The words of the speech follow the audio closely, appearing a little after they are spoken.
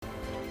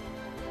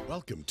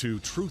Welcome to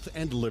Truth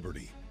and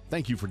Liberty.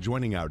 Thank you for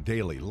joining our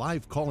daily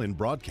live call-in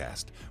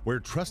broadcast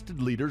where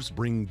trusted leaders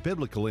bring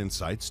biblical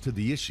insights to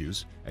the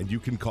issues, and you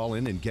can call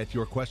in and get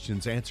your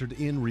questions answered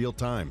in real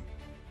time.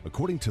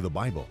 According to the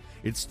Bible,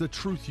 it's the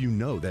truth you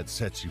know that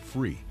sets you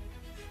free.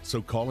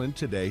 So call in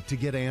today to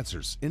get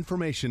answers,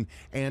 information,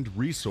 and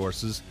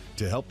resources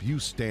to help you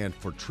stand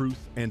for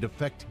truth and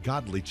effect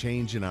godly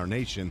change in our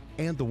nation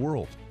and the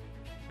world.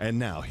 And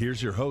now,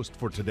 here's your host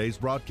for today's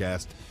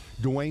broadcast,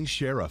 Duane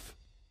Sheriff.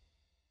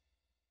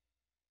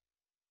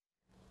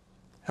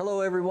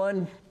 Hello,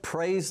 everyone.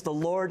 Praise the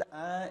Lord.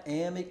 I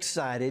am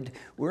excited.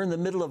 We're in the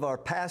middle of our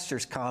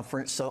pastor's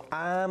conference, so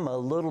I'm a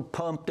little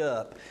pumped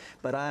up,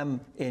 but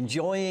I'm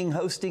enjoying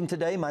hosting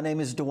today. My name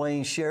is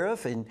Duane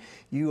Sheriff, and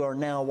you are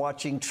now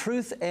watching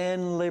Truth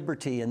and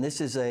Liberty, and this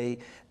is a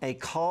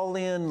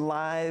call-in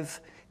live,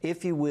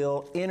 if you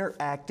will,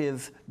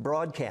 interactive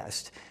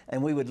broadcast.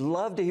 And we would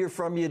love to hear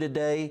from you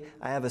today.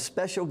 I have a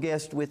special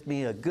guest with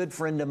me, a good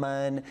friend of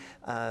mine,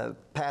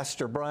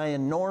 Pastor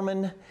Bryan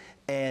Norman.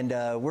 And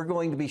we're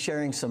going to be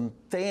sharing some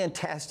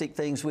fantastic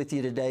things with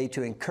you today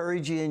to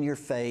encourage you in your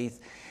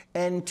faith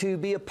and to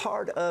be a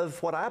part of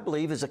what I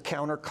believe is a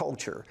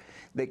counterculture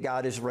that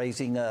God is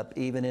raising up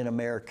even in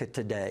America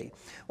today.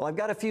 Well, I've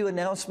got a few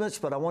announcements,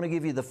 but I want to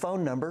give you the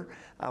phone number.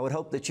 I would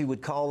hope that you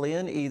would call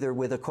in either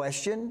with a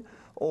question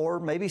or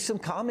maybe some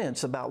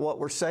comments about what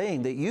we're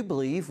saying that you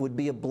believe would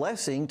be a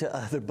blessing to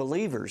other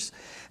believers.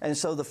 And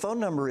so the phone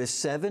number is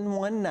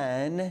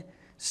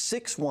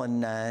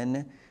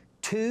 719-619-2341.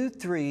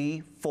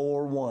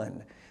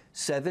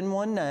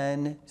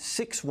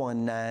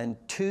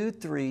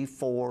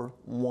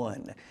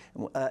 719-619-2341.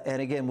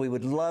 And again, we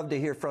would love to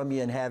hear from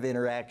you and have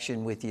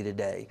interaction with you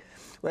today.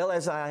 Well,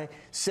 as I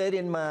said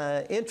in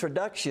my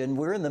introduction,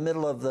 we're in the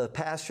middle of the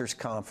Pastors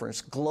Conference,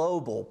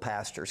 Global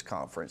Pastors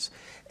Conference,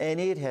 and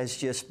it has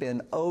just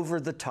been over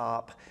the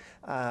top.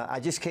 I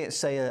just can't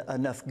say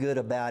enough good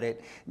about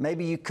it.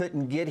 Maybe you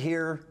couldn't get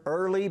here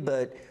early,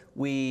 but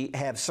we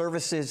have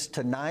services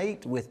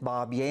tonight with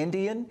Bob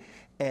Yandian,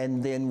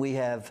 and then we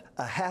have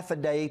a half a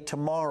day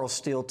tomorrow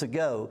still to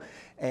go.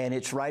 And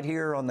it's right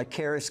here on the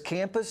Caris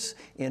campus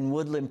in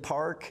Woodland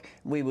Park.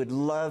 We would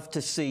love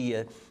to see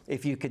you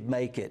if you could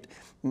make it.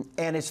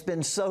 And it's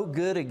been so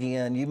good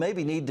again. You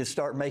maybe need to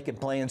start making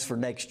plans for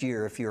next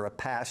year if you're a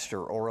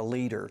pastor or a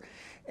leader.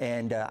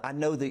 And I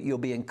know that you'll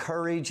be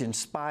encouraged,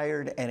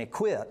 inspired, and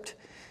equipped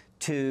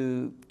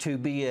to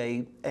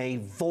be a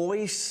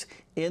voice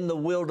in the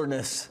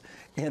wilderness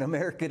in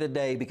America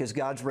today, because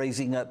God's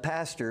raising up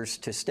pastors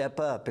to step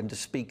up and to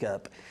speak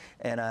up.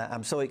 And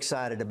I'm so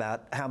excited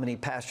about how many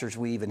pastors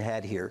we even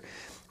had here.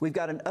 We've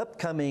got an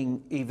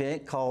upcoming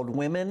event called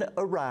Women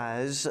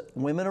Arise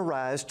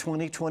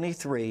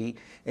 2023,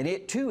 and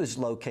it too is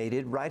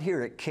located right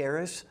here at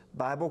Caris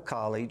Bible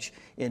College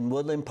in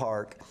Woodland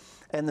Park.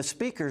 And the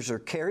speakers are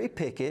Carrie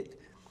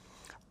Pickett,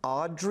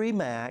 Audrey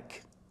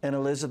Mack, and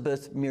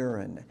Elizabeth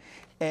Murin.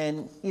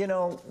 And, you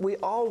know, we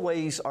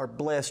always are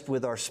blessed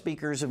with our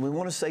speakers, and we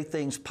want to say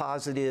things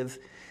positive.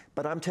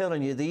 But I'm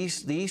telling you,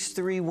 these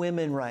three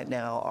women right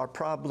now are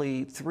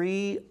probably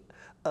three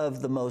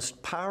of the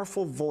most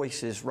powerful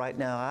voices right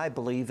now, I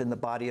believe, in the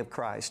body of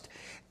Christ.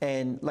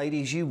 And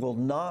ladies, you will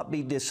not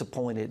be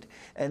disappointed.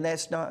 And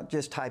that's not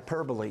just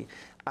hyperbole.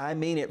 I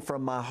mean it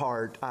from my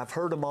heart. I've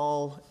heard them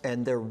all,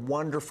 and they're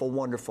wonderful,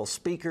 wonderful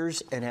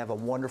speakers and have a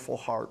wonderful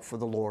heart for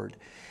the Lord.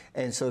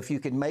 And so if you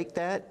can make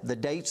that, the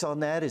dates on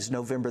that is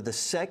November the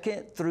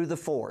 2nd through the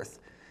 4th.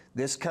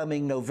 This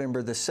coming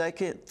November the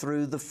 2nd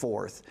through the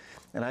 4th.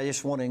 And I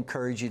just want to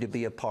encourage you to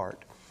be a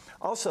part.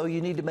 Also,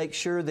 you need to make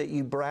sure that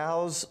you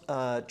browse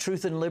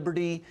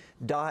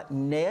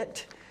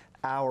truthandliberty.net,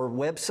 our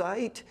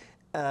website.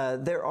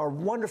 There are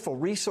wonderful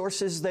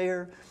resources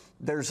there.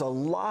 There's a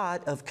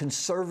lot of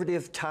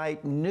conservative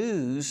type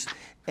news.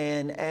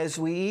 And as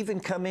we even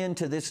come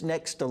into this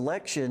next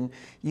election,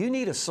 you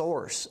need a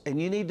source,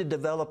 and you need to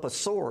develop a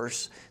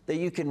source that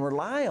you can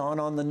rely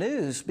on the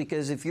news,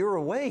 because if you're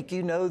awake,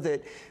 you know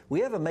that we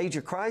have a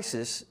major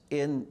crisis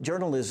in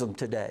journalism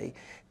today.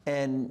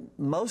 And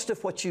most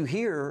of what you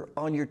hear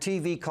on your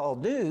TV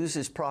called news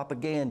is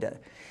propaganda.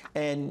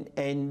 And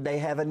they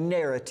have a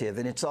narrative,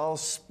 and it's all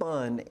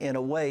spun in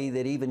a way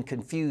that even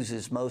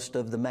confuses most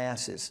of the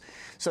masses.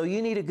 So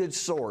you need a good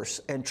source.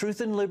 And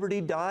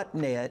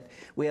truthandliberty.net,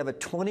 we have a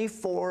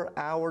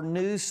 24-hour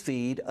news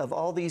feed of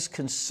all these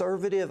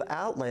conservative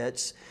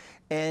outlets,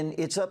 and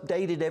it's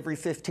updated every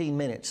 15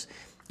 minutes.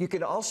 You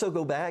can also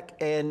go back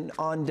and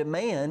on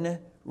demand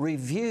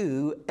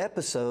review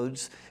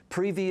episodes,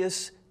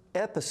 previous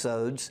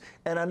episodes,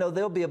 and I know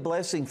they'll be a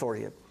blessing for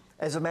you.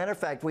 As a matter of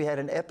fact, we had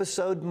an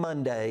episode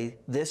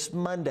this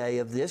Monday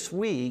of this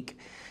week,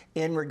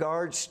 in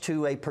regards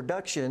to a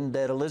production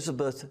that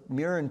Elizabeth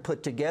Murin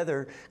put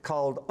together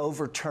called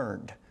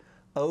Overturned.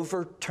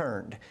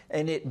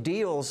 And it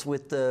deals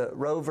with the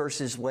Roe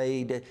versus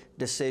Wade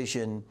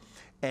decision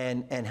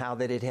and how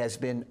that it has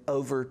been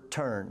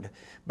overturned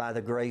by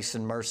the grace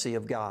and mercy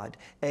of God.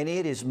 And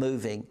it is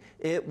moving.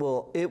 It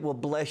will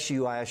bless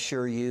you, I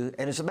assure you.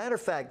 And as a matter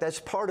of fact, that's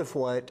part of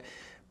what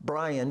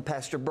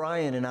Pastor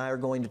Bryan and I are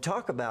going to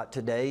talk about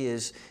today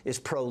is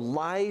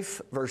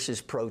pro-life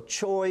versus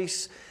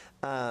pro-choice,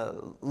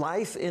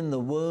 life in the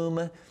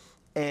womb.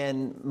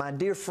 And my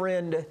dear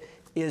friend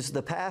is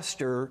the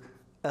pastor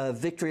of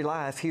Victory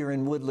Life here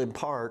in Woodland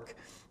Park,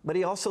 but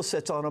he also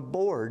sits on a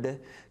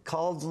board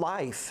called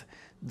Life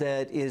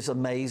that is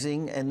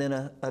amazing, and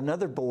then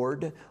another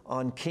board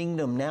on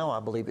Kingdom Now,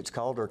 I believe it's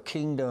called, or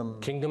Kingdom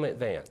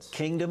Advance.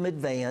 Kingdom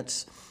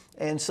Advance.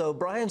 And so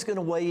Bryan's going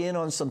to weigh in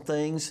on some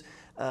things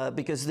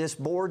because this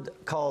board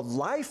called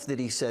Life that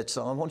he sits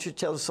on, why don't you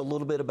tell us a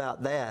little bit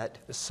about that?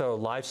 So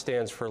Life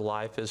stands for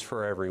Life is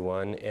for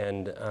Everyone,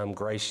 and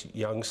Grace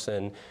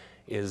Youngson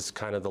is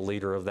kind of the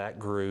leader of that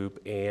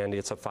group, and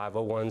it's a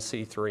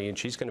 501c3, and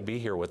she's going to be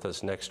here with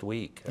us next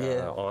week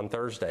on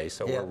Thursday,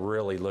 so we're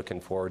really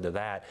looking forward to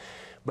that.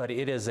 But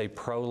it is a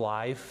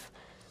pro-life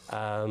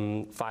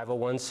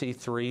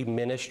 501c3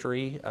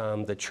 ministry.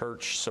 The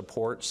church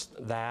supports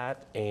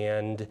that,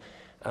 and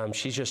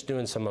she's just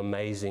doing some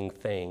amazing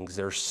things.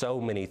 There's so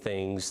many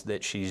things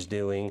that she's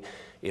doing.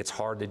 It's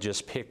hard to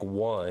just pick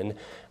one,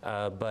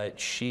 but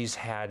she's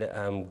had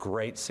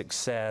great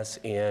success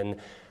in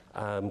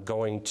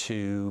going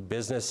to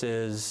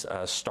businesses,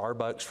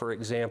 Starbucks, for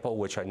example,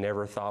 which I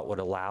never thought would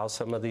allow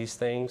some of these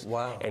things.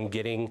 Wow. And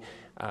getting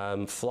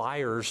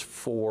flyers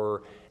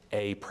for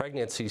a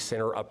pregnancy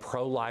center, a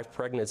pro-life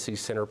pregnancy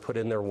center, put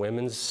in their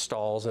women's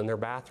stalls in their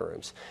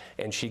bathrooms.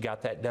 And she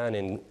got that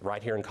done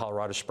right here in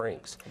Colorado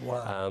Springs.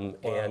 Wow.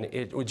 And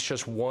it was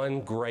just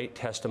one great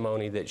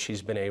testimony that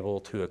she's been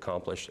able to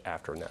accomplish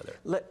after another.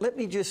 Let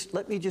me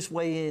just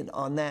weigh in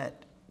on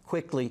that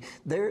quickly.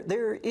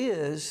 There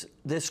is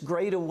this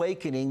great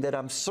awakening that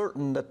I'm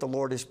certain that the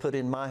Lord has put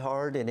in my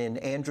heart and in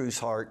Andrew's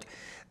heart,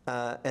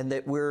 and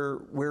that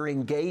we're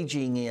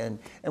engaging in.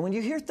 And when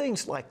you hear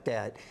things like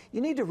that, you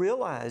need to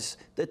realize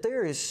that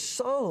there is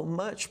so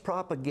much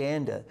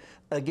propaganda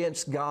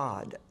against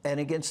God and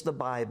against the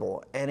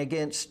Bible and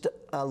against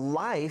a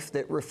life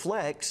that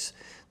reflects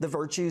the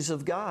virtues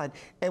of God.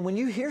 And when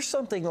you hear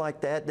something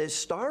like that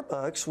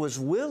Starbucks was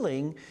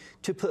willing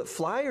to put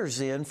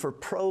flyers in for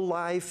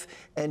pro-life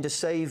and to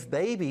save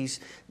babies,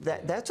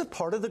 that's a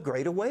part of the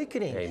Great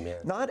Awakening. Amen.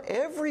 Not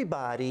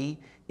everybody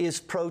is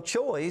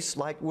pro-choice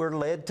like we're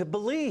led to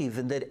believe,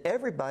 and that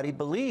everybody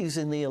believes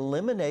in the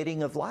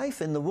eliminating of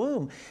life in the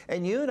womb.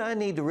 And you and I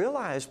need to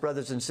realize,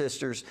 brothers and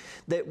sisters,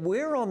 that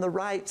we're on the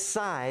right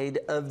side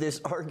of this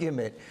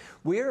argument.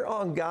 We're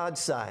on God's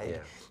side.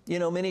 Yeah. You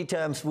know, many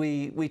times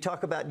we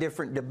talk about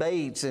different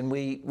debates, and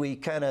we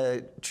kind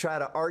of try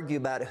to argue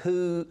about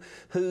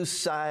whose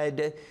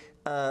side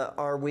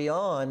are we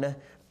on,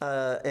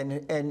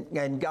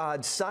 and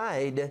God's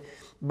side,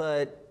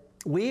 but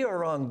we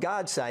are on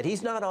God's side.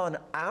 He's not on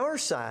our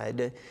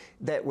side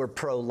that we're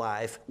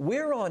pro-life.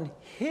 We're on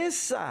His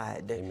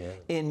side. Amen.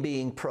 In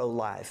being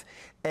pro-life.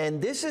 And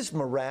this is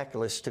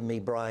miraculous to me,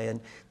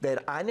 Bryan,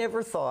 that I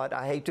never thought,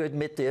 I hate to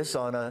admit this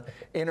on an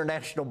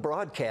international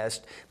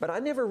broadcast, but I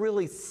never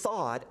really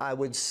thought I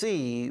would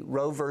see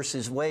Roe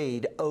versus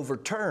Wade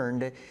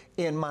overturned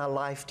in my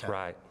lifetime.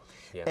 Right.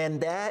 Yeah. And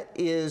that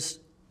is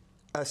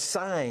a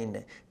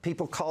sign.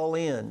 People call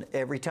in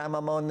every time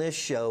I'm on this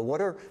show.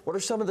 What are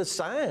some of the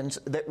signs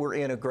that we're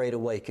in a great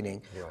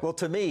awakening? Right. Well,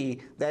 to me,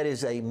 that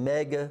is a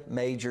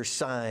major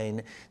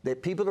sign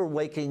that people are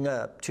waking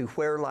up to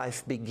where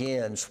life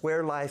begins,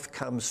 where life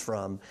comes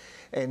from.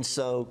 And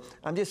so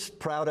I'm just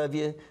proud of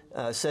you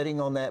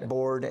sitting on that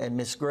board, and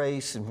Miss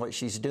Grace and what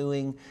she's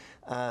doing.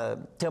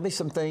 Tell me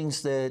some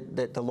things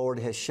that the Lord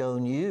has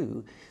shown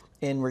you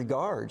in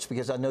regards,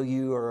 because I know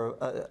you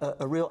are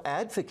a real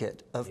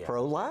advocate of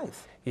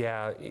pro-life.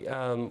 Yeah,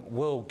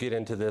 we'll get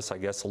into this, I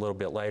guess, a little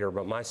bit later,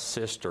 but my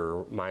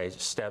stepsister,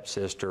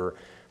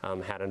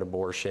 had an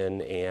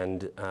abortion,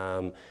 and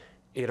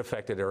it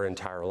affected her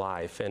entire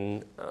life.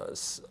 And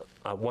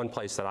one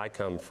place that I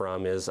come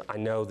from is, I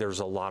know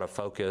there's a lot of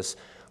focus,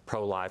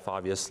 pro-life,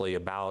 obviously,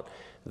 about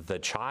the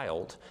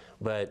child,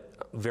 but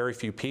very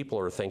few people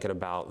are thinking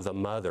about the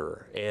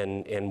mother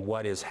and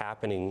what is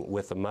happening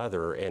with the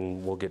mother,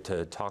 and we'll get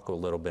to talk a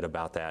little bit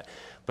about that.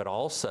 But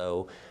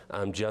also,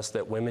 just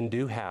that women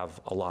do have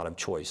a lot of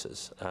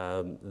choices.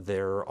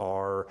 There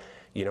are,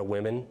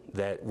 women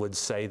that would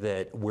say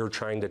that we're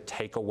trying to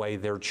take away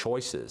their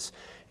choices,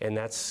 and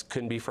that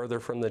couldn't be further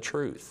from the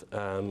truth.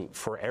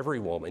 For every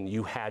woman,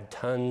 you had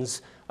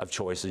tons of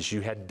choices.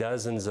 You had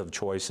dozens of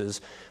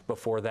choices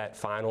before that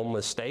final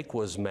mistake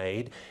was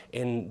made,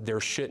 and there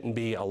shouldn't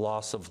be a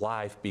loss of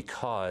life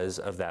because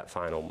of that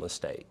final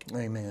mistake.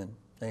 Amen.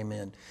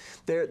 Amen.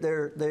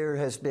 There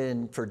has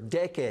been for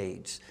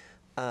decades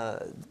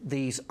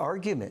these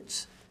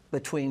arguments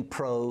between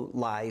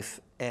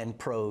pro-life and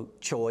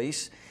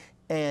pro-choice,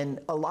 and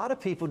a lot of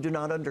people do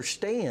not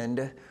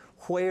understand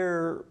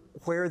where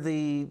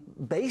the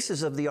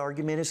basis of the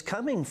argument is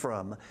coming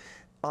from.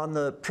 On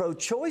the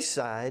pro-choice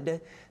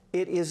side,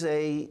 it is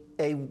a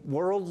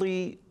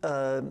worldly,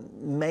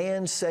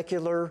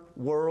 man-secular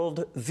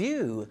world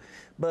view.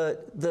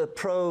 But the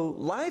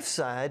pro-life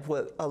side,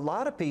 what a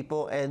lot of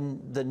people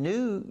and the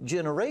new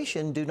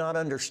generation do not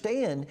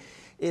understand,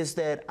 is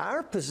that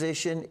our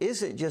position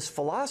isn't just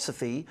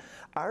philosophy.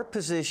 Our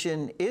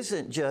position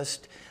isn't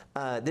just,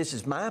 this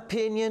is my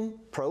opinion,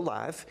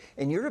 pro-life,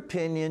 and your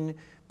opinion,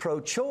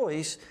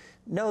 pro-choice.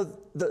 No,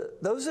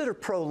 those that are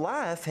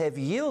pro-life have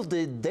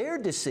yielded their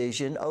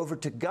decision over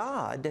to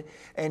God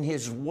and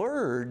His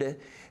Word,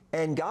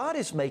 and God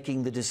is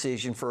making the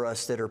decision for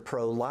us that are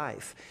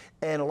pro-life.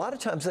 And a lot of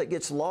times that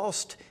gets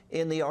lost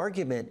in the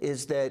argument,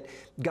 is that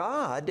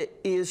God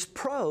is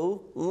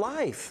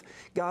pro-life.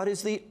 God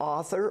is the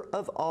author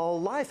of all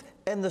life.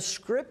 And the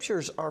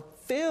Scriptures are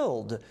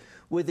filled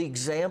with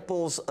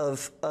examples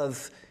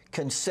of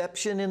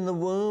conception in the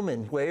womb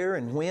and where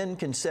and when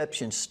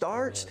conception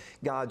starts,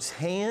 God's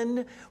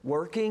hand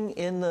working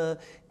in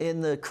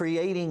the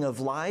creating of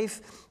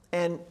life.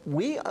 And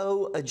we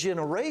owe a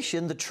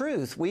generation the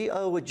truth. We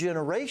owe a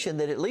generation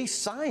that at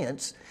least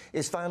science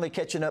is finally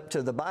catching up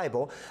to the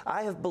Bible.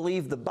 I have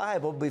believed the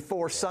Bible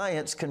before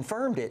science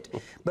confirmed it.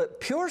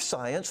 But pure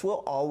science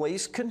will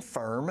always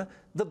confirm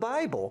the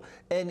Bible.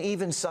 And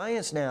even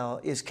science now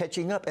is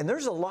catching up. And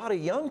there's a lot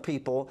of young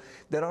people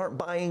that aren't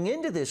buying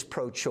into this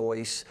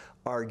pro-choice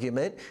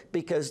argument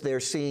because they're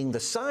seeing the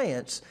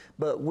science.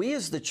 But we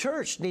as the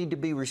church need to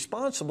be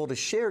responsible to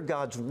share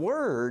God's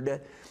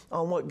Word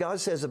on what God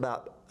says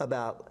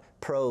about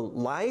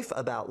pro-life,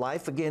 about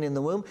life again in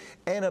the womb,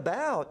 and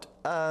about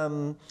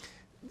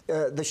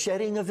the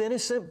shedding of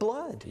innocent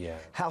blood. Yeah.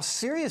 How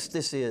serious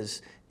this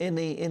is in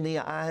the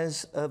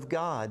eyes of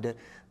God.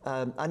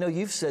 I know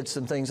you've said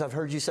some things. I've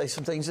heard you say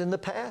some things in the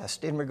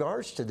past in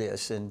regards to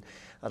this, and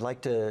I'd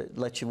like to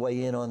let you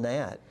weigh in on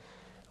that.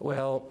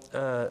 Well,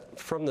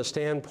 from the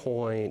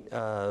standpoint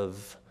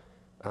of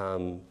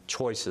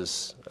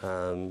choices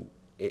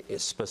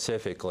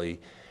specifically,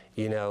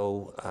 you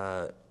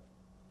know,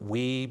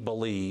 we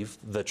believe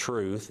the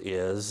truth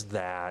is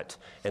that,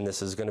 and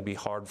this is going to be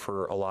hard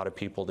for a lot of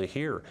people to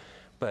hear,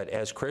 but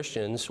as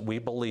Christians, we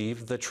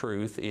believe the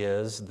truth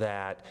is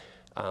that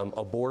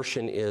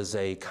abortion is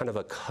a kind of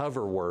a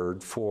cover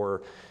word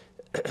for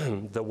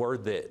the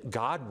word that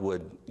God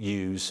would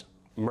use,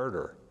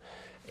 murder.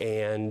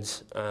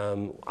 And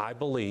I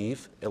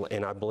believe,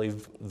 and I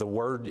believe the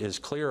Word is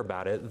clear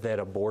about it, that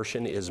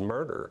abortion is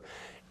murder.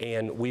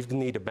 And we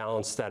need to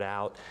balance that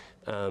out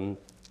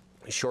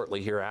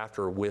shortly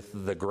hereafter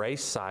with the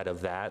grace side of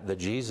that, the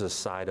Jesus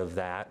side of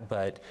that.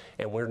 But,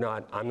 and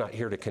I'm not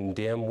here to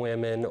condemn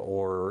women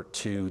or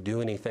to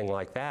do anything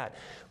like that.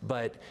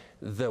 But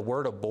the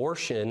word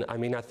abortion, I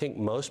mean, I think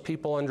most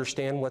people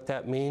understand what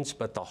that means,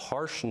 but the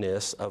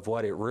harshness of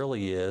what it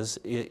really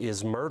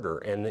is murder.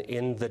 And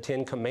in the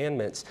Ten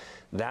Commandments,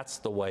 that's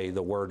the way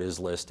the word is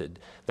listed.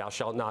 Thou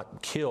shalt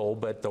not kill,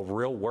 but the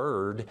real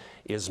word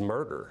is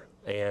murder.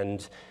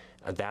 And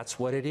that's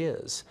what it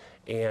is.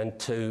 And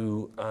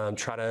to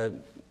try to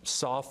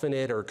soften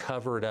it or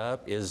cover it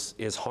up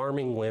is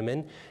harming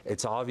women.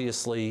 It's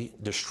obviously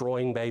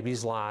destroying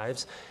babies'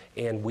 lives.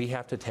 And we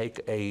have to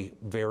take a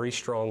very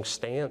strong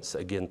stance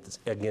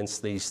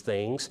against these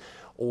things,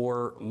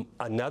 or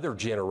another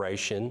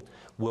generation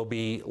will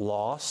be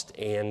lost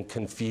and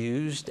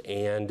confused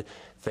and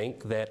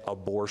think that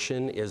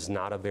abortion is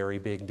not a very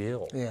big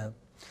deal. Yeah.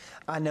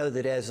 I know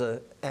that as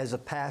a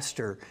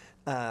pastor,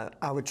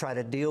 I would try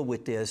to deal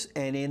with this,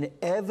 and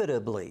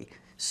inevitably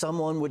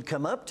someone would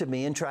come up to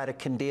me and try to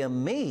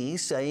condemn me,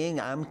 saying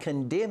I'm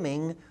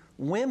condemning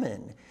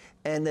women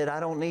and that I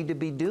don't need to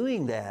be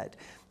doing that.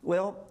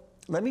 Well,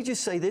 let me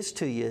just say this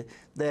to you,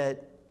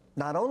 that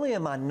not only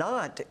am I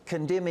not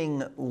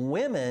condemning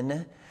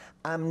women,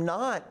 I'm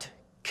not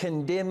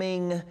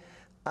condemning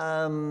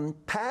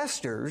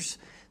pastors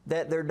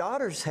that their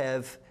daughters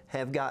have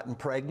gotten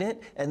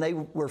pregnant and they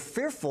were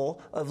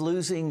fearful of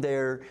losing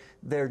their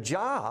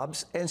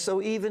jobs. And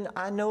so even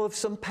I know of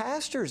some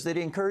pastors that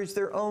encourage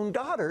their own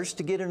daughters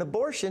to get an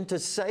abortion to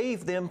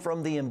save them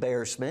from the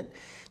embarrassment,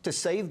 to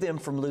save them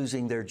from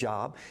losing their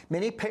job.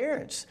 Many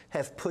parents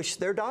have pushed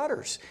their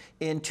daughters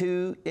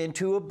into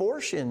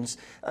abortions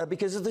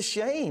because of the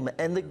shame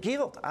and the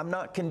guilt. I'm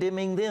not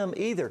condemning them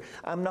either.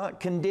 I'm not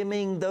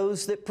condemning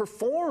those that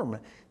perform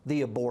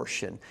the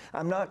abortion.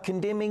 I'm not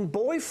condemning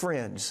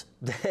boyfriends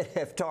that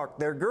have talked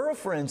their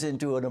girlfriends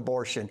into an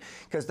abortion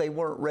because they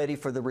weren't ready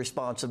for the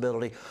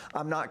responsibility.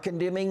 I'm not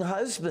condemning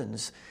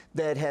husbands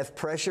that have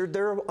pressured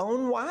their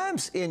own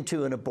wives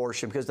into an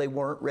abortion because they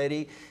weren't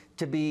ready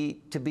to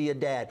be a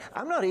dad.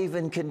 I'm not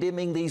even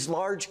condemning these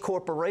large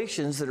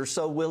corporations that are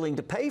so willing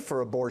to pay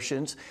for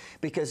abortions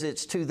because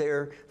it's to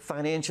their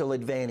financial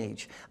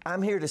advantage.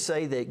 I'm here to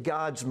say that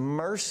God's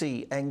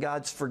mercy and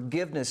God's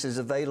forgiveness is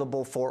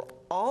available for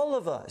all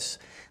of us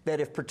that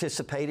have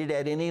participated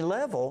at any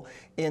level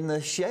in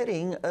the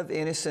shedding of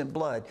innocent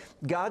blood.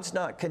 God's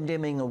not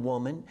condemning a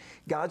woman.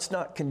 God's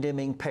not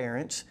condemning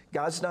parents.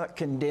 God's not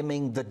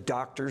condemning the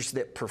doctors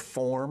that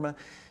perform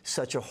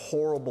such a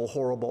horrible,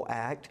 horrible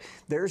act.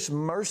 There's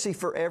mercy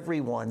for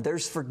everyone.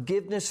 There's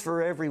forgiveness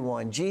for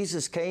everyone.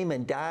 Jesus came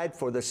and died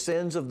for the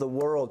sins of the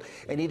world.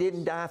 And He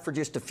didn't die for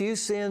just a few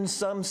sins,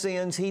 some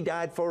sins. He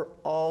died for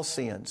all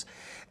sins.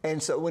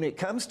 And so when it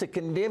comes to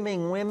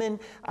condemning women,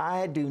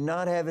 I do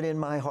not have it in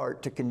my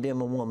heart to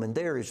condemn a woman.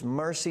 There is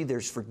mercy,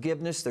 there's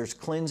forgiveness, there's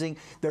cleansing,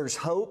 there's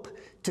hope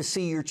to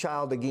see your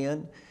child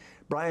again.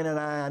 Bryan and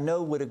I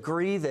know, would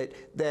agree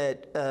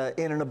that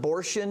in an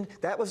abortion,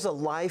 that was a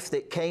life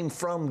that came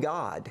from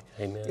God.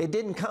 Amen. It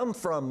didn't come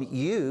from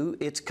you,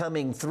 it's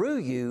coming through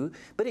you,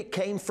 but it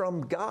came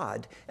from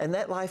God. And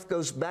that life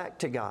goes back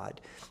to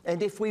God.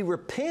 And if we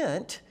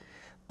repent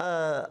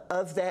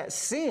of that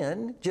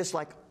sin, just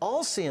like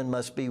all sin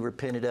must be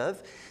repented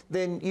of,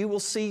 then you will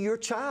see your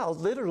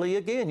child literally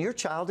again. Your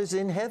child is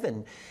in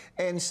heaven.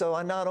 And so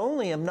I not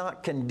only am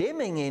not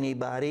condemning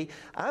anybody,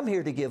 I'm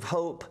here to give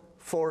hope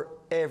for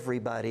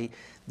everybody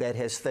that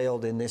has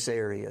failed in this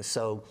area.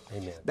 So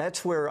Amen.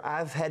 That's where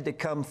I've had to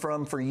come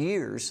from for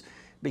years,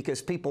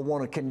 because people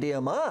want to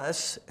condemn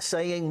us,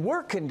 saying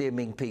we're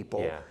condemning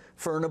people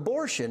for an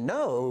abortion.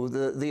 No,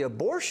 the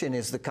abortion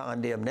is the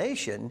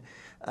condemnation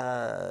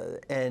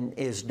and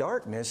is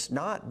darkness,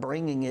 not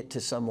bringing it to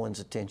someone's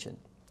attention.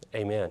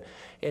 Amen.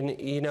 And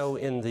you know,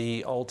 in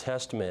the Old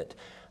Testament,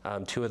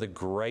 two of the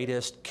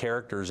greatest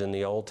characters in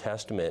the Old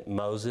Testament,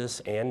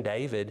 Moses and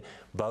David,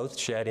 both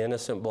shed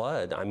innocent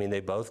blood. I mean, they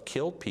both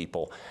killed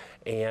people.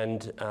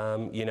 And,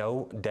 you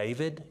know,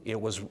 David, it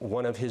was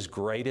one of his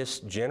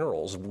greatest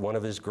generals, one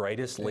of his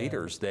greatest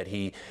leaders that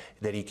he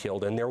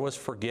killed. And there was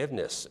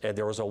forgiveness, and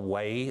there was a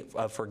way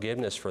of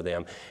forgiveness for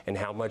them. And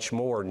how much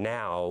more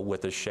now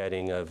with the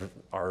shedding of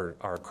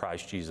our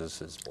Christ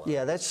Jesus' blood.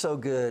 Yeah, that's so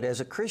good. As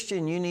a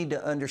Christian, you need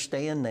to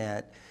understand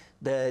that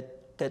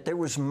there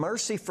was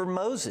mercy for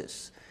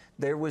Moses.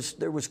 There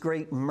was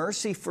great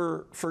mercy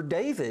for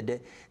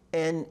David.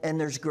 And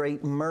there's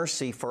great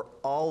mercy for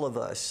all of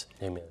us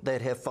Amen.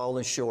 That have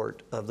fallen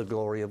short of the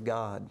glory of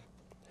God.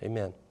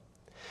 Amen.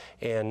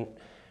 And,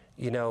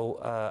 you know,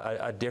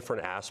 a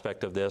different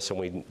aspect of this,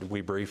 and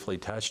we briefly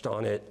touched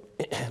on it,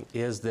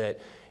 is that,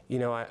 you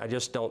know, I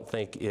just don't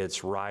think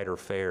it's right or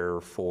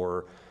fair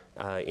for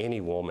any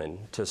woman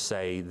to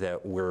say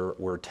that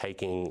we're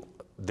taking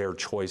their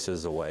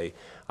choices away.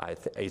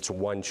 It's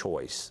one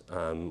choice.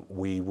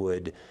 We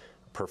would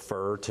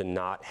prefer to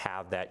not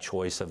have that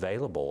choice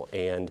available,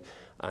 and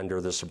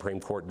under the Supreme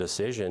Court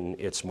decision,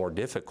 it's more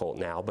difficult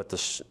now, but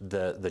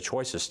the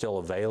choice is still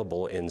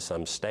available in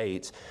some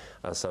states.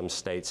 Some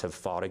states have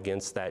fought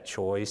against that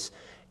choice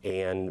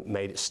and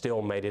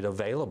still made it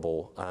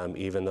available,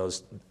 even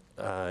those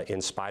in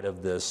spite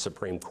of the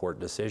Supreme Court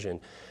decision.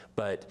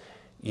 But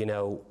you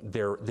know,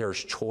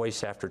 there's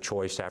choice after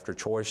choice after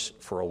choice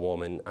for a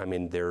woman. I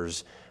mean,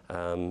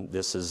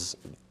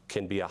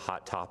 can be a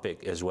hot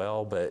topic as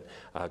well, but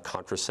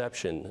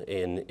contraception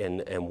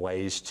and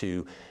ways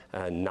to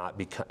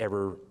not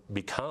ever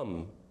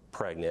become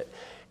pregnant.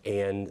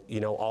 And, you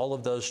know, all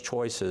of those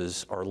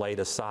choices are laid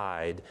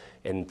aside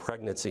and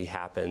pregnancy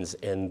happens,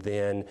 and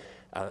then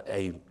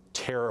a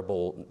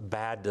terrible,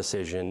 bad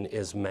decision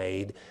is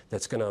made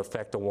that's going to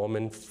affect a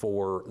woman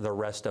for the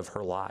rest of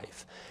her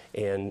life.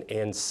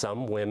 And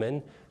some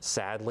women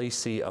sadly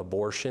see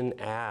abortion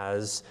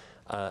as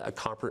a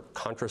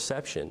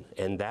contraception,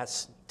 and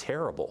that's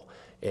terrible.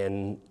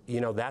 And, you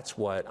know, that's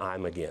what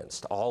I'm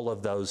against, all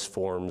of those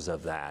forms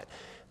of that.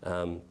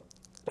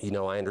 You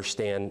know, I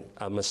understand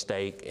a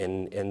mistake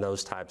and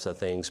those types of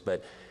things,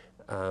 but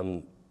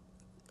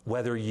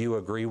whether you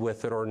agree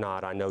with it or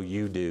not, I know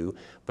you do,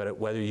 but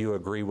whether you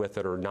agree with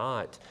it or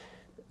not,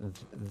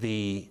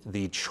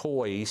 the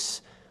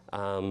choice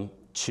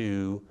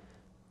to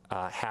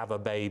have a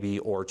baby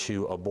or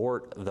to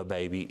abort the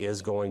baby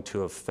is going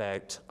to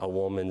affect a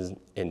woman's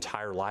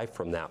entire life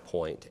from that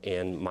point.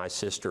 And my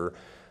sister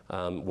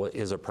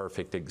is a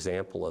perfect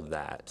example of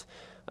that.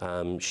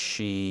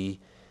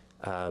 She,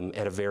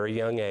 at a very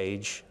young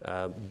age,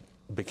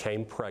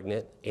 became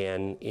pregnant,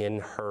 and in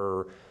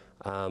her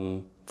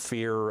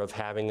fear of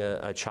having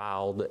a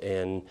child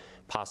and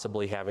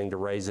possibly having to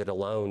raise it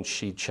alone,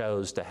 she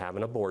chose to have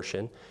an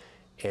abortion.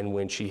 And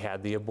when she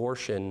had the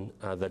abortion,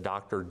 the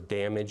doctor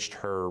damaged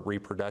her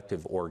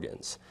reproductive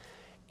organs,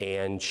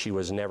 and she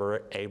was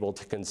never able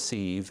to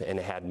conceive and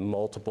had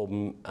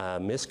multiple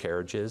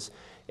miscarriages.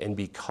 And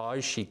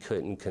because she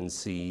couldn't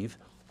conceive,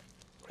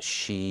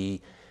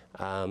 she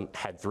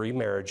had 3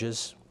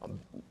 marriages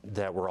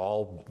that were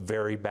all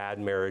very bad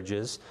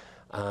marriages,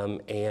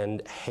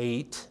 and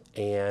hate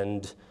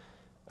and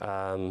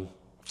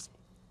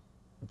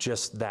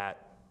just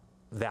that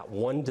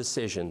one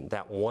decision,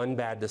 that one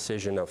bad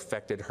decision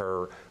affected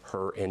her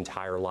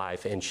entire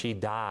life, and she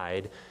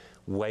died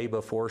way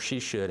before she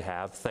should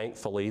have.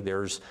 Thankfully,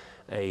 there's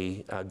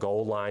a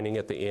gold lining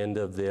at the end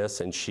of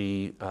this, and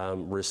she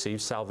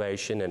received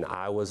salvation, and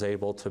I was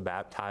able to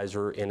baptize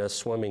her in a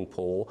swimming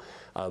pool,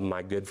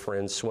 my good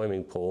friend's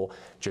swimming pool,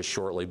 just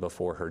shortly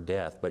before her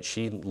death. But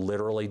she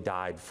literally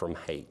died from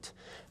hate.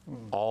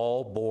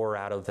 All bore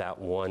out of that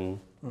one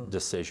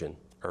decision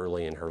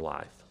early in her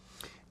life.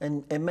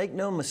 And make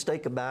no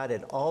mistake about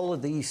it, all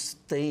of these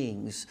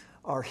things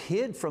are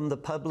hid from the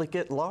public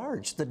at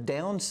large, the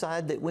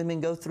downside that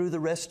women go through the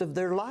rest of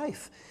their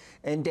life.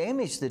 and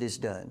damage that is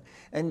done.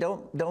 And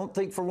don't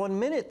think for 1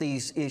 minute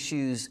these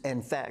issues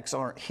and facts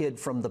aren't hid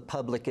from the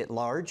public at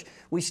large.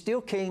 We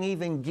still can't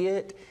even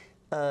get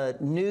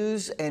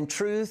news and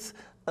truth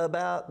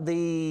about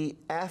the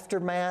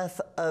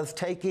aftermath of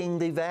taking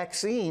the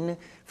vaccine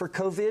for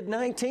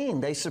COVID-19.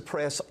 They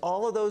suppress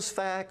all of those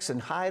facts and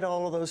hide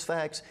all of those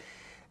facts.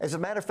 As a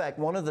matter of fact,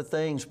 one of the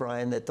things,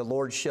 Bryan, that the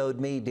Lord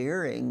showed me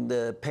during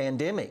the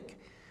pandemic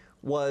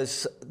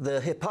was the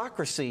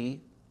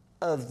hypocrisy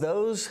of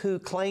those who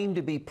claim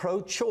to be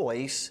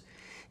pro-choice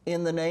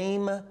in the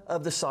name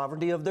of the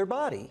sovereignty of their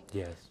body.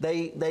 Yes.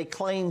 They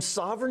claim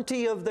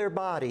sovereignty of their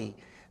body,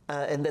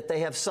 and that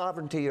they have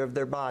sovereignty of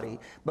their body.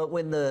 But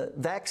when the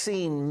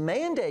vaccine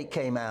mandate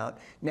came out,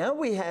 now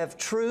we have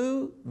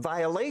true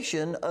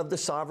violation of the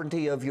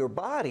sovereignty of your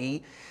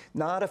body,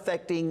 not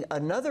affecting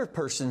another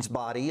person's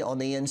body on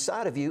the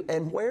inside of you.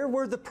 And where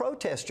were the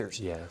protesters?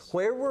 Yes.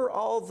 Where were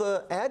all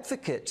the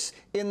advocates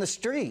in the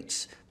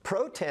streets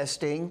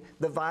protesting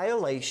the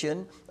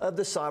violation of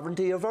the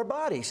sovereignty of our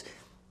bodies?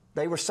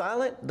 They were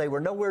silent. They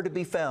were nowhere to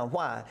be found.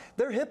 Why?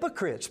 They're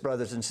hypocrites,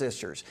 brothers and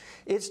sisters.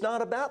 It's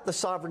not about the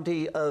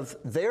sovereignty of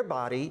their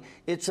body.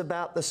 It's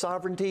about the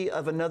sovereignty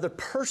of another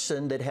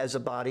person that has a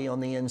body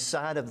on the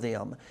inside of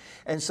them.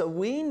 And so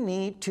we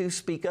need to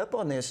speak up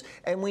on this,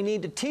 and we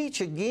need to teach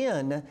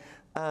again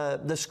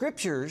the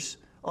scriptures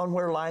on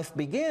where life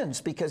begins,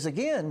 because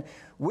again,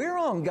 we're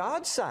on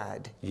God's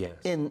side. Yes.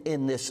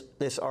 in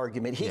this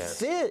argument.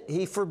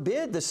 He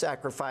forbid the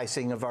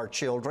sacrificing of our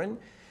children.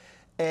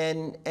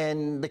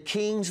 And the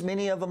kings,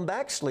 many of them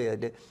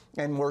backslid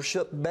and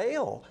worshiped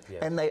Baal.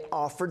 Yes. And they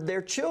offered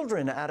their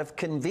children out of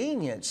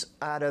convenience,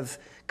 out of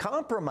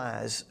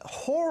compromise,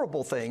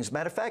 horrible things.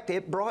 Matter of fact,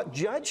 it brought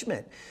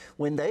judgment.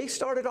 When they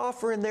started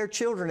offering their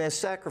children as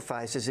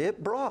sacrifices,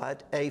 it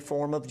brought a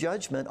form of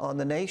judgment on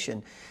the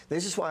nation.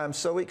 This is why I'm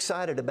so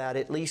excited about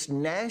it. At least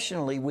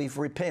nationally, we've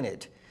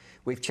repented.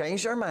 We've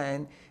changed our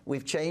mind.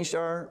 We've changed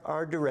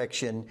our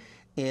direction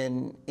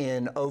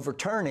in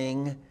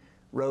overturning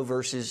Roe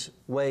versus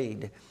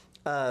Wade.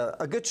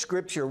 A good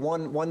scripture,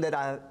 one that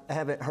I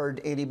haven't heard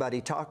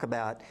anybody talk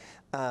about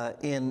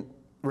in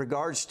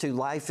regards to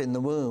life in the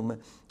womb,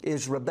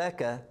 is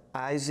Rebekah,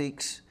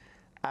 Isaac's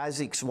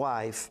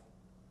wife.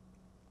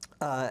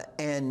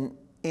 And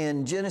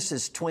in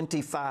Genesis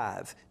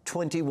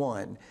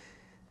 25:21,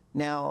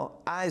 now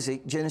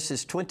Isaac,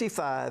 Genesis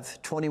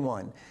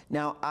 25:21,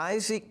 now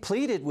Isaac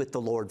pleaded with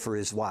the Lord for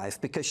his wife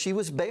because she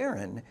was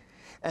barren.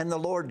 And the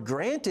Lord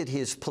granted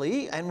his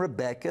plea, and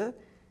Rebekah,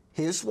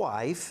 his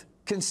wife,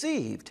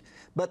 conceived.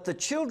 But the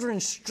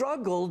children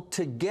struggled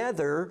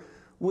together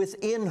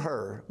within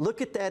her. Look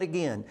at that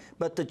again.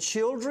 But the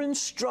children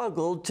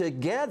struggled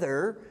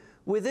together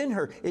within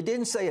her. It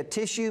didn't say a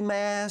tissue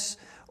mass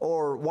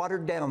or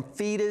watered down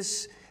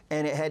fetus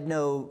and it had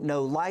no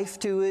life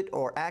to it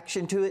or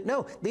action to it.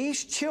 No,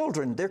 these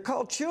children, they're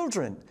called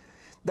children.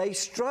 They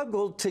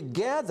struggled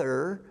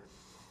together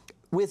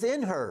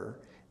within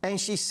her. And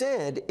she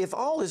said, if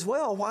all is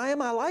well, why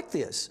am I like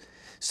this?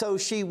 So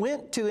she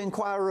went to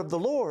inquire of the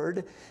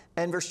Lord,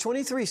 and verse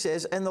 23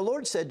 says, and the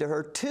Lord said to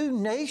her, 2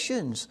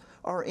 nations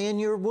are in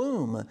your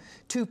womb.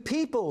 2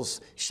 peoples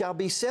shall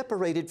be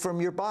separated from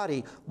your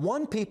body.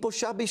 1 people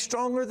shall be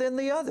stronger than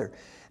the other,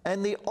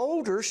 and the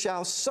older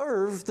shall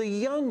serve the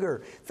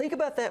younger. Think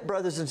about that,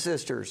 brothers and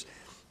sisters.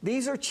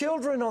 These are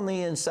children on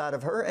the inside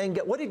of her, and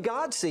what did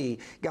God see?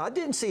 God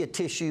didn't see a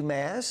tissue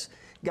mass.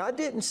 God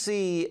didn't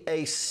see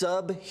a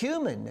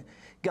subhuman.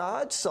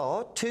 God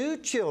saw 2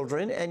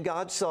 children, and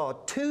God saw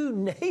 2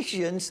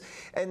 nations,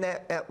 and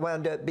that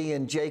wound up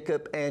being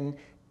Jacob and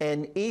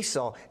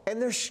Esau.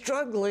 And they're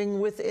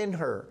struggling within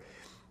her.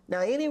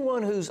 Now,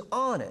 anyone who's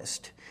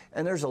honest,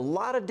 and there's a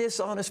lot of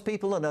dishonest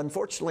people, and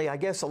unfortunately, I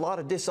guess a lot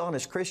of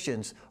dishonest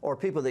Christians or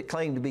people that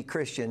claim to be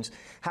Christians,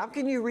 how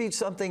can you read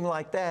something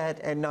like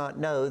that and not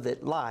know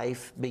that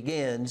life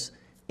begins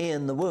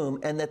in the womb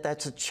and that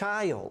that's a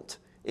child?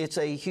 It's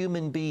a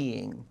human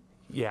being.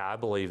 Yeah, I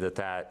believe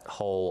that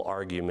whole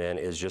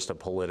argument is just a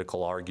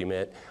political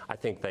argument. I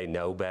think they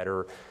know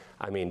better.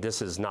 I mean,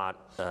 this is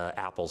not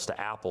apples to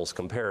apples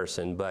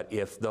comparison, but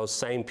if those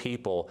same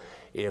people,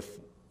 if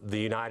the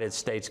United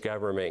States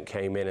government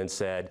came in and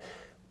said,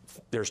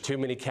 there's too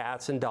many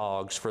cats and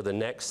dogs, for the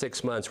next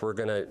 6 months,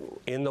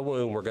 in the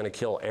womb, we're gonna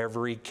kill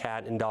every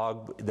cat and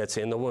dog that's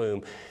in the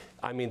womb.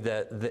 I mean,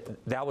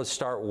 that would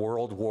start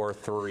World War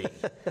III.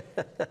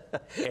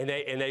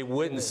 and they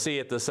wouldn't see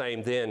it the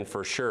same then,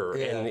 for sure.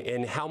 Yeah.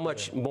 And how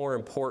much more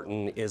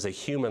important is a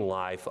human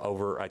life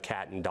over a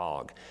cat and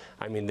dog?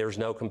 I mean, there's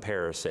no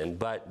comparison,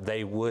 but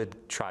they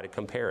would try to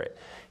compare it.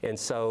 And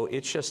so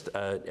it's just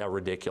a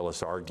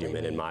ridiculous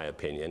argument, in my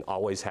opinion.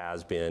 Always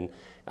has been.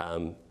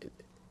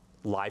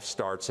 Life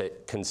starts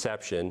at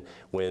conception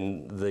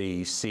when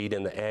the seed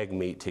and the egg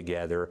meet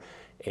together.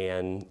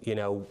 And, you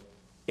know,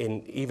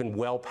 even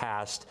well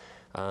past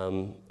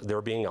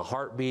there being a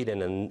heartbeat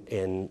and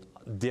in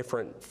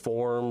different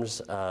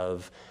forms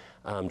of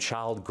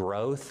child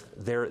growth,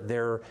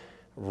 they're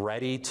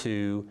ready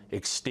to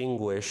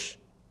extinguish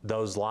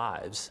those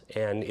lives,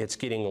 and it's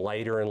getting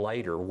later and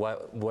later.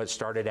 What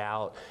started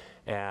out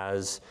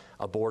as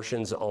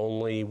abortions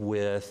only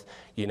with,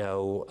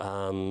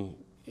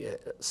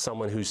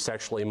 someone who's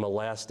sexually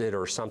molested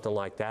or something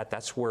like that,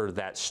 that's where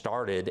that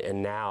started,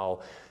 and now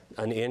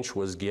an inch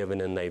was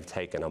given and they've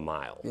taken a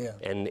mile. Yeah.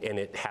 And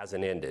it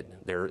hasn't ended.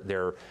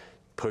 They're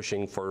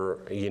pushing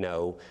for,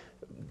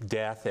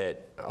 death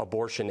at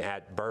abortion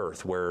at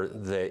birth, where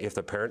if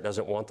the parent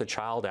doesn't want the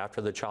child after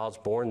the child's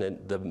born, then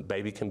the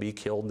baby can be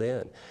killed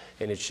then.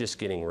 And it's just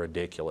getting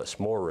ridiculous,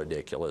 more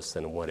ridiculous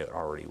than what it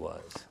already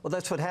was. Well,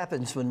 that's what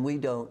happens when we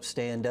don't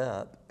stand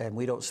up and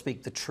we don't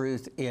speak the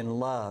truth in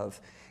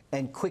love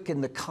and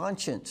quicken the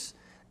conscience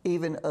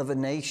even of a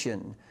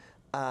nation.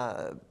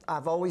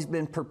 I've always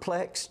been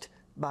perplexed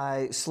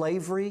by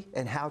slavery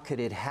and how could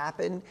it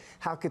happen?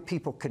 How could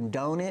people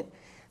condone it?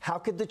 How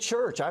could the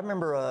church? I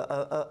remember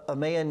a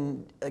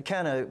man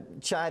kind of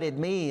chided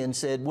me and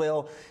said,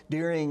 well,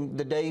 during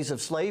the days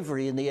of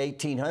slavery in the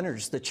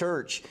 1800s, the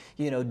church,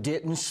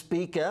 didn't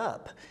speak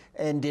up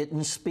and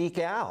didn't speak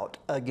out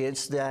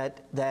against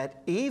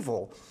that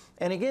evil.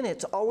 And again,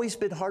 it's always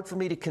been hard for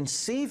me to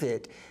conceive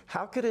it.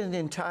 How could an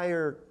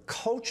entire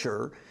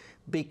culture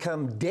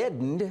become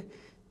deadened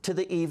to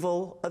the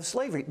evil of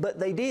slavery? But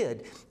they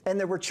did. And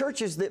there were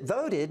churches that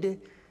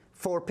voted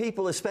for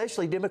people,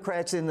 especially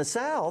Democrats in the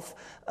South,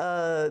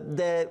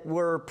 that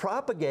were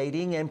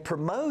propagating and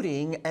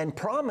promoting and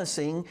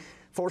promising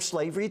for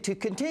slavery to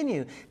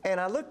continue. And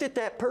I looked at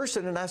that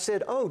person and I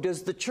said, oh,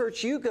 does the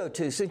church you go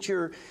to, since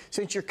you're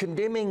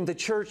condemning the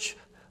church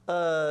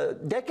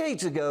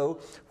decades ago,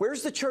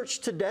 where's the church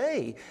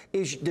today?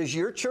 Does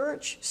your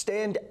church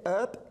stand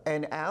up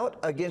and out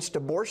against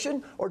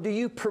abortion, or do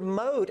you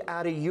promote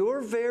out of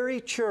your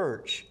very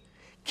church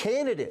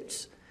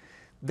candidates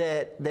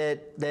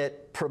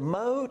that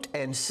promote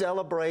and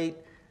celebrate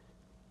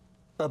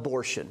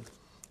abortion?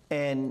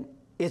 And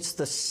it's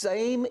the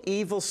same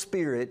evil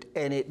spirit,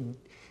 and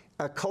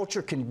a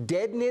culture can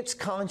deaden its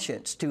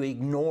conscience to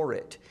ignore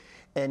it.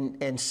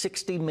 And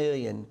 60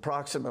 million,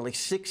 approximately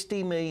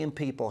 60 million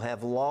people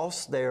have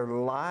lost their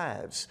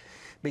lives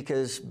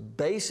because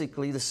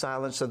basically the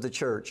silence of the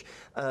church.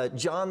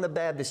 John the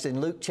Baptist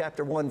in Luke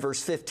chapter 1,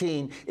 verse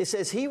 15, it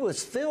says he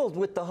was filled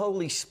with the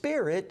Holy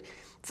Spirit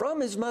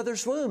from his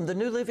mother's womb. The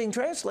New Living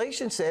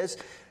Translation says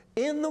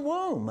in the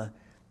womb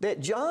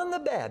that John the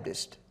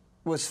Baptist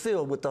was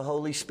filled with the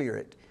Holy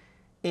Spirit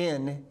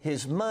in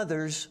his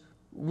mother's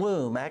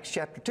womb. Acts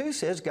chapter 2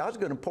 says God's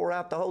going to pour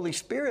out the Holy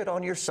Spirit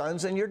on your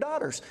sons and your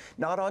daughters,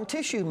 not on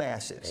tissue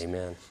masses.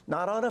 Amen.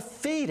 Not on a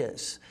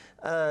fetus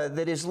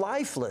that is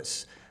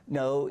lifeless.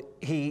 No,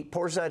 He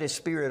pours out His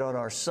Spirit on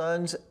our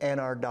sons and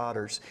our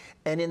daughters.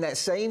 And in that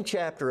same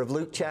chapter of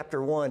Luke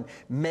chapter 1,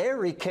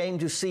 Mary came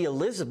to see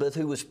Elizabeth,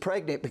 who was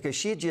pregnant because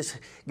she had just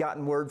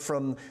gotten word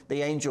from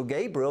the angel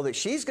Gabriel that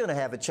she's going to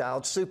have a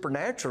child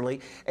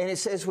supernaturally. And it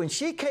says when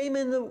she came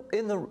in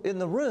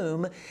the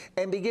room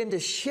and began to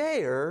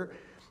share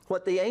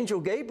what the angel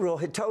Gabriel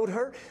had told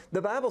her,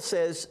 the Bible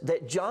says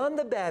that John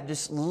the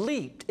Baptist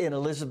leaped in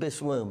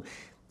Elizabeth's womb.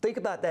 Think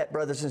about that,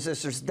 brothers and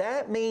sisters.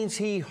 That means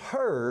he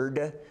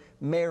heard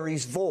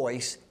Mary's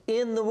voice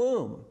in the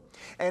womb.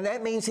 And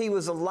that means he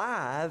was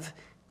alive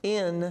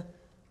in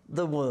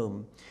the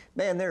womb.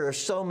 Man, there are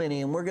so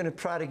many, and we're going to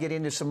try to get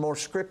into some more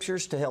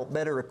scriptures to help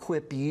better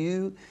equip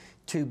you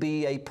to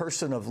be a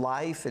person of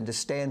life and to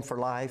stand for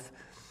life.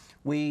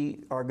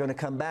 We are going to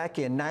come back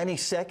in 90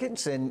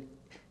 seconds and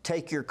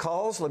take your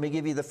calls. Let me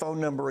give you the phone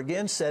number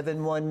again,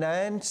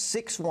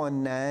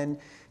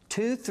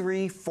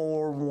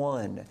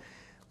 719-619-2341.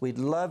 We'd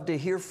love to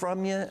hear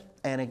from you.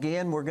 And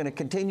again, we're going to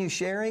continue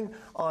sharing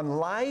on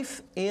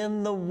life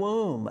in the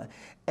womb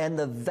and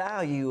the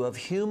value of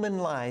human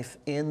life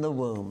in the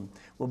womb.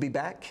 We'll be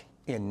back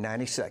in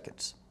 90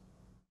 seconds.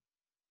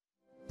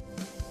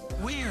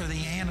 We are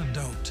the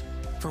antidote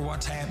for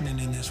what's happening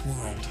in this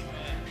world.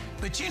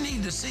 But you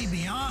need to see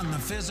beyond the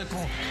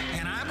physical,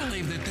 and I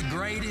believe that the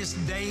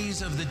greatest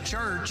days of the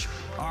church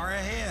are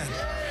ahead.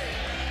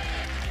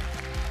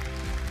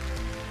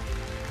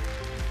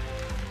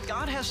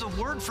 God has a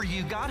word for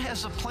you. God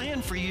has a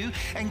plan for you.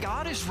 And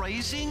God is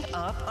raising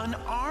up an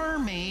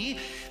army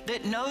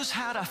that knows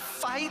how to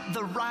fight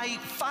the right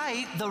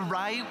fight the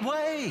right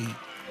way.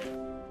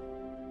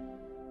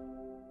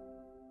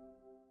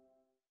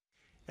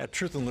 At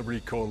Truth and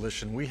Liberty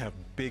Coalition, we have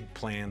big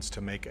plans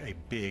to make a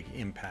big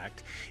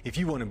impact. If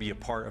you want to be a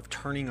part of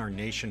turning our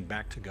nation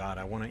back to God,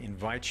 I want to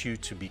invite you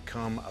to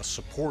become a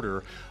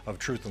supporter of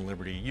Truth and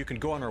Liberty. You can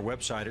go on our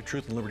website at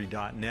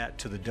truthandliberty.net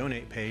to the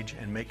donate page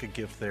and make a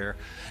gift there.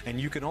 And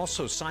you can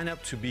also sign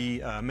up to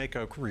make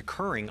a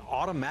recurring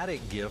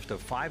automatic gift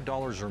of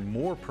 $5 or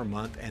more per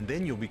month, and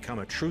then you'll become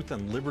a Truth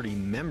and Liberty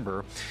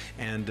member.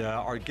 And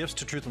our gifts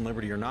to Truth and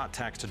Liberty are not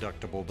tax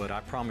deductible, but I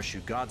promise you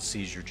God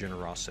sees your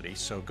generosity.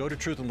 So go to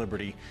Truth and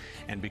Liberty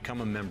and become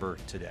a member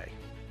today.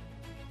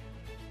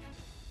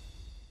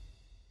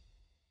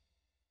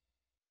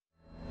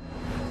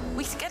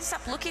 We got to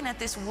stop looking at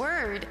this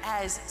word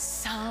as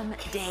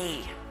someday.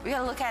 We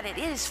got to look at it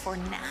is for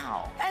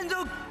now. And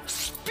the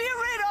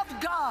Spirit of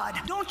God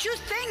Don't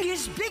you think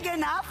he's big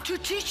enough to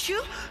teach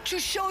you, to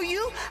show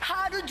you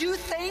how to do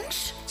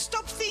things?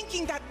 Stop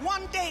thinking that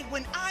one day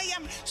when I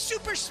am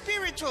super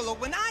spiritual or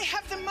when I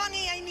have the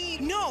money I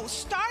need. No,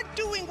 start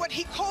doing what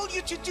he called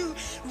you to do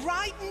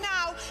right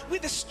now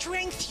with the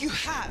strength you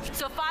have.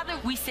 So, Father,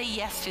 we say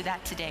yes to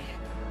that today.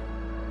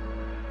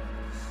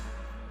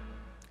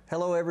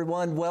 Hello,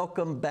 everyone.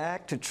 Welcome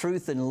back to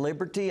Truth and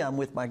Liberty. I'm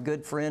with my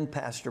good friend,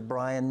 Pastor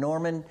Bryan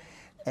Norman,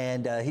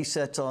 and he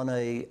sits on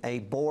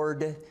a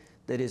board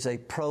that is a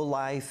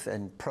pro-life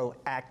and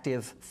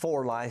proactive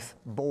for life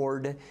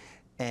board.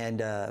 And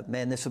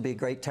man, this will be a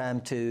great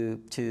time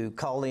to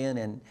call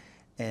in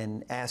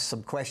and ask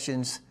some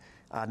questions.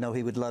 I know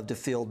he would love to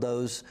field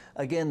those.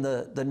 Again,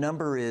 the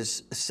number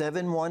is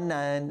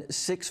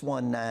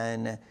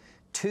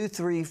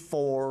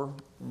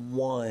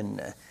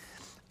 719-619-2341.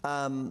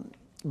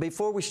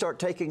 Before we start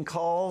taking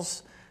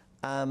calls,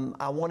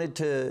 I wanted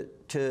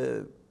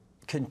to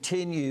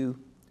continue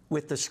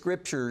with the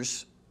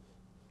scriptures,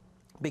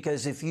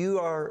 because if you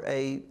are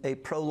a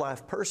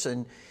pro-life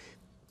person,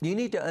 you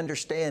need to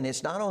understand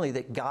it's not only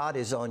that God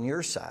is on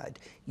your side,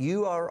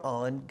 you are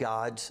on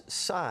God's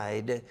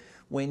side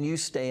when you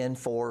stand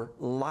for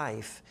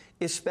life,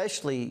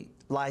 especially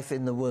life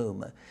in the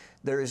womb.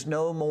 There is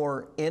no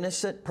more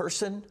innocent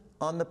person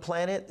on the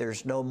planet.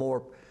 There's no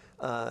more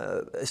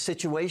a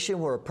situation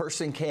where a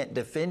person can't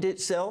defend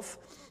itself,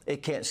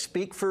 it can't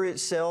speak for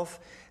itself,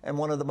 and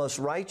one of the most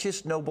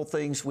righteous, noble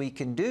things we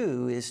can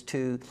do is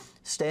to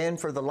stand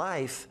for the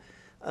life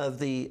of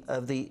the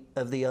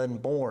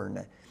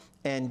unborn.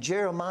 And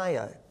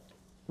Jeremiah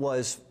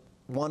was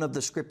one of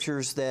the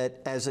scriptures that,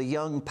 as a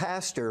young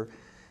pastor,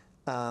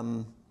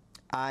 I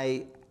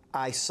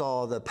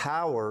saw the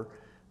power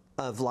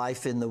of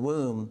life in the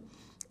womb.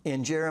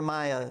 In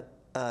Jeremiah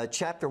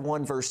chapter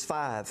 1, verse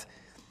 5.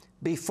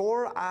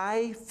 Before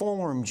I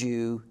formed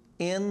you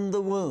in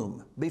the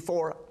womb,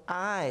 before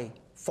I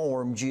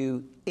formed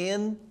you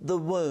in the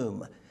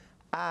womb,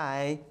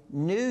 I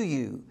knew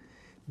you.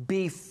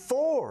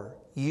 Before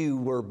you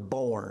were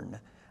born,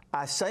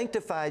 I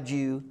sanctified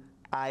you,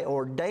 I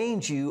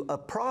ordained you a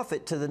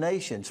prophet to the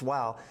nations.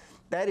 Wow,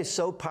 that is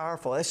so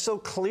powerful. That's so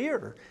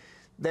clear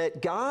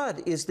that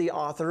God is the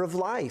author of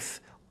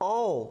life,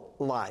 all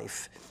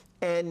life.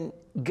 And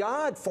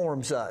God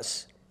forms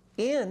us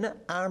in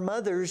our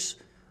mother's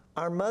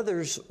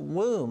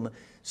womb.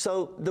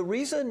 So the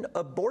reason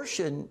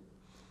abortion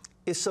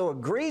is so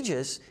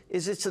egregious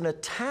is it's an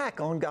attack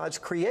on God's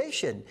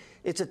creation.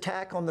 It's an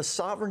attack on the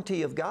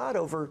sovereignty of God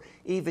over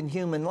even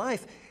human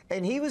life.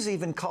 And he was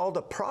even called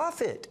a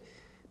prophet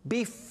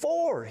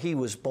before he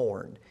was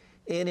born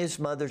in his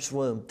mother's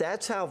womb.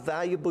 That's how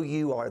valuable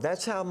you are.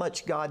 That's how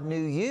much God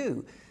knew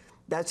you.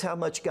 That's how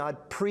much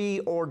God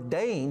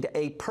preordained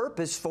a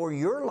purpose for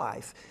your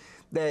life.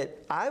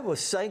 That I was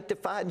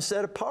sanctified and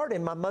set apart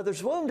in my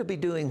mother's womb to be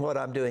doing what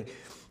I'm doing.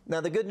 Now,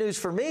 the good news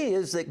for me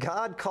is that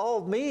God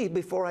called me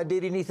before I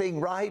did anything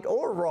right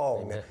or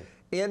wrong. Amen.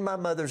 In my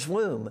mother's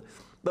womb.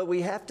 But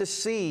we have to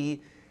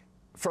see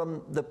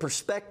from the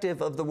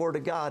perspective of the Word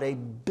of God, a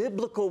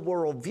biblical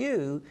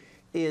worldview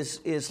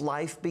is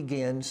life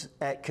begins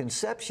at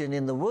conception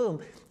in the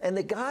womb. And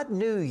that God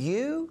knew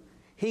you,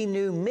 He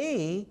knew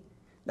me,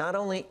 not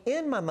only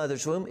in my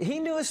mother's womb, He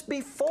knew us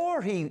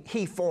before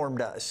He formed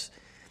us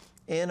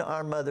in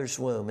our mother's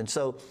womb. And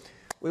so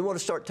we want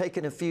to start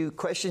taking a few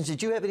questions.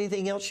 Did you have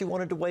anything else you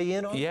wanted to weigh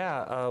in on?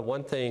 Yeah,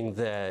 one thing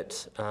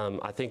that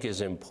I think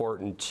is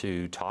important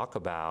to talk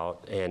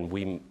about, and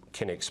we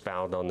can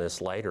expound on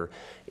this later,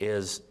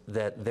 is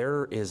that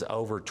there is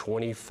over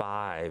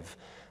 25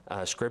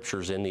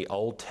 scriptures in the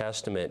Old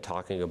Testament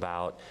talking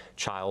about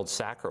child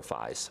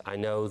sacrifice. I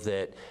know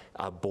that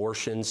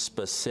abortion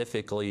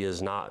specifically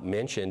is not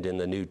mentioned in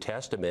the New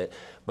Testament,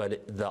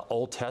 but the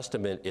Old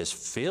Testament is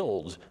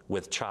filled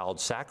with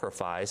child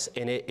sacrifice,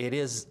 and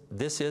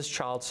this is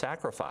child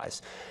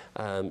sacrifice.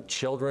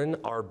 Children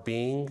are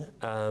being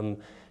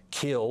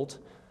killed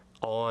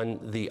on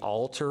the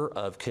altar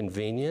of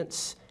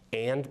convenience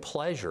and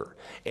pleasure.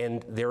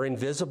 And they're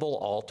invisible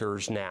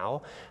altars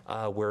now,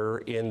 where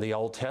in the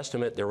Old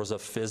Testament there was a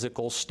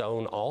physical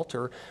stone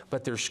altar,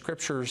 but there's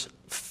scriptures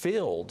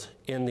filled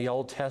in the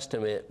Old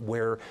Testament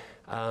where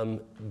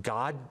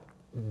God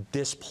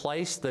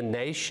displaced the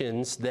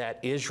nations that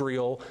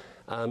Israel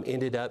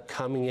ended up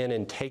coming in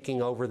and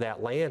taking over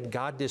that land.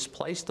 God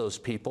displaced those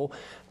people.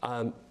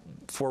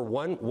 For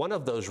one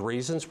of those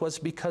reasons was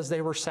because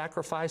they were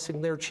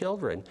sacrificing their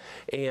children.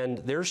 And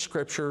there's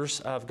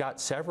scriptures, I've got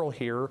several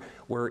here,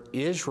 where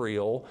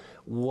Israel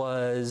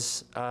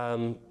was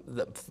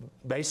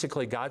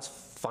basically God's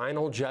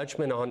final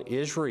judgment on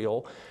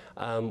Israel.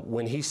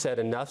 When He said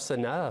enough's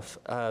enough,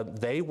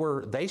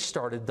 they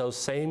started those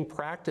same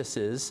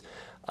practices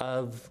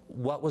of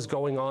what was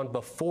going on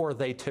before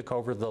they took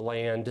over the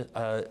land,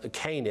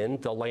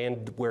 Canaan, the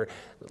land where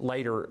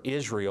later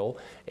Israel,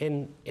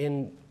 and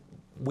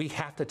we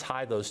have to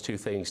tie those two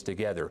things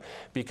together,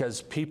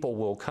 because people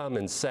will come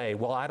and say,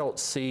 well, I don't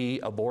see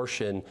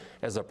abortion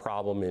as a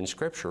problem in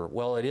Scripture.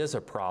 Well, it is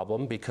a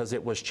problem because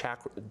it was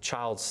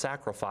child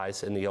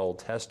sacrifice in the Old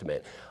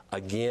Testament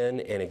again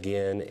and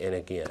again and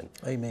again.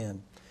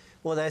 Amen.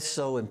 Well, that's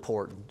so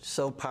important,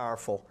 so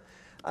powerful.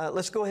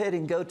 Let's go ahead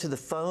and go to the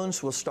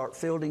phones. We'll start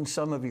fielding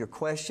some of your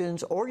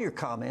questions or your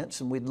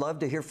comments, and we'd love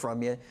to hear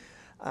from you.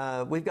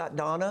 We've got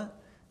Donna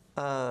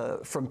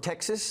from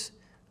Texas.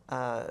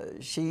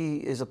 She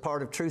is a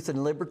part of Truth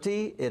and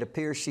Liberty. It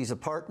appears she's a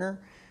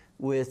partner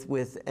with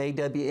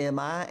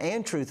AWMI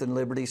and Truth and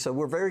Liberty. So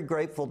we're very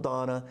grateful,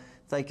 Donna.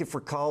 Thank you for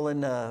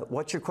calling.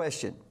 What's your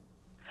question?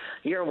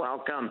 You're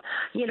welcome.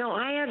 You know,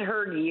 I had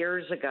heard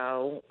years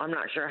ago, I'm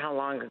not sure how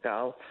long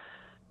ago,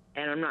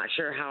 and I'm not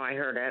sure how I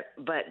heard it,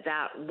 but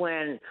that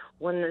when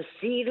the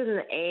seed and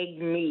the egg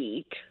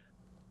meet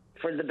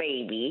for the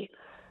baby,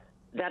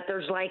 that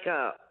there's like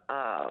a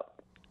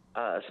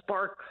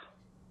spark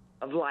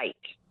of light.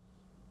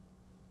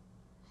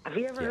 Have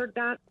you ever heard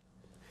that?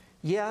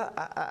 Yeah,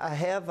 I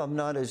have. I'm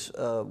not as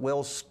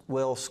well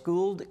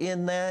schooled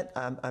in that.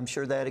 I'm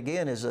sure that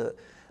again is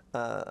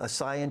a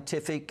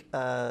scientific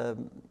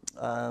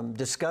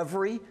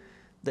discovery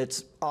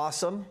that's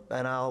awesome,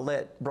 and I'll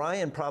let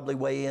Bryan probably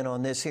weigh in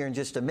on this here in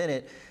just a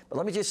minute. But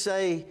let me just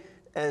say,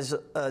 as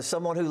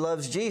someone who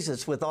loves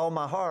Jesus with all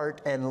my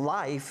heart and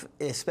life,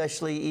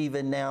 especially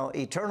even now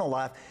eternal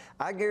life,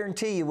 I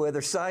guarantee you,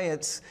 whether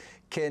science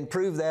can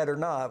prove that or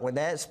not, when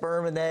that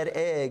sperm and that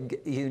egg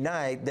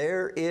unite,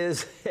 there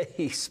is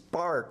a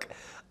spark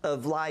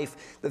of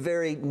life. The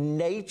very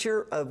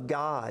nature of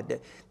God,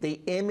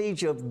 the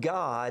image of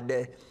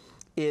God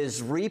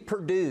is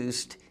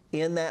reproduced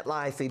in that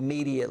life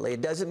immediately.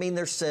 It doesn't mean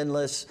they're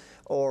sinless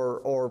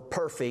or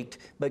perfect,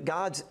 but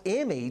God's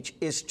image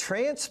is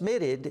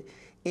transmitted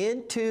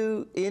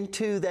into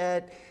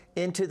that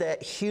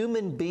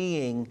human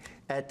being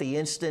at the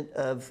instant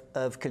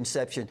of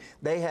conception.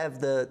 They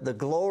have the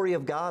glory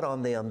of God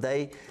on them.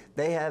 They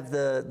have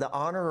the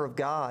honor of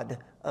God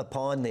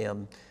upon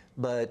them.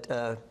 But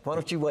why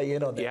don't you weigh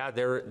in on that? Yeah,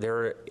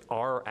 there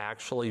are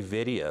actually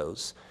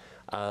videos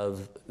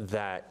of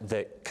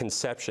that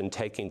conception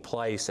taking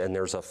place, and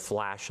there's a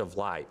flash of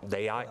light.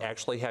 They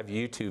actually have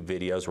YouTube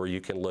videos where you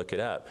can look it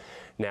up.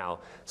 Now,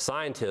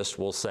 scientists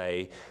will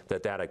say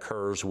that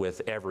occurs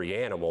with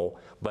every animal,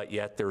 but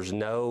yet there's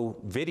no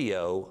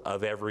video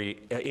of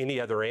any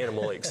other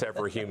animal except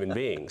for human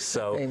beings.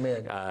 So,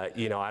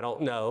 you know, I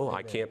don't know. Amen.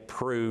 I can't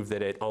prove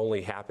that it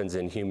only happens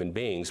in human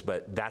beings,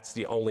 but that's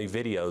the only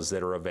videos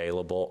that are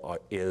available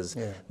is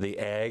the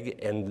egg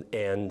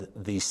and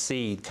the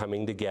seed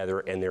coming together,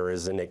 and there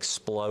is an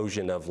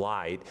explosion of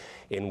light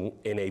in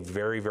a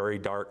very, very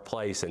dark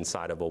place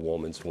inside of a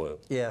woman's womb.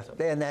 Yeah,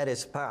 and that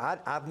is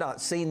powerful. I've not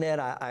seen that.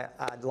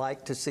 I'd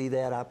like to see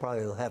that. I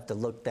probably will have to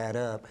look that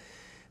up,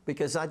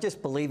 because I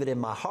just believe it in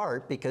my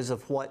heart because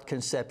of what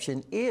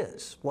conception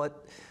is,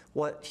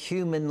 what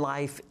human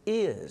life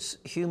is,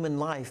 human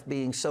life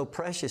being so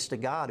precious to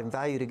God and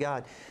value to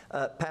God.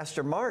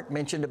 Pastor Mark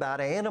mentioned about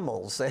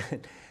animals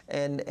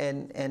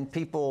and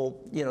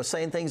people, you know,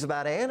 saying things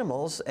about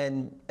animals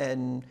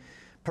and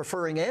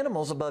preferring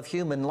animals above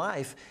human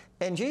life.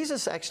 And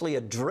Jesus actually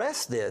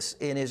addressed this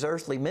in his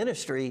earthly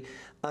ministry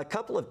a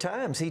couple of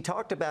times. He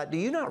talked about, do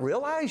you not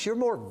realize you're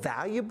more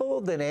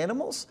valuable than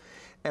animals?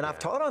 And I've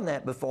taught on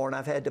that before, and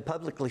I've had to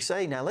publicly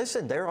say, now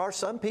listen, there are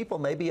some people,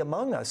 maybe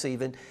among us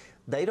even,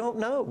 they don't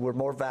know we're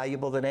more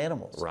valuable than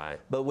animals. Right.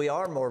 But we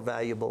are more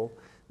valuable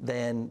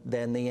than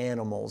the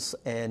animals.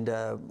 And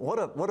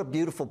what a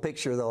beautiful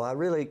picture, though. I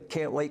really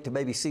can't wait to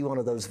maybe see one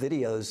of those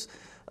videos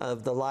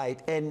of the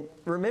light. And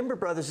remember,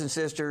 brothers and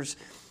sisters,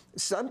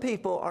 some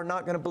people are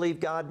not going to believe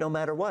God no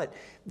matter what.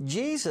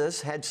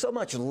 Jesus had so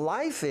much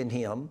life in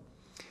him,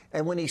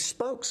 and when he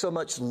spoke so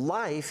much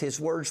life, his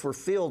words were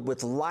filled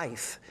with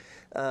life.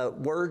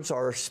 Words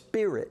are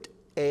spirit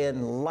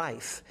and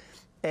life.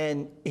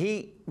 And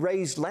he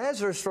raised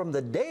Lazarus from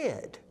the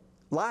dead,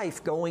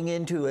 life going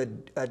into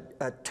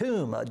a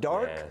tomb, a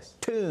dark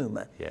tomb.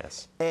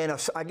 Yes. And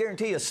I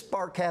guarantee a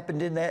spark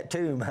happened in that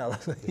tomb.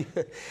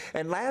 Hallelujah.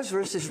 And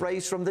Lazarus is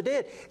raised from the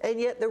dead. And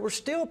yet there were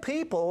still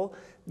people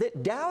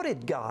that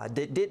doubted God,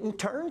 that didn't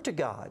turn to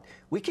God.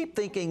 We keep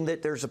thinking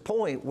that there's a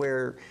point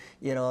where,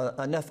 you know,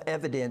 enough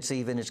evidence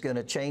even is going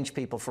to change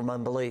people from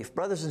unbelief.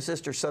 Brothers and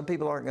sisters, some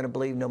people aren't going to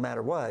believe no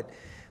matter what.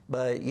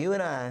 But you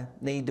and I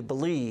need to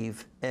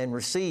believe and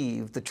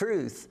receive the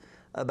truth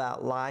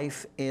about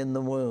life in the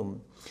womb.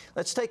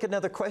 Let's take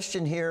another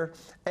question here.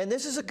 And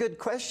this is a good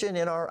question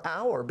in our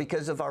hour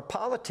because of our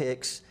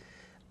politics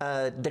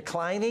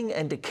declining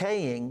and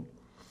decaying,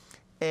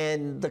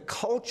 and the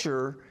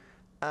culture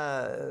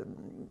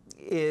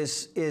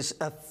is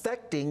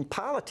affecting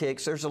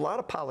politics. There's a lot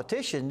of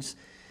politicians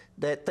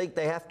that think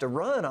they have to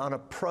run on a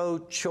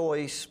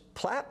pro-choice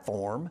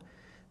platform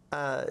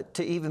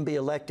to even be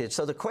elected.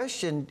 So the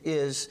question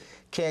is,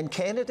 can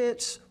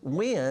candidates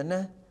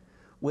win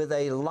with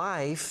a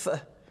life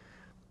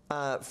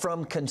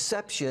from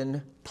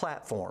conception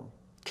platform?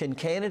 Can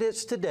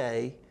candidates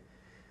today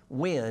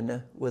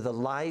win with a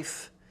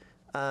life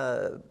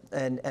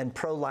and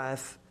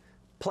pro-life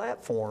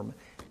platform.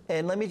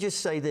 And let me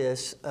just say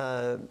this,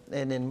 and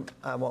then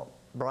I want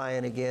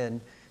Bryan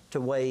again to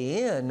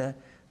weigh in.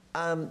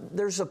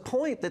 There's a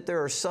point that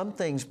there are some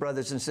things,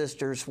 brothers and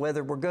sisters,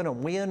 whether we're going to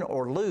win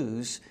or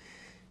lose,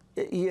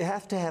 you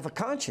have to have a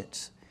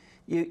conscience.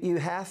 You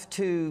have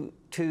to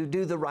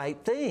do the right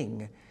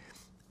thing.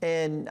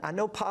 And I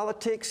know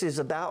politics is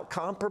about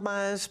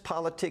compromise.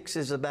 Politics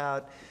is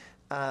about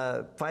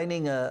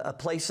finding a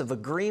place of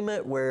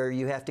agreement where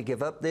you have to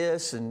give up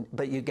this,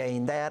 but you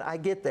gain that. I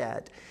get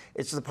that.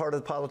 It's the part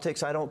of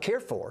politics I don't care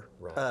for.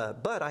 Right.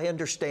 But I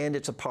understand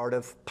it's a part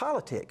of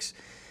politics.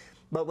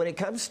 But when it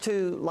comes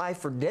to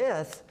life or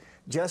death,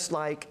 just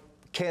like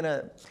in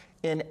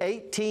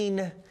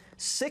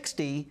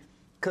 1860,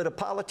 could a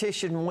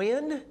politician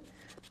win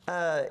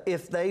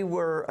if they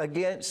were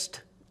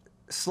against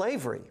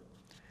slavery?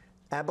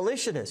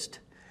 Abolitionist.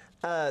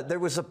 There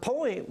was a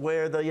point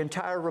where the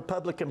entire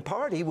Republican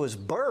Party was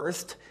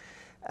birthed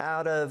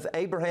out of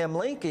Abraham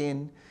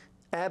Lincoln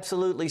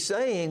absolutely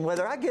saying,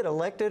 whether I get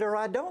elected or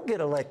I don't get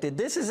elected,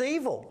 this is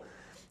evil.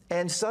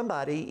 And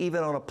somebody,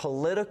 even on a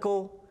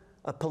political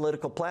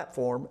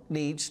platform,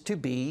 needs to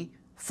be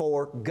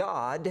for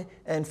God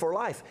and for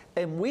life.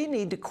 And we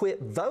need to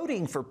quit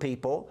voting for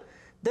people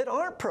that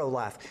aren't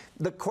pro-life.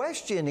 The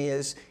question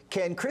is,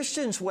 can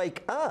Christians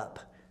wake up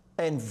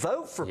and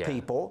vote for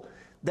people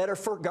that are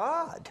for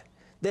God,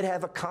 that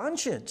have a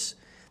conscience,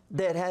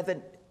 that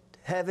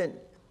haven't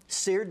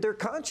seared their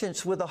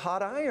conscience with a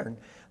hot iron?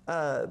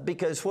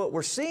 Because what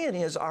we're seeing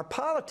is our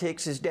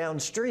politics is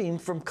downstream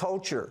from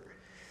culture.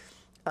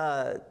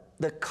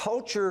 The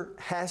culture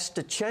has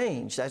to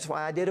change. That's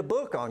why I did a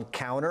book on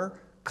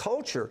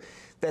counter-culture,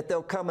 that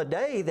there'll come a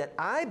day that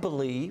I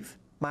believe,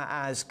 my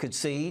eyes could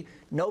see,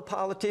 no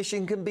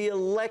politician can be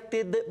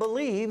elected that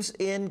believes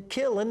in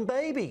killing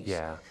babies.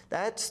 Yeah.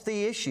 That's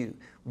the issue.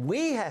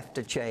 We have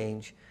to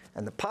change,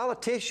 and the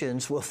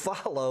politicians will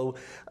follow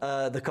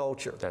the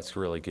culture. That's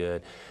really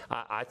good.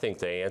 I think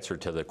the answer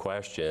to the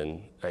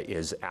question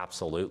is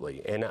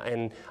absolutely.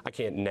 And I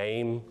can't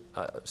name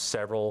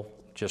several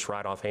just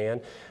right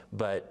offhand,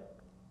 but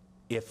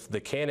if the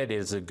candidate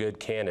is a good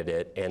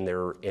candidate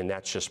and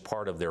that's just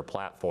part of their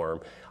platform,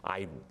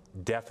 I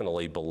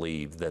definitely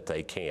believe that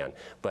they can.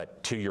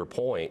 But to your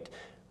point,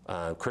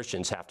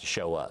 Christians have to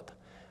show up.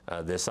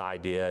 This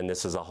idea, and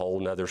this is a whole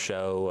nother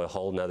show, a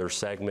whole nother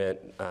segment,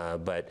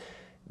 but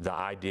the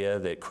idea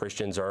that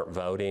Christians aren't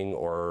voting,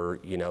 or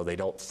they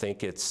don't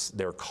think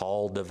they're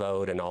called to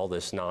vote, and all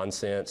this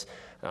nonsense,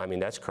 I mean,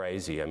 that's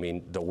crazy. I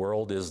mean, the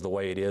world is the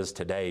way it is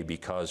today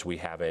because we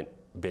haven't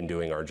been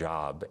doing our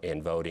job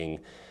and voting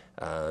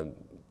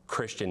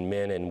Christian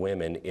men and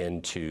women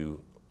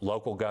into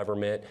local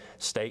government,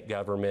 state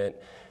government,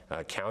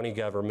 county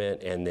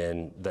government, and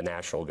then the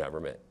national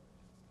government.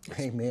 It's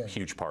Amen. A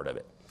huge part of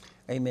it.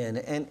 Amen.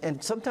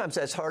 And sometimes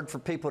that's hard for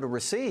people to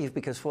receive,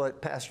 because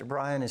what Pastor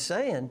Bryan is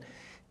saying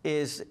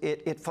is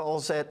it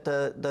falls at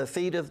the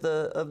feet of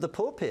the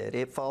pulpit.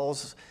 It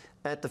falls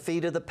at the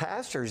feet of the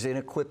pastors in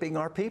equipping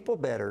our people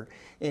better,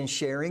 in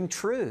sharing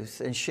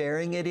truth and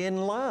sharing it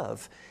in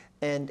love,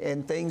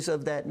 and things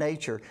of that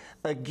nature.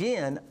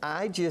 Again,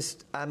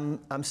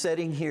 I'm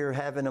sitting here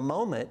having a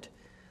moment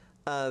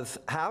of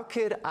how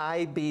could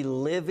I be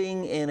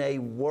living in a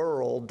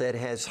world that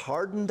has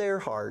hardened their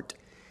heart,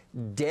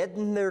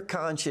 deadened their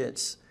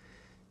conscience,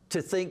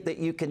 to think that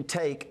you can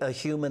take a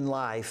human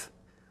life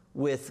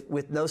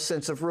with no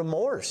sense of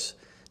remorse,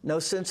 no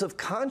sense of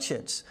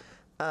conscience.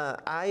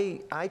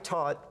 I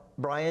taught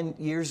Bryan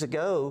years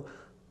ago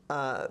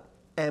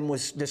and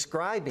was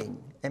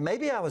describing, and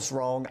maybe I was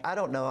wrong, I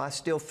don't know, I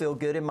still feel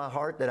good in my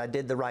heart that I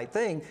did the right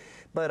thing,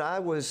 but I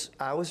was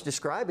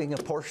describing a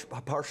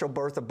partial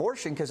birth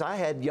abortion, because I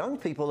had young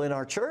people in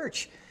our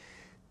church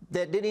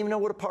that didn't even know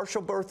what a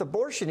partial birth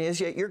abortion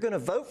is, yet you're going to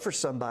vote for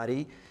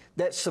somebody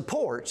that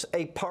supports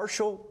a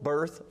partial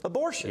birth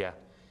abortion. Yeah.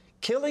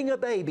 Killing a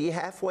baby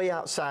halfway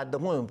outside the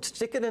womb,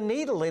 sticking a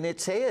needle in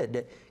its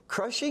head,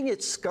 crushing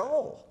its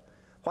skull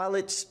while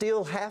it's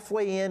still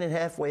halfway in and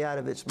halfway out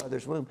of its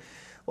mother's womb.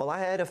 Well, I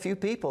had a few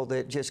people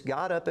that just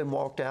got up and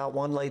walked out.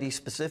 One lady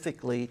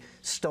specifically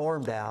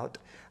stormed out.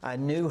 I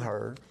knew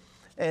her.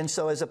 And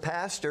so as a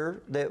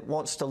pastor that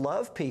wants to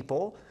love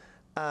people,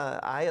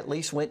 I at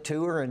least went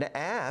to her and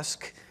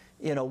asked,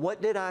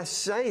 what did I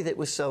say that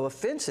was so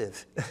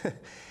offensive?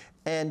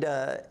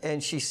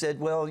 And she said,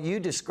 well, you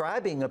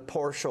describing a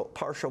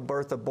partial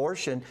birth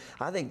abortion,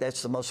 I think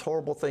that's the most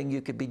horrible thing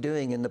you could be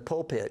doing in the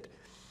pulpit.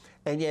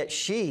 And yet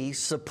she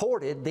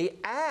supported the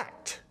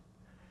act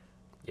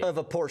of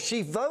abortion.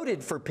 She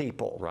voted for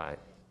people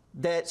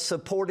that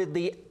supported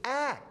the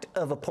act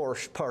of a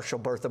partial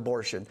birth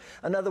abortion.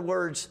 In other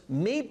words,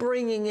 me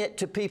bringing it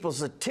to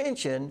people's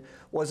attention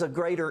was a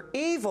greater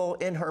evil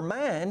in her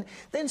mind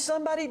than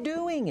somebody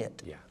doing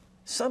it. Yeah.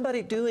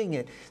 Somebody doing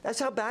it. That's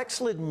how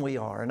backslidden we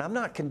are. And I'm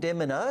not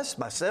condemning us,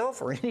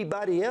 myself, or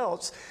anybody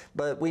else,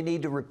 but we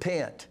need to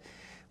repent.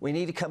 We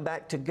need to come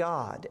back to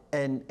God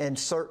and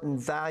certain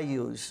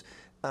values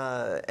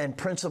and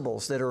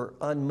principles that are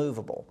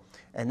unmovable.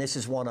 And this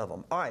is one of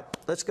them. All right,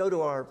 let's go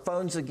to our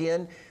phones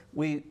again.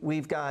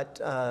 We've got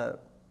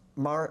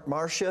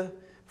Marcia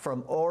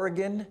from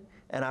Oregon,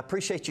 and I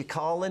appreciate you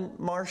calling,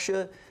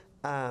 Marcia.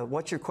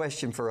 What's your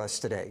question for us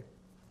today?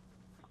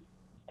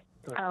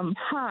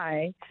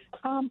 Hi.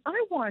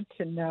 I want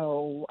to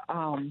know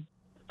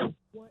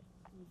what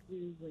you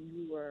do when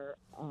you were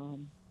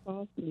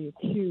falsely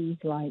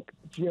accused, like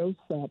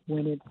Joseph,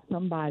 when it's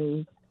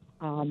somebody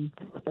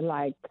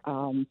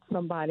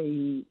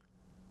somebody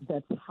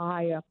that's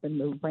high up in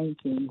the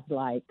rankings,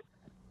 like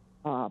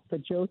for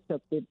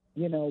Joseph, it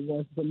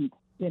was the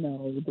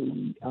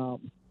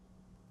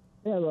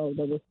Pharaoh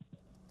that was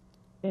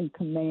in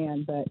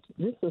command, but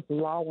this was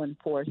law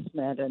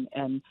enforcement,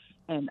 and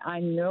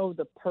I know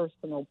the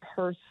personal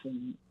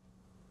person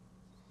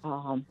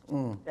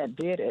that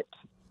did it.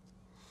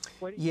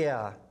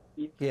 Yeah.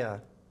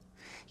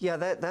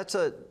 That's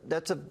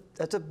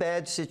a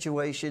bad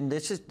situation.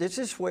 This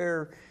is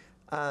where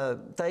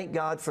thank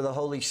God for the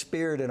Holy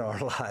Spirit in our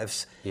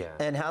lives,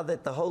 and how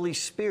that the Holy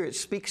Spirit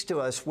speaks to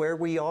us where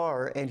we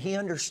are, and He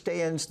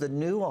understands the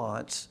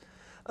nuance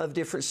of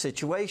different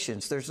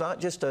situations. There's not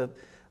just a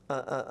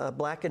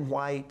black and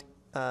white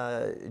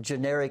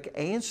generic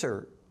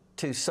answer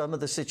to some of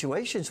the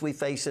situations we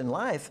face in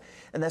life,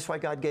 and that's why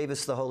God gave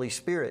us the Holy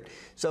Spirit.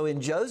 So in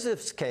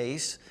Joseph's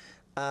case,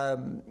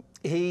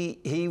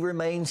 he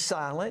remained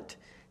silent.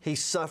 He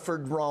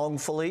suffered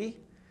wrongfully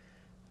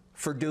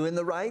for doing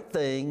the right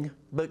thing,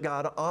 but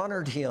God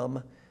honored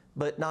him,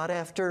 but not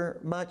after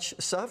much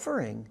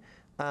suffering.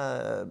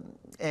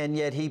 And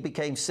yet he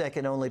became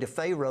second only to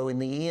Pharaoh in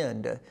the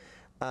end.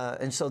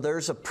 And so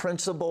there's a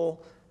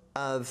principle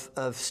of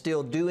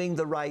still doing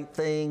the right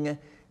thing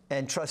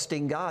and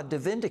trusting God to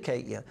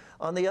vindicate you.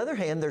 On the other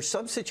hand, there's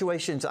some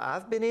situations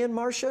I've been in,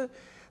 Marcia.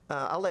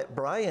 I'll let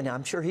Bryan,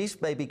 I'm sure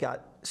he's maybe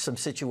got some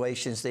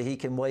situations that he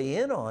can weigh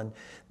in on,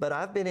 but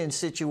I've been in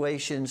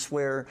situations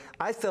where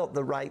I felt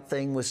the right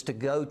thing was to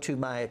go to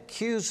my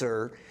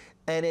accuser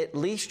and at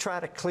least try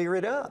to clear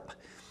it up.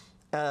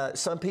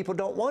 Some people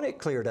don't want it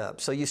cleared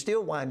up, so you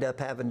still wind up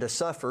having to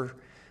suffer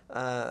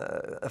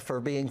for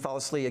being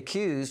falsely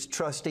accused,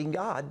 trusting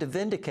God to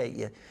vindicate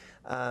you.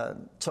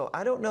 So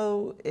I don't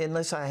know,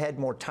 unless I had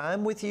more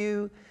time with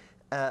you,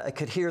 I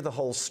could hear the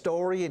whole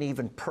story and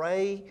even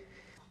pray.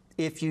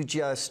 If you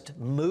just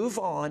move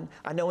on,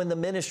 I know in the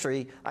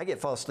ministry, I get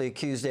falsely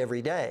accused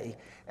every day,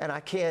 and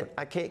I can't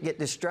get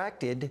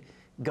distracted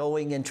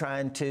going and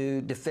trying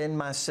to defend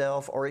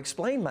myself or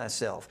explain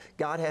myself.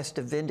 God has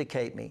to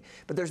vindicate me.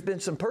 But there's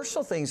been some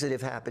personal things that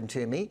have happened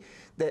to me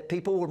that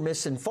people were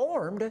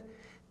misinformed,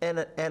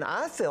 and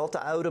I felt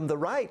I owed them the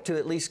right to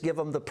at least give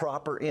them the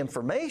proper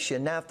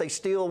information. Now, if they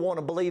still want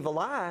to believe a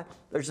lie,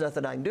 there's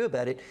nothing I can do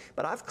about it.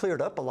 But I've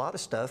cleared up a lot of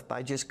stuff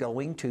by just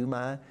going to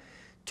my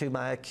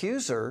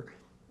accuser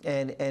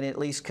and at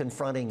least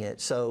confronting it.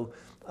 So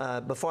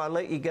before I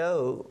let you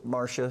go,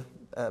 Marcia,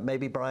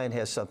 maybe Bryan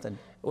has something.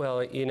 Well,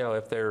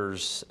 if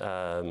there's,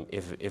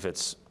 if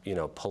it's,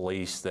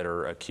 police that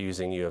are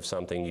accusing you of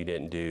something you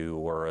didn't do,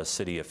 or a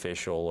city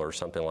official or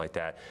something like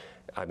that,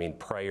 I mean,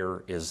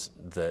 prayer is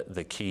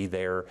the key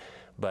there.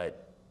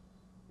 But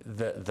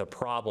the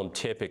problem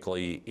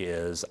typically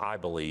is, I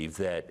believe,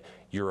 that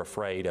you're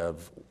afraid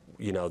of,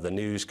 the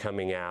news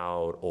coming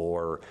out,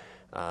 or,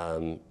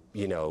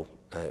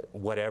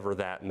 whatever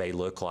that may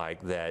look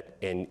like,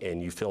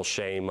 and you feel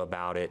shame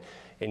about it.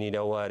 And you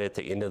know what, at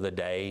the end of the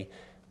day,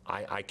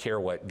 I care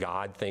what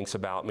God thinks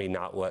about me,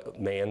 not what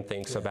man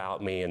thinks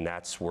about me, and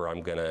that's where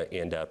I'm going to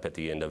end up at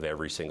the end of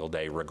every single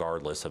day,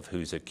 regardless of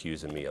who's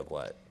accusing me of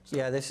what. So.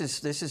 Yeah, this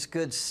is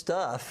good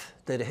stuff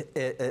that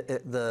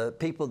the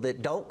people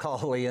that don't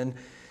call in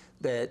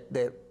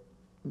that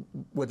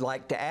would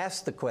like to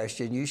ask the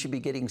question, you should be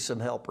getting some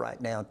help right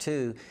now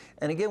too.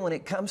 And again, when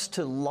it comes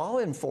to law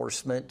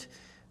enforcement,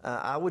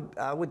 I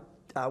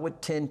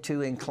would tend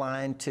to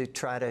incline to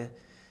try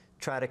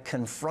to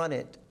confront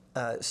it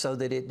so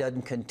that it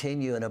doesn't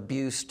continue an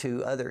abuse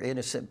to other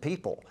innocent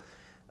people.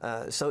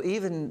 So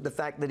even the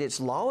fact that it's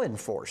law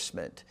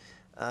enforcement,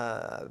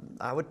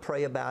 I would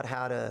pray about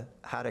how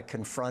to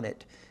confront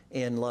it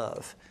in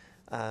love.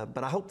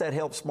 But I hope that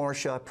helps,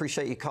 Marcia. I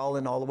appreciate you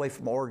calling all the way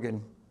from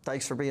Oregon.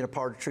 Thanks for being a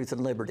part of Truth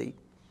and Liberty.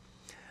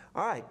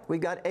 All right,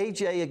 we've got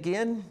AJ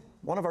again,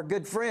 one of our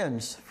good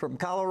friends from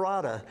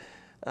Colorado.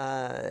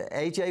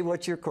 AJ,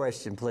 what's your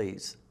question,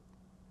 please?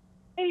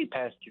 Hey,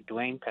 Pastor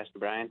Duane, Pastor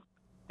Bryan.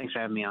 Thanks for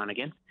having me on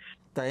again.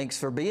 Thanks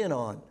for being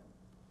on.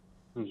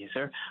 Yes,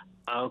 sir.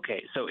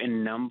 Okay, so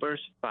in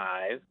Numbers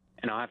 5,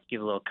 and I'll have to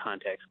give a little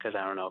context because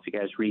I don't know if you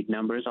guys read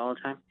Numbers all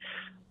the time,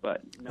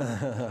 but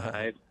Numbers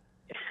 5,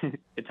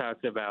 it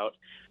talks about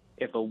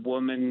if a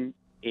woman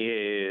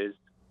is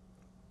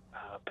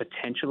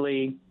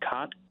potentially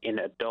caught in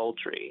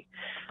adultery,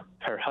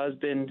 her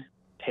husband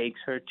takes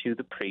her to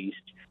the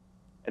priest,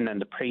 and then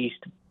the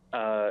priest,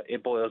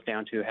 it boils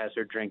down to, has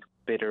her drink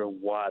bitter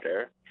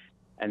water.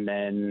 And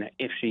then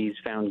if she's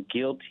found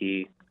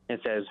guilty,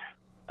 it says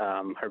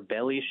her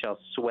belly shall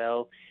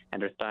swell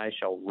and her thighs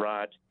shall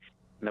rot,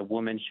 and the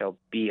woman shall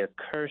be a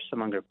curse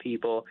among her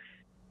people,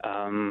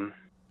 and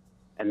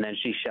then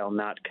she shall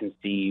not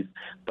conceive.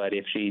 But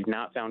if she's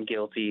not found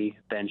guilty,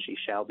 then she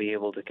shall be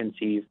able to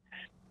conceive.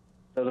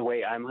 So the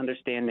way I'm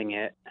understanding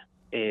it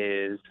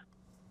is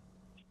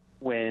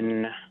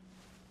when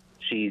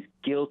she's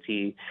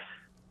guilty,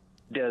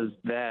 does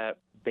that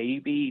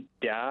baby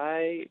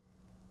die?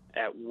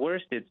 At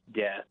worst, it's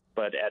death,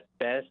 but at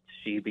best,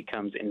 she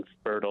becomes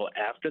infertile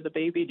after the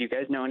baby. Do you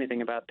guys know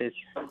anything about this?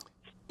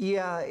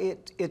 Yeah,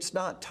 it's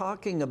not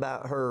talking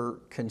about her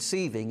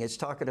conceiving. It's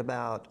talking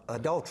about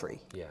adultery.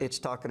 Yeah. It's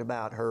talking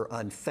about her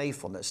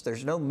unfaithfulness.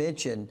 There's no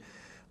mention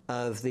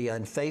of the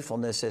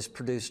unfaithfulness has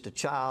produced a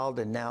child,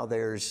 and now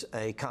there's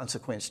a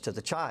consequence to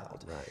the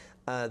child.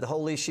 Right. The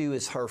whole issue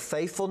is her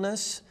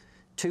faithfulness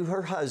to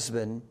her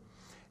husband,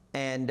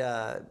 and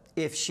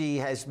if she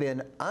has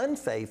been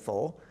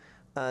unfaithful,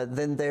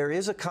 then there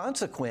is a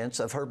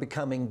consequence of her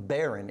becoming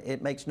barren.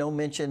 It makes no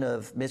mention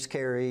of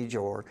miscarriage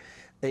or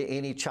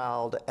any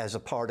child as a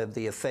part of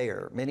the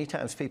affair. Many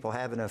times people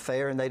have an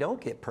affair and they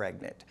don't get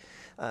pregnant.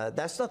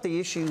 That's not the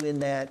issue in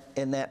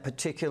that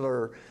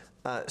particular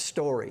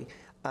story.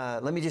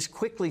 Let me just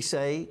quickly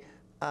say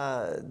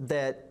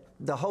that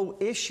the whole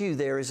issue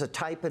there is a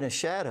type and a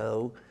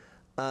shadow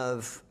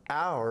of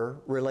our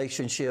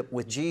relationship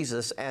with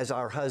Jesus as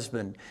our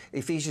husband.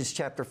 Ephesians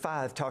chapter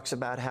 5 talks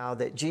about how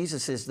that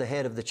Jesus is the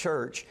head of the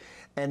church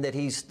and that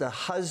He's the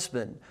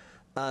husband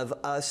of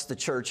us, the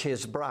church,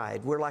 His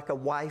bride. We're like a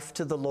wife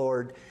to the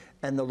Lord,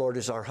 and the Lord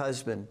is our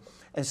husband.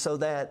 And so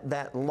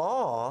that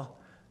law,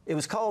 it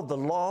was called the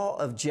law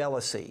of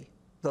jealousy,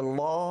 the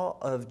law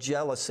of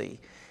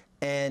jealousy.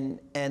 And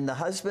the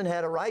husband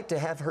had a right to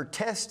have her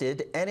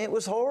tested, and it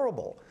was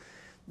horrible.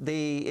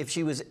 If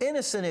she was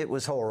innocent, it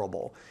was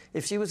horrible.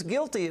 If she was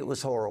guilty, it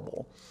was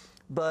horrible.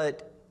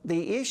 But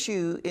the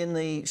issue in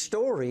the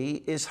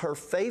story is her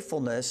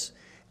faithfulness,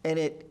 and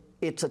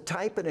it's a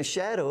type and a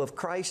shadow of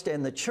Christ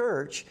and the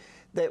church,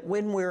 that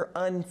when we're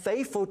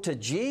unfaithful to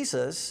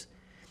Jesus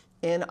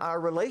in our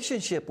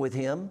relationship with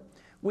Him,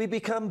 we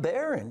become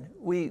barren.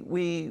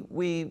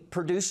 We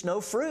produce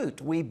no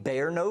fruit. We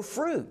bear no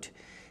fruit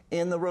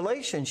in the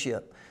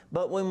relationship.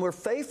 But when we're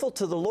faithful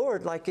to the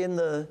Lord, like in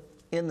the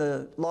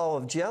law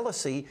of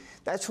jealousy,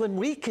 that's when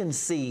we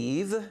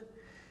conceive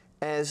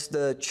as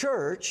the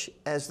church,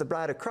 as the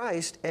bride of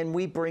Christ, and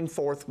we bring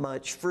forth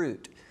much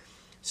fruit.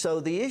 So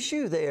the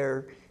issue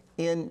there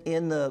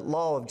in the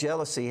law of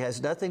jealousy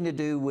has nothing to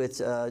do with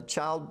a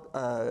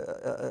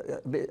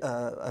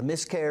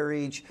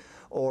miscarriage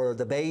or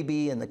the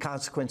baby and the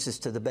consequences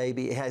to the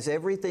baby. It has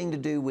everything to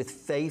do with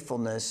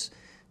faithfulness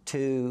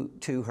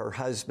to her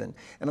husband.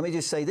 And let me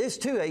just say this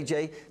too,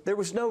 AJ, there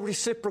was no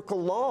reciprocal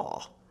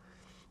law.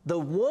 The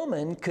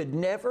woman could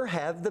never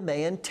have the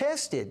man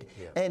tested.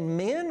 Yeah. And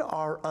men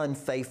are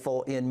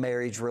unfaithful in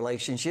marriage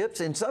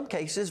relationships, in some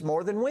cases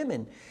more than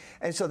women.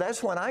 And so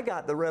that's when I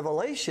got the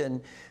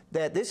revelation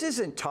that this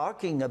isn't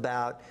talking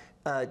about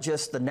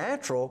just the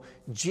natural.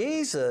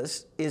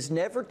 Jesus is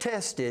never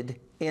tested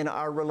in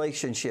our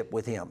relationship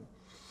with Him.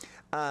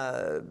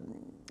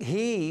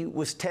 He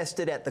was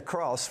tested at the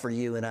cross for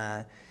you and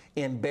I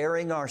in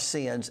bearing our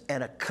sins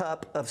and a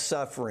cup of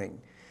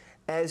suffering.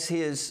 As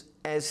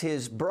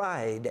His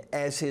bride,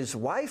 as His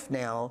wife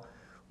now,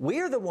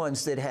 we're the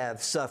ones that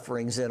have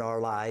sufferings in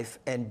our life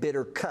and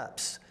bitter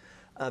cups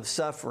of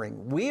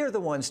suffering. We are the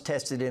ones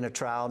tested in a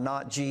trial,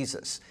 not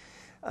Jesus.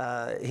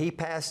 He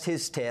passed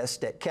His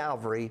test at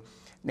Calvary.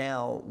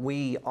 Now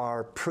we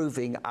are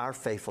proving our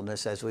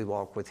faithfulness as we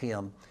walk with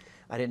Him.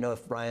 I didn't know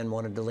if Bryan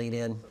wanted to lean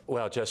in.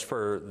 Well, just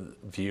for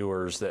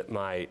viewers that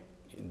might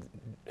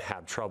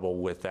have trouble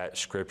with that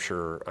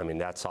scripture, I mean,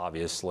 that's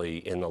obviously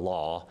in the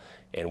law,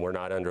 and we're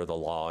not under the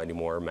law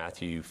anymore.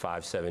 Matthew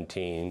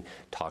 5:17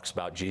 talks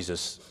about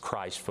Jesus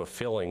Christ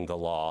fulfilling the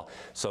law.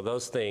 So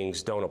those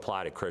things don't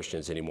apply to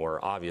Christians anymore.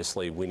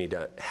 Obviously, we need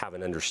to have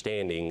an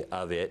understanding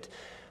of it,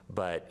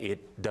 but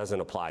it doesn't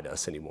apply to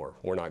us anymore.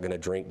 We're not going to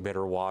drink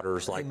bitter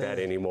waters like that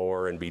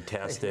anymore and be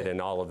tested and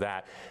all of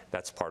that.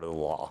 That's part of the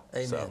law.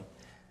 Amen. So.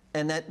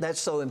 And that's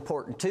so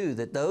important too,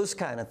 that those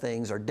kind of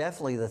things are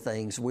definitely the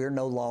things we're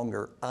no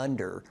longer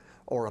under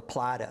or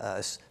apply to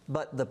us.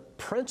 But the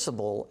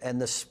principle and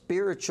the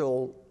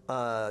spiritual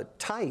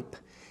type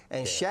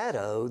and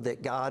shadow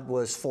that God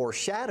was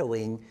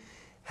foreshadowing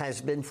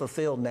has been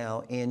fulfilled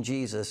now in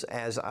Jesus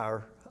as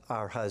our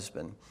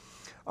husband.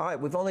 All right,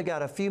 we've only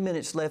got a few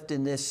minutes left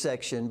in this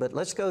section, but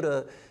let's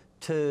go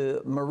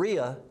to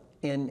Maria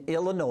in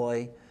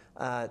Illinois.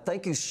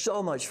 Thank you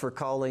so much for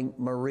calling,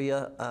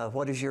 Maria.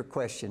 What is your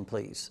question,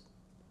 please?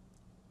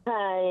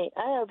 Hi,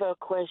 I have a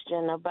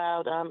question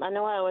about, I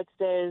know how it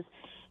says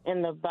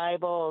in the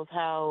Bible of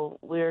how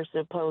we're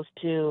supposed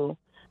to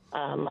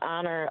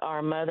honor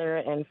our mother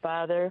and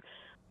father,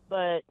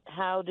 but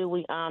how do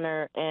we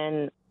honor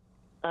an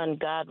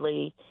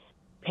ungodly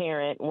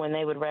parent when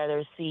they would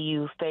rather see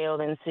you fail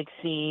than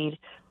succeed?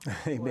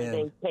 Amen. When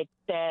they take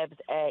stabs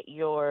at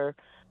your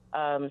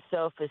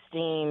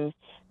self-esteem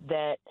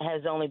that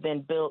has only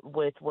been built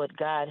with what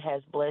God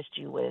has blessed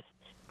you with.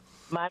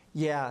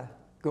 Yeah,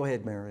 go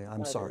ahead, Mary.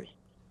 I'm sorry.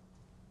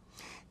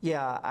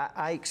 Yeah,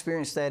 I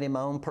experienced that in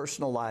my own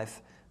personal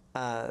life.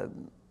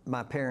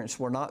 My parents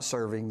were not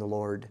serving the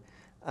Lord.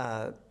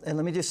 And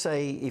let me just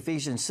say,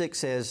 Ephesians 6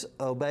 says,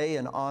 obey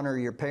and honor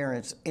your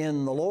parents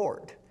in the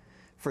Lord,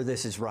 for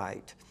this is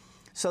right.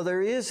 So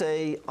there is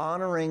a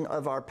honoring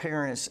of our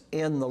parents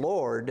in the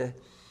Lord,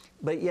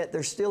 but yet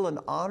there's still an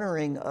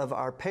honoring of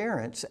our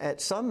parents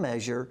at some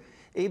measure,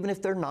 even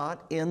if they're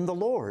not in the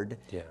Lord.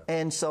 Yeah.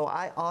 And so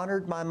I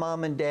honored my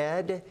mom and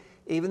dad,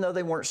 even though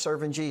they weren't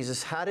serving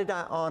Jesus. How did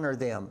I honor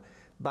them?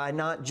 By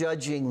not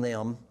judging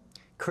them,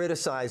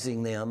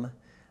 criticizing them,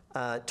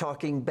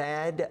 talking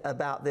bad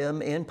about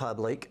them in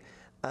public,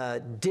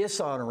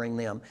 dishonoring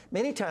them.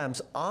 Many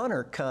times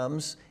honor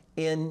comes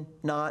in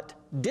not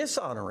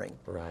dishonoring.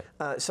 Right.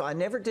 So I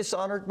never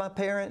dishonored my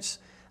parents.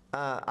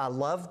 I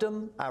loved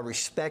them, I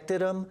respected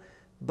them,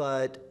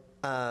 but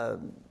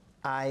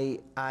I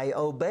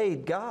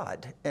obeyed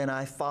God and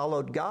I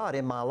followed God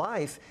in my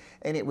life,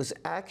 and it was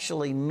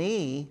actually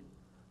me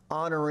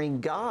honoring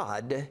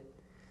God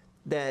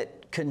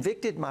that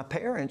convicted my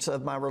parents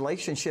of my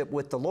relationship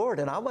with the Lord,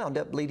 and I wound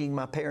up leading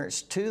my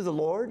parents to the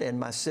Lord and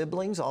my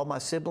siblings, all my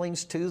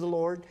siblings, to the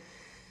Lord.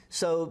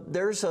 So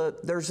there's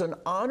an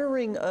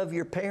honoring of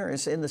your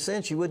parents in the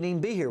sense you wouldn't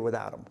even be here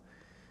without them.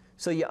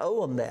 So you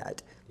owe them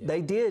that. Yeah.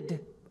 They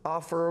did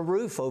offer a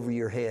roof over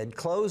your head,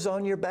 clothes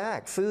on your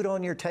back, food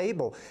on your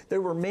table.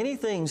 There were many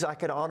things I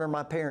could honor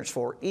my parents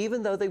for,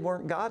 even though they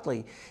weren't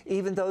godly,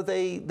 even though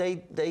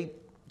they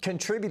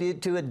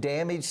contributed to a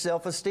damaged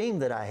self-esteem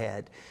that I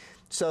had.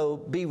 So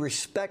be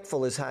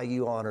respectful is how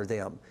you honor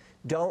them.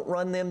 Don't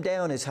run them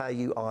down is how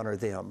you honor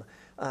them.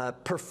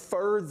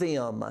 Prefer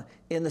them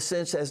in the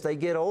sense as they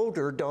get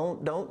older.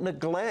 Don't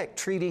neglect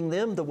treating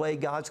them the way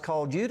God's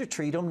called you to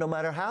treat them, no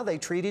matter how they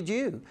treated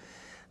you.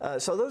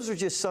 So those are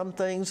just some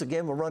things.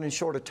 Again, we're running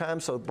short of time,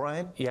 so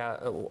Bryan? Yeah,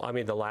 I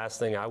mean, the last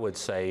thing I would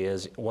say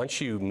is once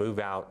you move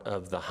out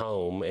of the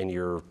home and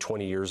you're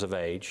 20 years of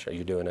age,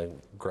 you're doing a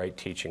great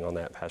teaching on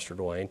that, Pastor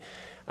Duane,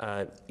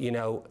 you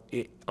know,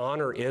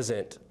 honor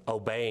isn't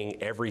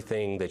obeying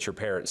everything that your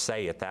parents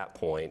say at that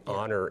point. Yeah.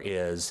 Honor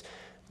is,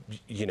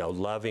 you know,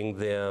 loving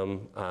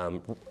them,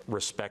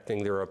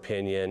 respecting their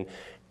opinion,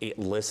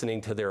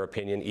 listening to their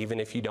opinion, even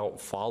if you don't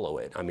follow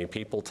it. I mean,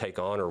 people take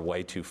honor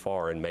way too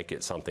far and make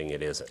it something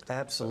it isn't.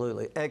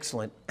 Absolutely.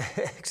 Excellent,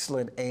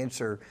 excellent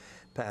answer,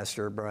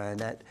 Pastor Bryan.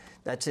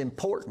 That's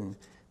important,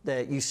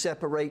 that you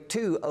separate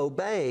to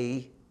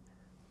obey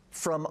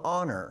from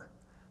honor.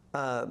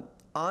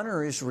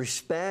 Honor is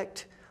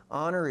respect.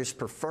 Honor is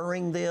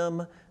preferring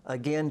them.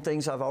 Again,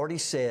 things I've already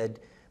said.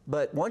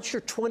 But once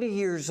you're 20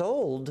 years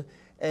old,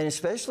 and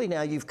especially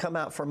now you've come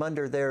out from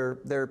under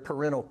their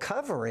parental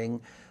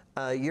covering,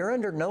 you're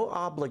under no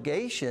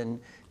obligation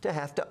to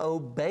have to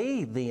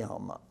obey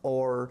them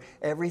or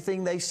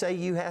everything they say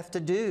you have to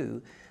do.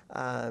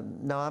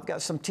 Now, I've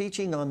got some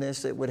teaching on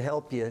this that would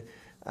help you,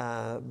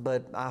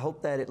 but I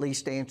hope that at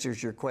least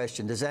answers your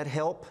question. Does that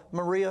help,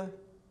 Maria?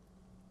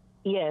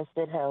 Yes,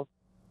 it helps.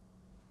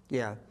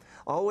 Yeah.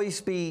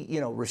 Always be,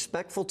 you know,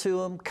 respectful to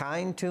them,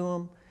 kind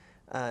to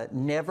them,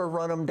 never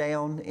run them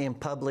down in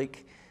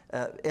public.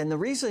 And the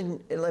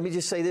reason, and let me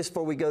just say this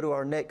before we go to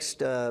our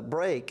next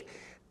break,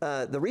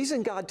 the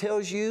reason God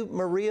tells you,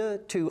 Maria,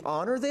 to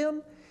honor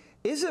them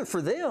isn't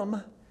for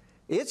them,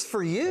 it's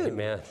for you.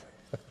 Amen.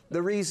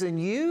 The reason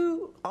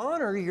you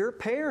honor your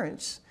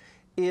parents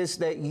is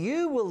that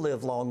you will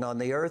live long on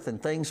the earth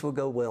and things will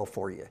go well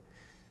for you.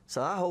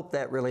 So I hope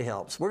that really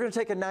helps. We're going to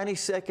take a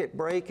 90-second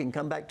break and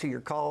come back to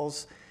your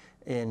calls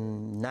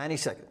in 90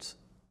 seconds.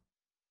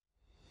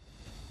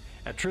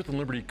 At Truth and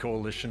Liberty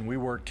Coalition, we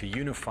work to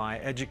unify,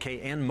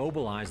 educate, and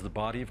mobilize the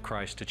body of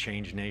Christ to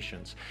change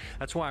nations.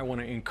 That's why I want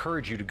to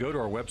encourage you to go to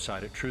our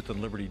website at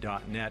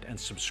truthandliberty.net and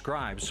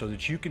subscribe so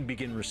that you can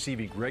begin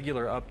receiving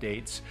regular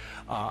updates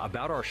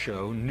about our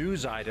show,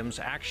 news items,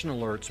 action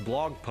alerts,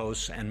 blog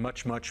posts, and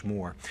much, much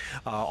more.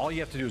 All you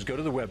have to do is go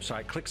to the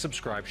website, click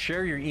subscribe,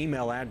 share your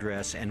email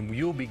address, and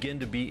you'll begin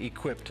to be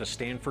equipped to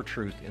stand for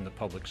truth in the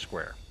public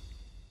square.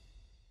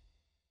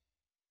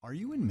 Are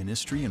you in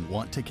ministry and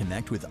want to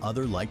connect with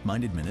other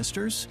like-minded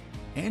ministers?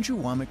 Andrew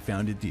Womack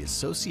founded the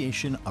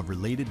Association of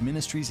Related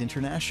Ministries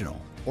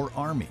International, or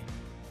ARMY,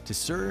 to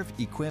serve,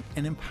 equip,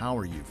 and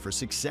empower you for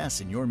success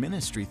in your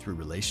ministry through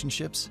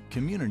relationships,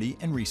 community,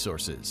 and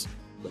resources.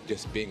 But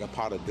just being a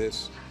part of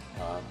this,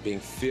 being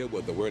filled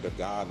with the Word of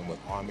God and with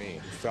ARMY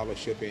and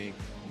fellowshipping,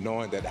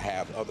 knowing that I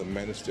have other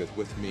ministers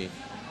with me,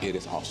 it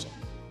is awesome.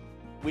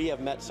 We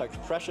have met such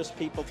precious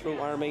people through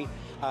ARMY.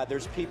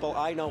 There's people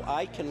I know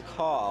I can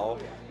call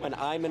when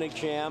I'm in a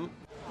jam.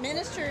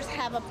 Ministers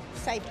have a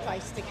safe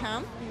place to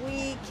come.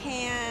 We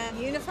can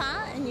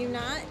unify and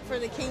unite for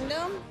the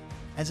kingdom.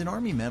 As an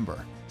ARMY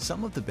member,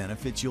 some of the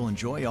benefits you'll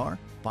enjoy are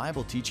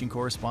Bible teaching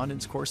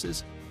correspondence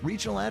courses,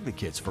 regional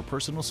advocates for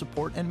personal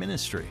support and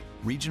ministry,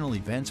 regional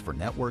events for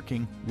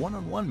networking,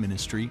 one-on-one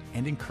ministry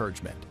and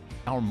encouragement,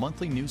 our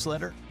monthly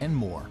newsletter, and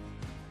more.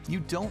 You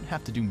don't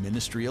have to do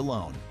ministry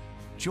alone.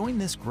 Join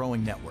this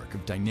growing network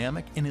of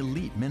dynamic and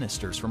elite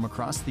ministers from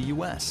across the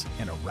U.S.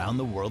 and around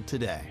the world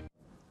today.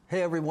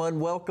 Hey everyone,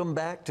 welcome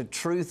back to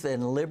Truth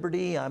and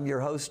Liberty. I'm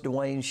your host,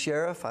 Duane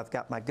Sheriff. I've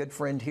got my good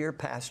friend here,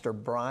 Pastor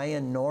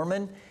Bryan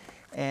Norman,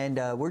 and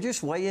we're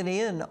just weighing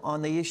in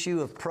on the issue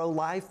of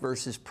pro-life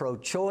versus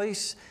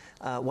pro-choice.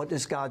 What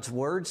does God's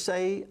Word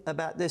say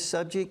about this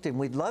subject? And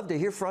we'd love to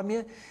hear from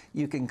you.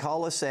 You can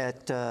call us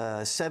at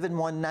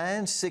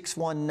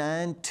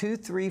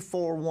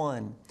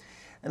 719-619-2341.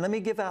 And let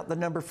me give out the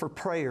number for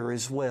prayer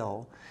as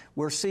well.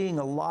 We're seeing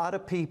a lot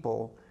of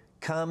people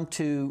come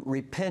to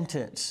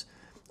repentance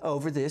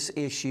over this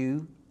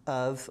issue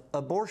of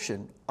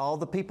abortion. All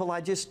the people I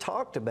just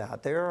talked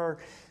about,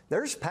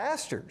 there's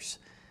pastors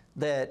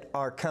that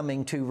are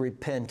coming to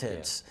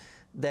repentance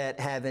that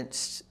haven't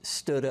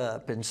stood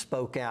up and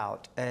spoke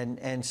out.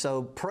 And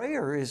so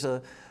prayer is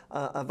a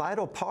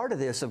vital part of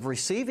this, of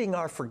receiving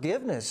our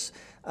forgiveness,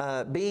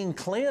 being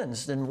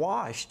cleansed and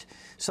washed.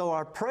 So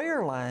our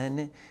prayer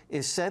line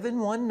is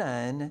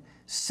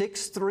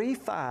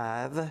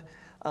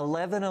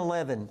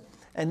 719-635-1111.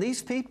 And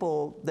these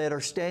people that are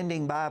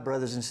standing by,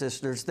 brothers and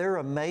sisters, they're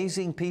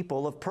amazing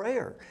people of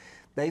prayer.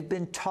 They've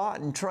been taught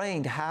and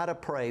trained how to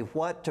pray,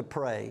 what to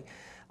pray,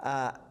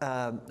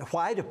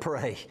 why to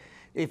pray.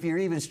 If you're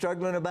even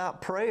struggling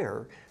about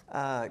prayer,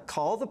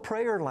 call the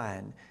prayer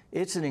line.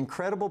 It's an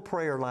incredible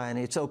prayer line.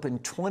 It's open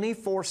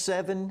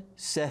 24/7,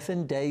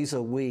 7 days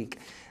a week.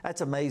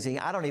 That's amazing.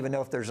 I don't even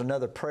know if there's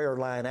another prayer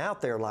line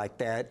out there like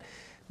that.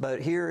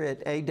 But here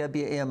at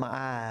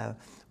AWMI,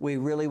 we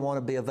really want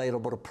to be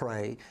available to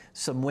pray.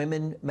 Some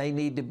women may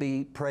need to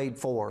be prayed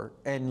for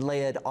and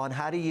led on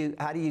how do you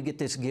get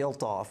this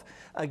guilt off.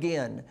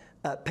 Again,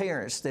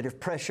 parents that have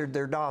pressured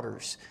their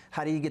daughters,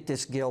 how do you get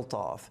this guilt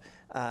off?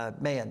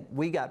 Man,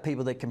 we got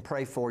people that can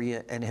pray for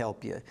you and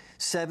help you.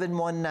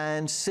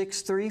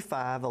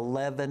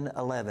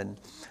 719-635-1111.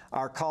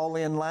 Our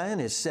call-in line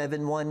is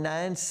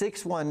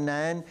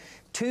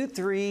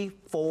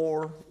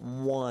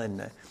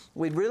 719-619-2341.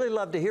 We'd really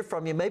love to hear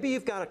from you. Maybe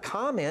you've got a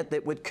comment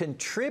that would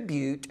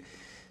contribute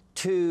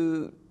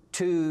to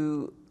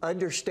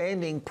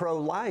understanding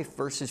pro-life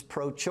versus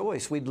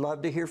pro-choice. We'd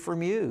love to hear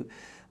from you.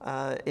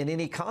 And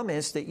any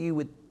comments that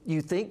you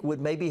think would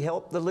maybe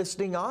help the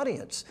listening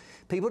audience.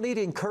 People need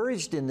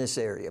encouraged in this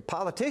area.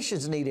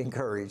 Politicians need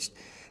encouraged,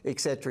 et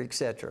cetera, et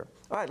cetera.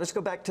 All right, let's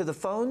go back to the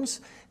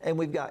phones. And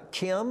we've got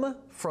Kim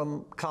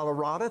from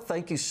Colorado.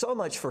 Thank you so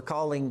much for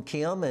calling,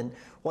 Kim. And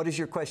what is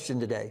your question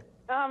today?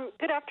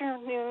 Good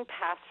afternoon,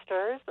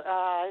 pastors.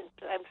 I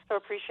so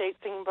appreciate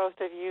seeing both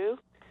of you.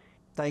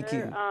 Thank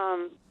you.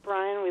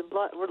 Bryan,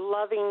 we're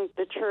loving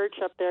the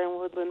church up there in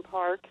Woodland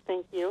Park.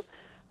 Thank you.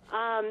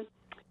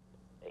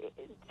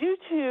 Due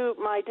to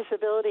my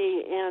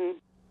disability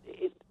and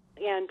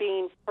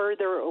being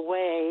further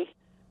away,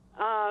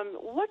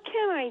 what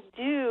can I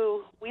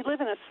do? We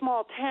live in a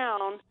small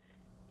town,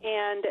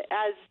 and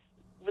as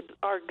with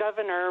our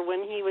governor,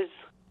 when he was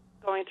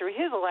going through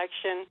his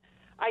election,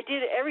 I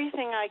did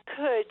everything I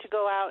could to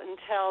go out and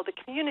tell the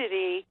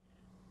community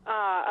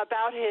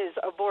about his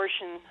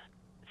abortion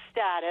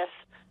status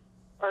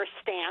or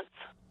stance,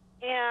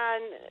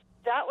 and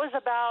that was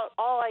about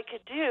all I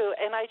could do.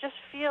 And I just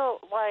feel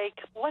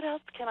like, what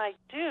else can I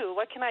do?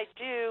 What can I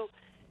do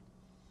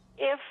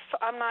if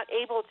I'm not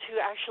able to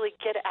actually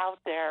get out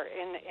there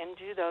and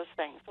do those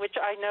things, which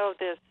I know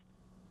this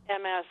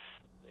MS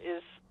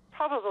is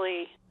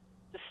probably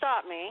to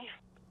stop me,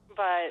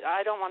 but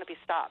I don't want to be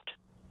stopped.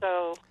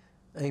 So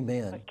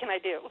amen. What can I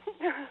do?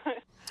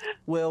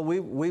 Well,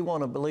 we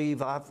want to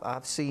believe.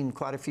 I've seen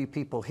quite a few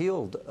people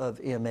healed of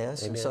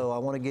MS, amen. And so I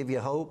want to give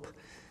you hope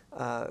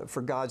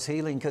for God's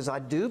healing, because I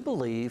do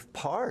believe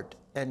part,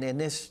 and in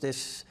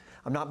this,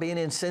 I'm not being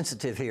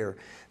insensitive here,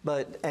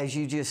 but as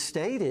you just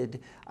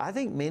stated, I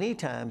think many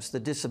times the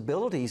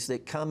disabilities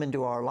that come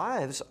into our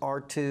lives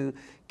are to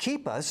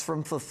keep us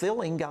from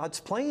fulfilling God's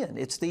plan.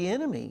 It's the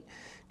enemy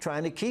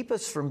trying to keep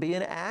us from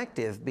being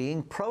active,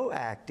 being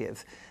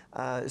proactive.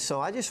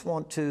 So I just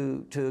want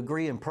to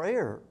agree in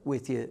prayer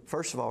with you,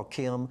 first of all,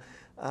 Kim,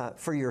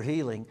 for your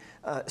healing.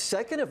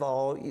 Second of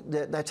all,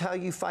 that's how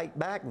you fight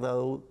back,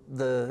 though,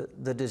 the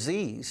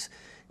disease,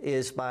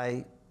 is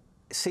by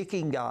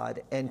seeking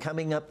God and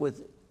coming up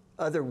with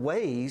other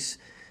ways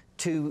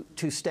to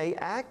stay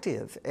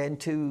active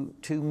and to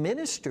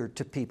minister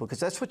to people,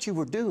 because that's what you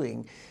were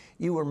doing.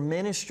 You were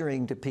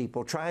ministering to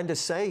people, trying to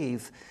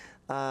save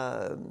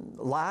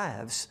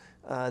lives.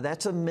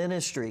 That's a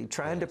ministry,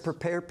 trying to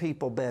prepare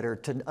people better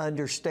to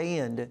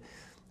understand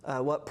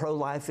what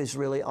pro-life is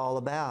really all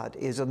about,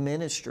 is a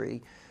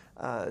ministry.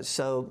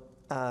 So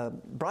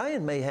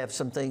Bryan may have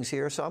some things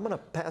here, so I'm going to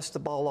pass the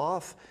ball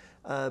off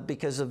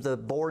because of the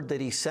board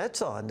that he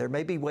sets on. There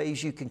may be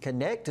ways you can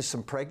connect to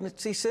some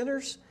pregnancy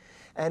centers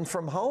and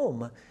from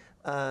home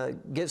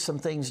get some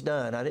things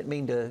done. I didn't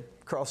mean to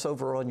cross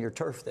over on your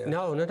turf there.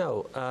 No.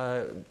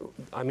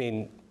 I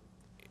mean,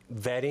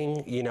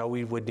 vetting,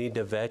 we would need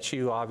to vet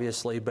you,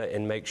 obviously,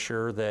 and make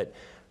sure that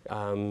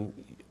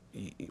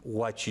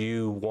what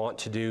you want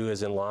to do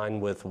is in line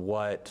with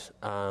what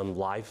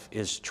life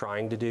is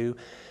trying to do.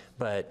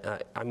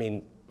 But, I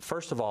mean,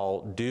 first of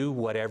all, do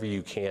whatever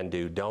you can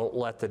do. Don't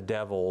let the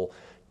devil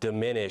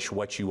diminish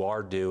what you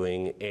are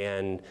doing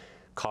and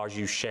cause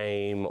you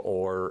shame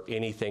or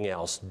anything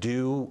else.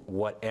 Do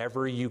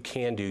whatever you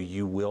can do.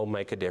 You will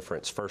make a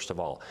difference, first of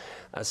all.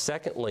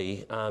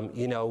 Secondly,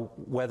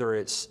 whether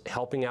it's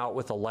helping out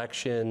with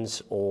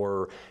elections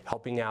or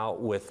helping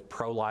out with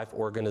pro-life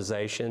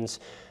organizations,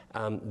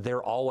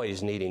 they're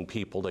always needing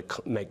people to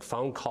make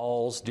phone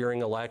calls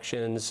during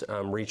elections,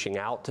 reaching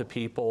out to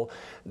people.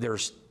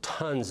 There's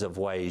tons of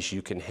ways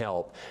you can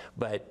help,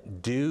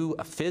 but do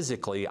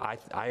physically,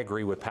 I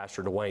agree with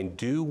Pastor Duane,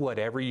 do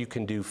whatever you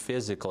can do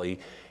physically,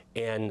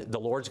 and the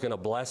Lord's going to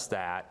bless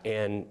that.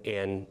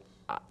 And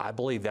I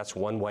believe that's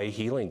one way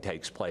healing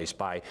takes place,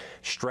 by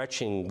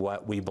stretching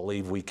what we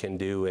believe we can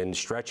do and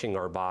stretching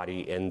our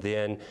body, and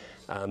then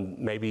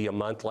maybe a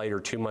month later,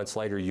 2 months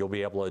later, you'll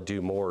be able to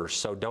do more.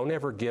 So don't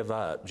ever give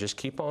up. Just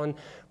keep on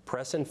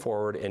pressing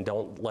forward and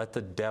don't let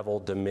the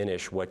devil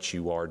diminish what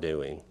you are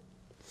doing.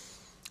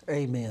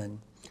 Amen.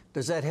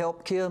 Does that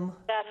help, Kim?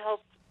 That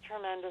helps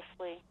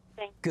tremendously.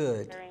 Thank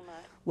Good. you very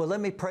much. Well, let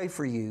me pray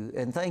for you,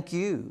 and thank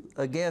you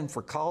again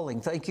for calling.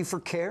 Thank you for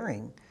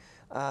caring.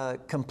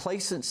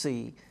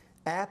 Complacency,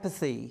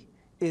 apathy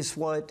is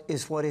what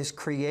has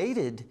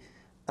created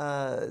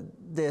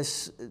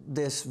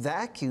this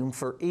vacuum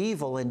for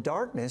evil and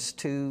darkness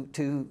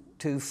to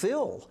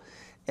fill.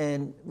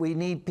 And we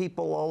need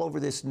people all over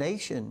this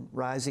nation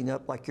rising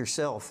up like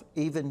yourself,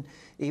 even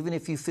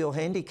if you feel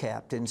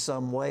handicapped in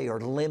some way or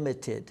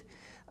limited.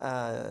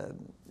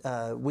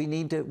 We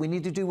need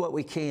to do what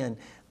we can.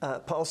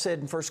 Paul said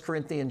in 1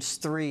 Corinthians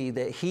 3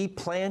 that he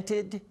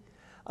planted,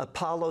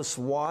 Apollos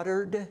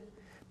watered,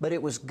 but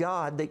it was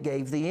God that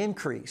gave the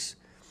increase.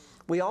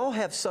 We all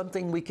have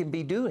something we can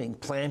be doing,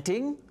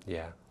 planting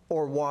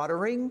or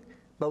watering,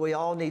 but we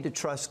all need to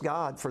trust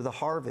God for the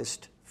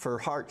harvest, for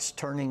hearts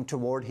turning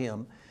toward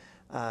Him,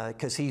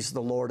 because He's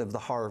the Lord of the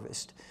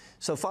harvest.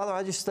 So, Father,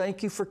 I just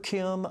thank you for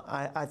Kim.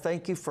 I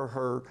thank you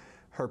for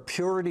her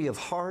purity of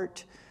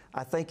heart.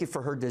 I thank you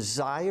for her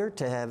desire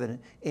to have an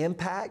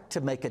impact,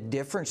 to make a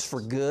difference for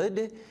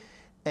good.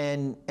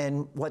 And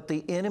what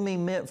the enemy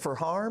meant for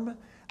harm,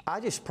 I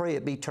just pray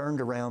it be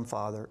turned around,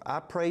 Father.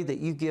 I pray that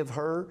you give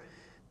her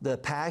the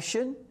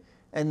passion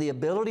and the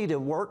ability to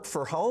work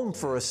for home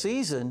for a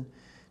season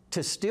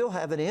to still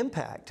have an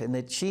impact, and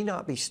that she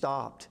not be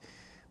stopped.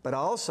 But I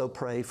also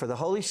pray for the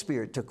Holy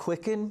Spirit to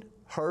quicken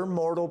her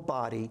mortal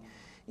body.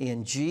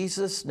 In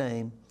Jesus'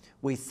 name,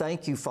 we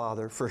thank you,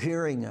 Father, for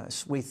hearing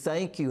us. We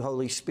thank you,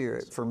 Holy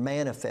Spirit, for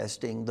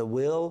manifesting the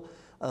will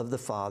of the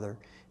Father.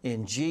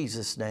 In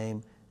Jesus'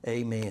 name,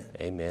 amen.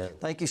 Amen.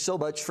 Thank you so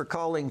much for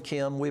calling,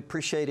 Kim. We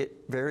appreciate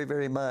it very,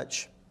 very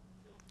much.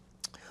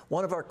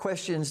 One of our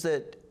questions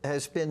that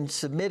has been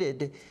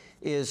submitted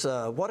is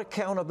what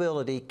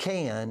accountability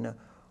can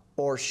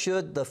or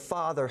should the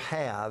father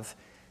have?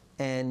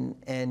 And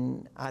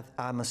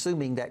I'm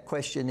assuming that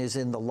question is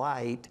in the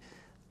light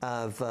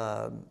of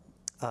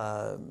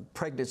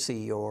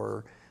pregnancy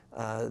or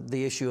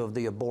the issue of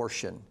the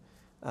abortion.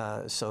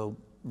 So,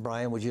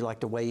 Bryan, would you like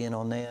to weigh in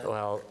on that?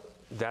 Well,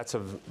 that's a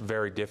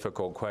very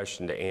difficult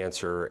question to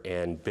answer,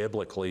 and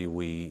biblically,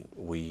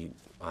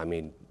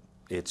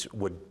 it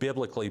would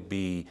biblically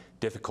be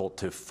difficult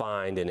to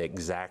find an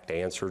exact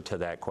answer to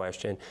that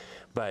question.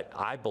 But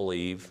I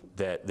believe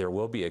that there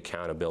will be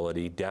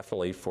accountability,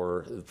 definitely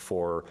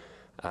for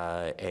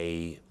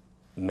a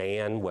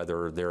man,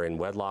 whether they're in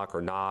wedlock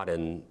or not,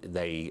 and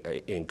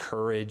they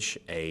encourage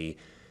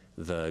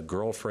the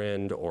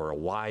girlfriend or a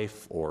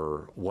wife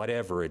or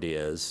whatever it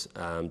is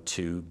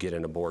to get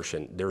an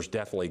abortion. There's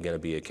definitely going to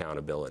be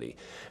accountability.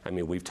 I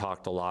mean, we've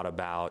talked a lot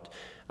about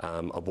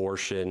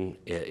abortion,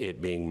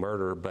 it being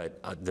murder,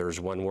 but there's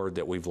one word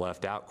that we've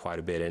left out quite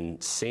a bit,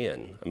 and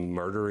sin.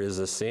 Murder is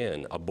a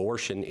sin.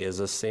 Abortion is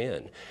a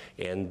sin.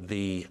 And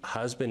the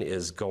husband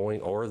is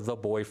going, or the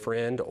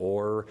boyfriend,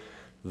 or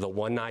the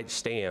one-night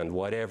stand,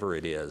 whatever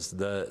it is,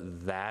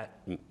 that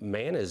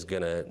man is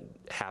going to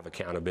have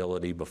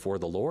accountability before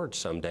the Lord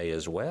someday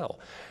as well.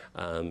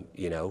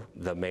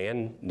 The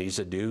man needs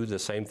to do the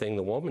same thing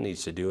the woman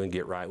needs to do and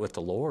get right with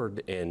the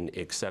Lord and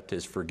accept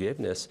His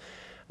forgiveness.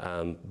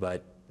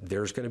 But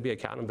there's going to be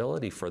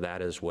accountability for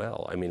that as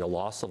well. I mean, a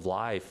loss of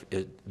life,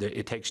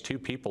 it takes two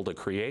people to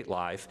create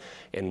life,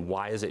 and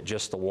why is it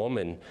just the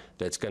woman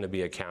that's going to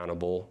be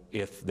accountable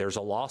if there's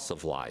a loss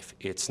of life?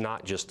 It's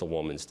not just the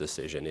woman's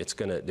decision. There's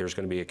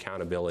going to be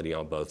accountability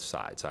on both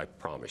sides, I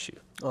promise you.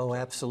 Oh,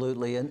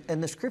 absolutely.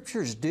 And the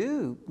Scriptures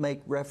do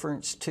make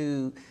reference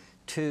to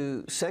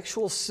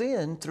sexual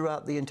sin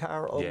throughout the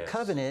entire Old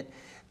Covenant.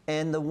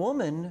 And the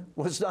woman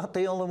was not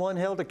the only one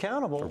held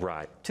accountable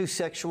to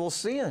sexual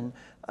sin.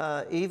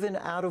 Even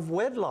out of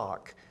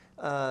wedlock,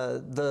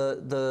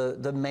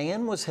 the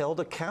man was held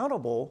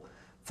accountable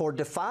for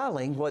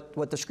defiling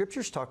what the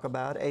Scriptures talk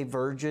about, a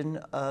virgin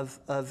of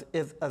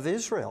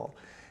Israel.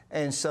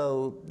 And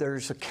so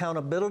there's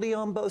accountability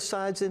on both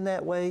sides in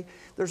that way.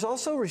 There's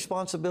also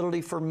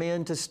responsibility for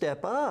men to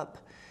step up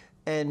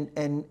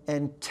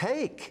and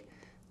take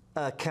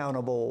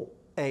accountable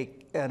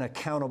an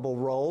accountable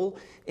role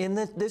in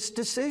this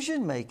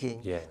decision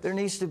making. Yes. There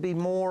needs to be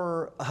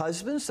more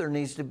husbands, there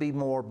needs to be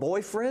more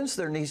boyfriends,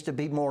 there needs to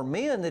be more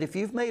men that if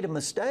you've made a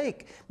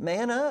mistake,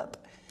 man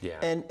up. Yeah.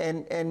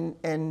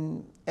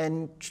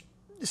 And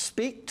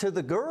speak to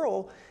the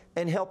girl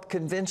and help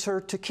convince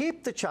her to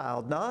keep the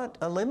child, not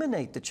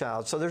eliminate the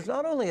child. So there's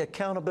not only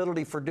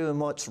accountability for doing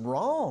what's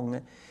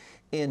wrong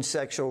in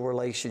sexual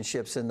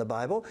relationships in the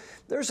Bible,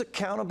 there's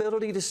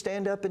accountability to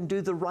stand up and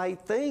do the right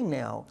thing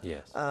now.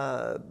 Yes.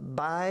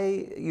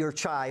 By your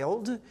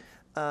child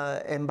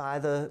and by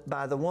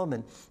the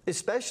woman,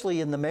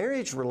 especially in the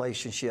marriage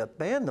relationship.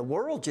 Man, the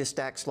world just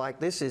acts like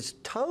this is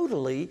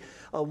totally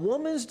a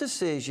woman's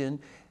decision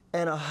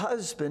and a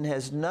husband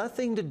has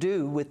nothing to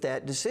do with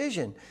that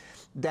decision.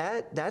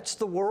 That's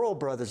the world,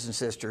 brothers and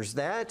sisters.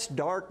 That's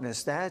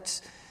darkness.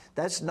 That's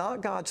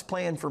not God's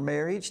plan for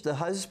marriage. The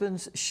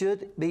husbands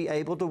should be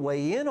able to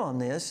weigh in on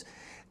this,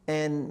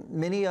 and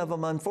many of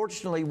them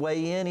unfortunately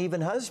weigh in, even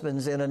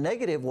husbands, in a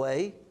negative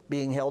way,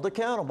 being held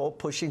accountable,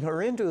 pushing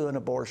her into an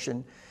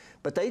abortion.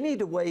 But they need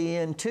to weigh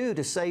in too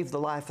to save the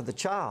life of the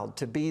child,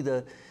 to be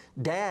the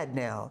dad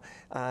now.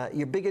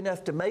 You're big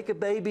enough to make a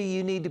baby,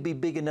 you need to be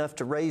big enough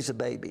to raise a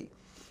baby.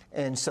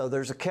 And so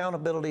there's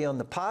accountability on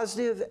the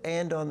positive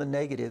and on the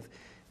negative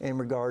in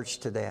regards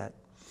to that.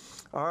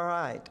 All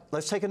right,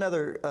 let's take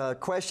another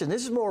question.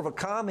 This is more of a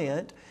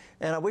comment,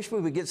 and I wish we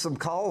would get some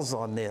calls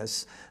on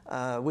this.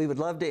 We would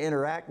love to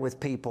interact with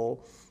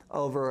people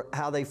over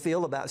how they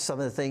feel about some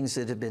of the things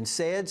that have been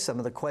said, some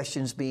of the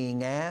questions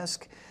being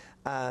asked.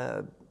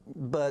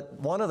 But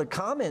one of the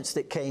comments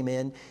that came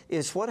in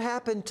is what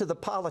happened to the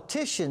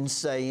politicians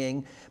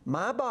saying,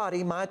 "My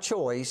body, my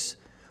choice,"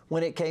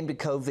 when it came to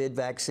COVID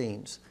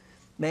vaccines.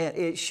 Man,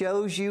 it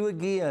shows you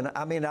again.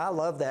 I mean, I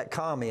love that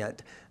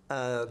comment.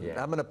 I'm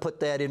going to put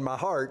that in my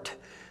heart,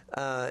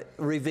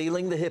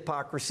 revealing the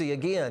hypocrisy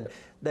again.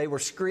 They were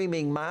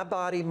screaming, "My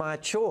body, my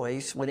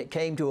choice," when it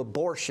came to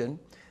abortion,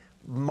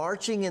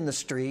 marching in the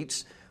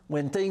streets.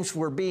 When things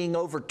were being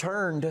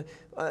overturned,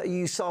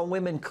 you saw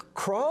women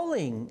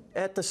crawling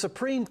at the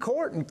Supreme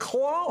Court and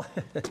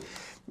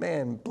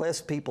man,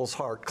 bless people's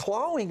heart,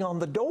 clawing on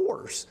the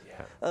doors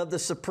of the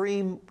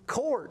Supreme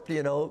Court,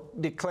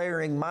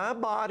 declaring, "My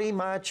body,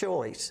 my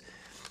choice."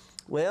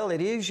 Well,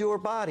 it is your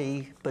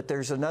body, but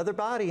there's another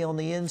body on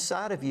the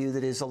inside of you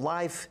that is a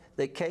life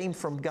that came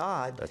from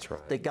God. That's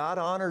right. That God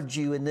honored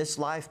you in this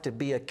life to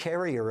be a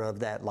carrier of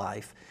that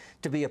life,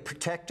 to be a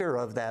protector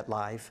of that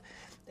life.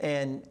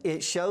 And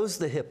it shows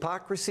the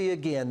hypocrisy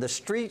again. The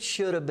streets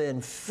should have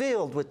been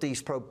filled with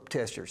these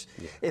protesters.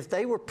 Yeah. If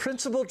they were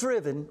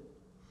principle-driven,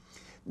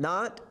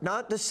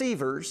 not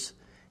deceivers,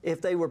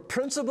 if they were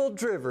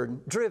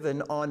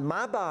principle-driven on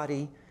my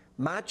body,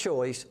 my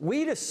choice, we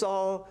would have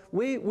saw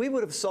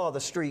the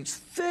streets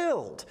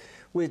filled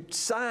with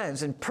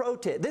signs and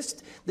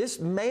protest. This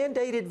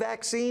mandated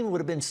vaccine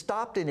would have been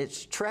stopped in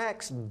its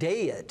tracks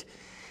dead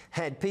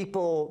had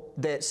people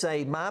that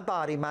say, "My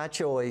body, my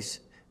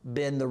choice,"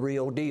 been the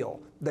real deal.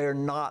 They're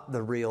not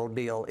the real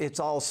deal. It's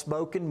all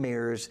smoke and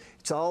mirrors.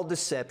 It's all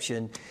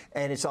deception,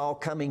 and it's all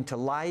coming to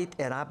light.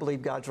 And I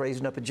believe God's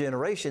raising up a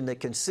generation that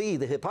can see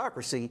the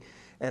hypocrisy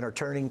and are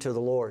turning to the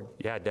Lord.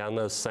 Yeah, down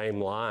those same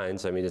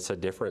lines. I mean, it's a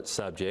different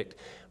subject,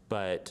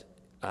 but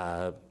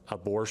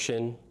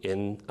abortion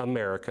in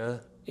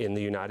America, in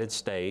the United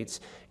States,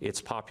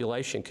 it's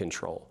population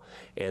control.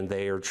 And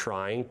they are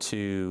trying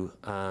to,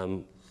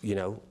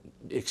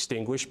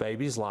 extinguish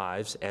babies'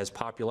 lives as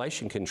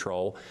population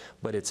control,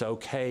 but it's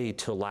okay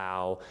to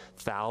allow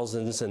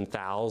thousands and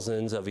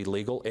thousands of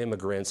illegal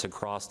immigrants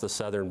across the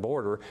southern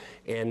border,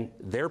 and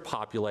they're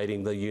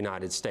populating the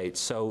United States.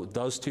 So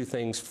those two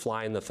things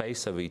fly in the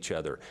face of each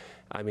other.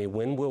 I mean,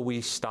 when will we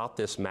stop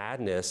this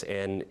madness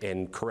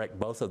and correct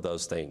both of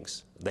those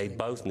things? They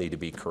both need to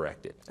be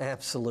corrected.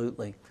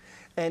 Absolutely.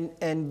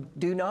 And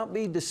do not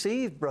be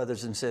deceived,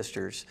 brothers and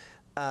sisters.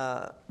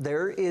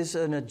 There is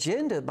an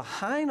agenda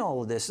behind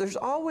all of this. There's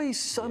always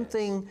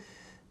something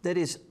that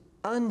is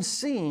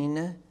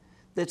unseen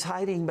that's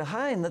hiding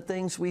behind the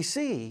things we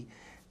see.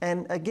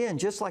 And again,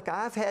 just like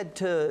I've had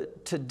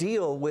to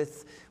deal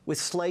with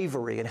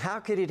slavery and how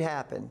could it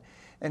happen?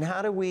 And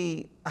how do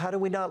we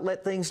not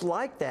let things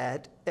like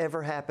that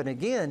ever happen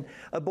again?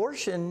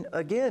 Abortion,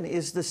 again,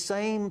 is the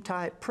same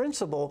type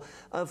principle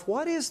of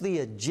what is the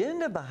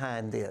agenda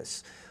behind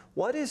this?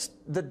 What is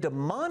the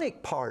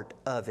demonic part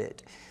of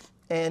it?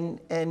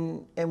 And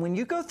when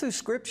you go through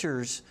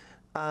scriptures,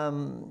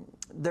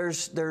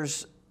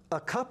 there's a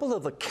couple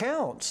of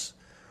accounts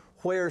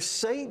where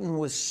Satan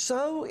was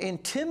so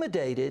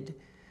intimidated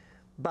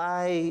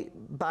by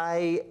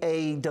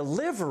a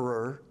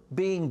deliverer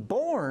being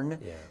born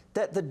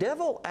that the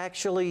devil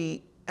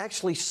actually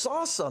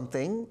saw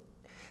something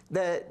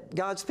that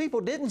God's people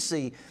didn't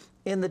see.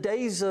 In the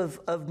days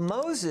of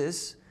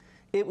Moses,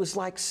 it was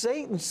like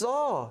Satan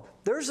saw,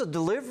 there's a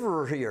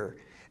deliverer here.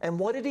 And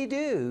what did he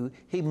do?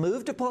 He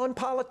moved upon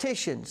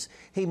politicians.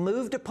 He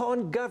moved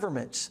upon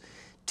governments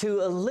to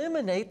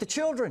eliminate the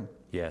children.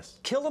 Yes.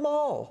 Kill them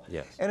all.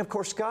 Yes. And of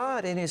course,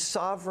 God in His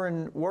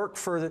sovereign work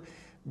for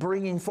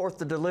bringing forth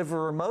the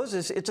deliverer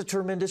Moses, it's a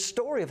tremendous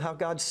story of how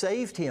God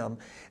saved him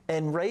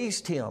and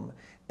raised him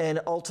and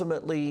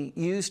ultimately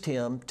used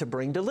him to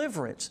bring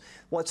deliverance.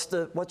 What's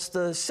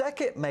the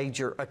second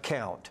major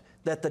account?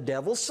 That the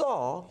devil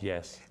saw.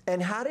 Yes.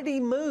 And how did he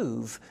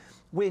move?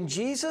 When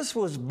Jesus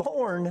was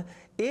born,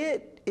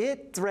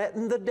 it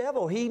threatened the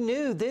devil. He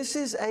knew this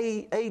is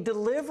a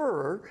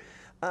deliverer.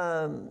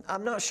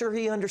 I'm not sure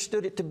he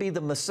understood it to be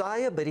the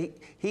Messiah, but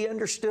he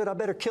understood, I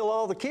better kill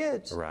all the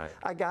kids. Right.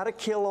 I got to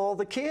kill all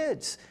the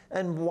kids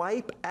and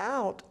wipe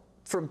out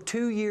from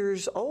 2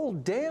 years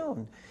old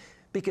down,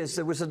 because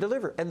there was a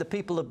deliverer. And the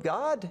people of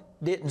God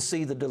didn't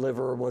see the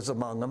deliverer was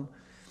among them.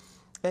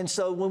 And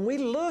so when we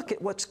look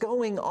at what's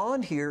going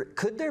on here,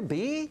 could there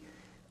be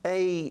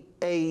a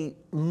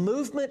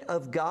movement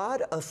of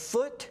God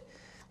afoot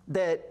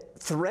that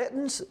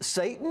threatens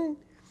Satan,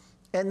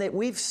 and that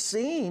we've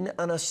seen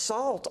an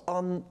assault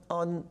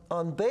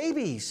on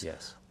babies,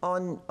 yes,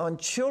 on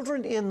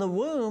children in the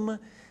womb,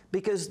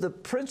 because the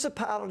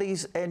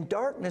principalities and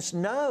darkness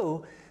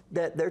know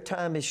that their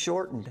time is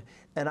shortened.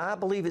 And I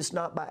believe it's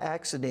not by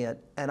accident.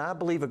 And I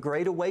believe a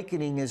great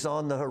awakening is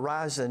on the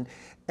horizon,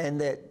 and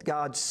that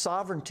God's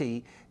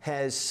sovereignty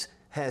has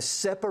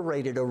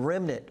separated a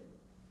remnant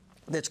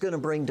that's going to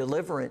bring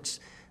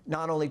deliverance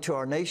not only to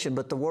our nation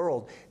but the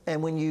world.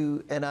 And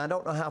and I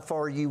don't know how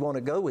far you want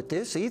to go with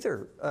this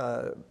either,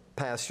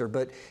 Pastor,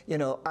 but you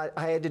know,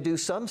 I had to do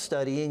some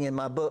studying in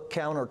my book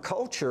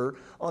Counterculture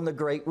on the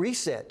Great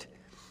Reset,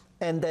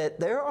 and that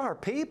there are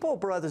people,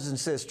 brothers and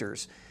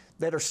sisters,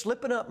 that are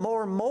slipping up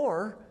more and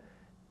more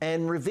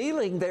and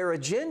revealing their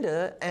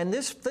agenda, and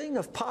this thing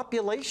of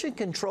population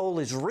control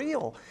is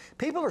real.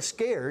 People are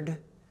scared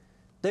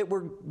that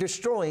we're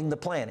destroying the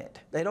planet.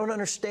 They don't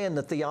understand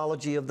the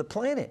theology of the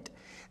planet,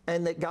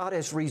 and that God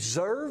has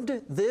reserved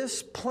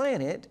this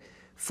planet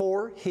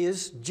for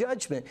His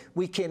judgment.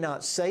 We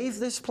cannot save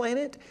this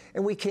planet,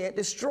 and we can't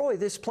destroy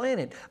this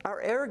planet.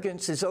 Our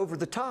arrogance is over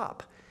the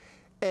top,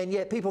 and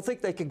yet people think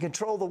they can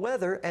control the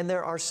weather, and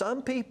there are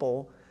some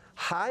people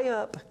high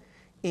up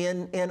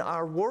in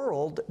our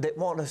world that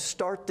want to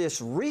start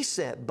this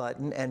reset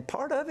button, and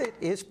part of it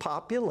is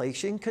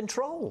population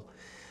control.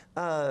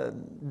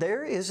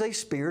 There is a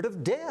spirit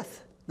of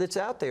death that's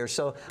out there.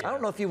 So I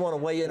don't know if you want to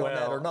weigh in on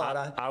that or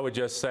not. I would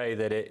just say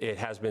that it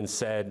has been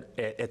said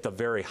at the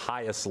very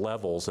highest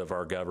levels of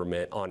our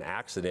government on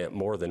accident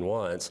more than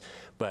once.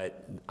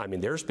 But I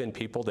mean, there's been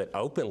people that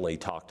openly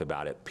talked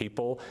about it.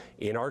 People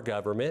in our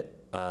government,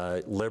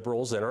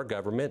 liberals in our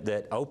government,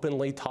 that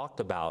openly talked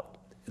about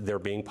there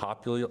being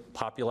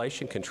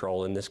population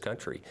control in this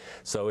country.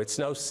 So it's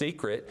no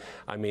secret.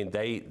 I mean,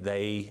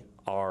 they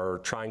are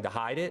trying to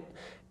hide it,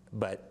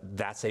 but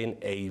that's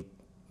a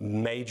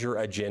major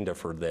agenda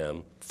for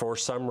them for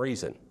some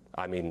reason.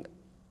 I mean,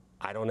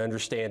 I don't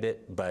understand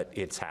it, but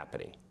it's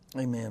happening.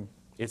 Amen.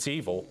 It's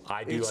evil.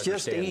 I do understand that.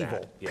 It's just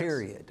evil, yes.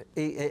 Period.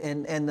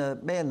 And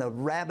the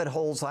rabbit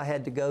holes I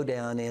had to go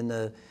down in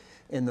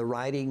the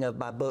writing of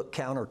my book,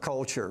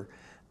 Counterculture,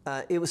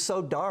 it was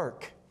so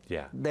dark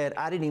that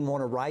I didn't even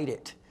want to write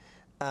it,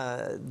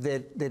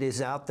 that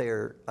is out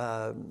there.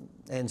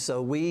 And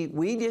so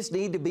we just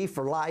need to be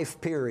for life,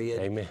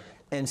 period. Amen.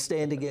 And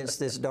stand against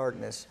this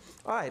darkness.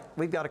 All right,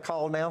 we've got a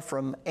call now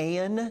from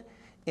Ann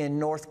in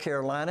North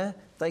Carolina.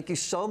 Thank you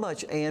so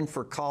much, Ann,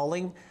 for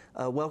calling.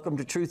 Welcome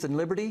to Truth and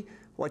Liberty.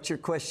 What's your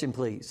question,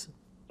 please?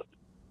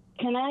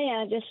 Can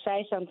I just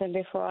say something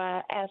before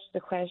I ask the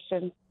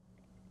question?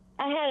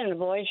 I had an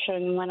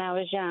abortion when I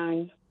was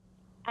young.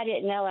 I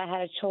didn't know I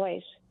had a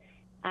choice.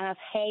 And I've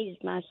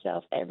hated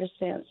myself ever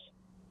since.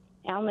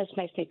 It almost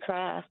makes me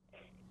cry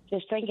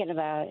just thinking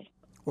about it.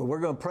 Well,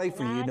 we're going to pray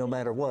for you no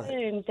matter what.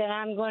 Then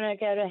I'm going to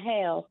go to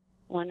hell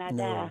when I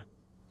die.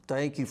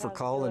 Thank you for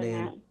calling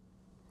in.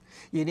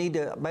 You need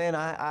to, man,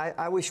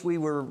 I wish we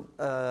were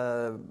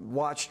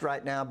watched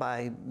right now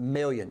by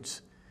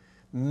millions.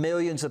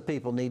 Millions of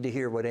people need to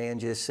hear what Ann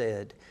just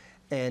said.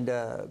 And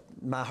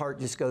my heart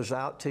just goes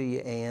out to you,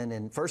 Ann.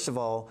 And first of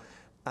all,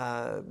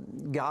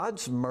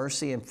 God's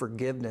mercy and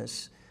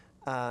forgiveness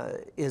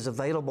is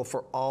available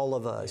for all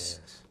of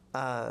us.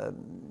 Yes.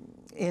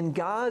 In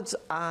God's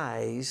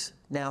eyes,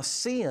 now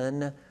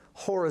sin,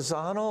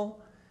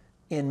 horizontal,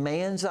 in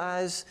man's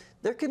eyes,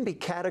 there can be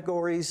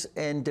categories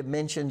and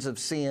dimensions of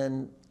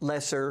sin,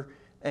 lesser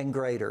and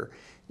greater.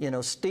 You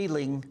know,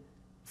 stealing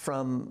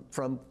from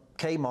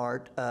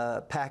Kmart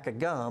a pack of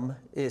gum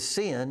is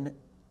sin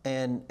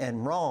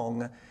and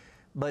wrong,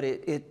 but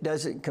it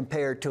doesn't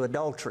compare to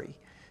adultery.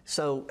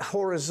 So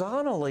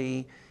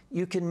horizontally,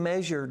 you can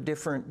measure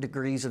different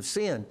degrees of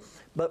sin.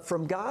 But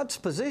from God's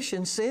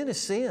position, sin is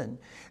sin.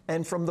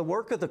 And from the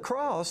work of the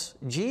cross,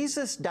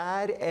 Jesus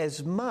died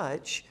as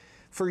much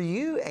for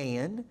you,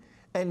 Ann,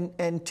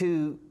 and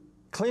to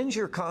cleanse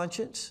your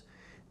conscience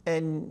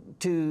and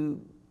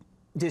to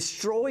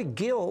destroy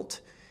guilt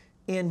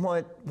in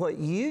what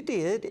you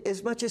did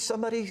as much as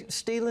somebody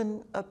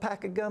stealing a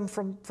pack of gum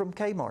from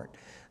Kmart.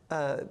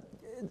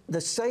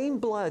 The same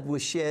blood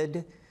was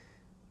shed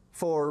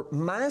for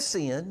my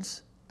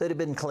sins that have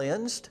been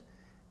cleansed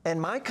and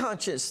my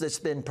conscience that's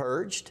been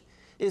purged.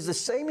 is the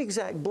same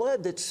exact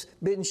blood that's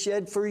been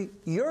shed for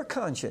your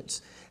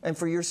conscience and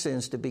for your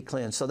sins to be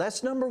cleansed. So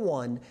that's number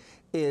one,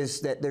 is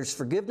that there's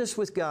forgiveness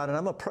with God, and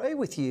I'm going to pray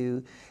with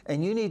you,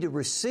 and you need to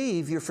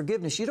receive your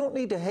forgiveness. You don't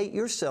need to hate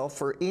yourself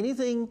for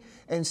anything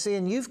and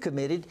sin you've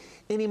committed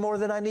any more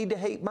than I need to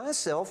hate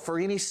myself for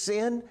any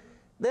sin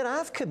that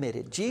I've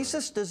committed.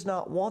 Jesus does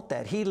not want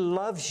that. He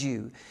loves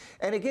you.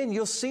 And again,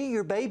 you'll see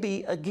your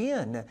baby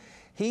again.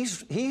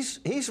 He's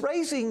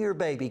raising your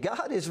baby.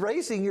 God is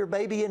raising your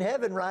baby in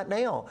heaven right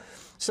now.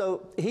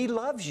 So He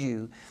loves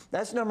you.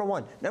 That's number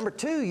one. Number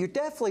two, you're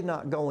definitely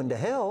not going to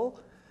hell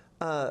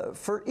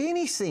for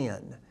any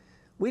sin.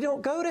 We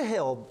don't go to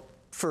hell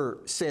for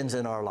sins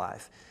in our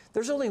life.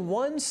 There's only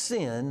one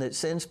sin that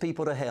sends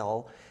people to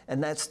hell,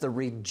 and that's the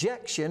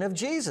rejection of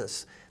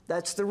Jesus.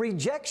 That's the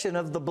rejection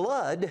of the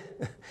blood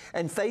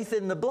and faith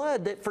in the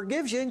blood that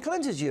forgives you and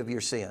cleanses you of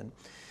your sin.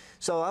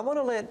 So I want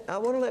to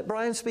let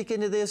Bryan speak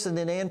into this, and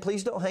then Ann,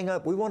 please don't hang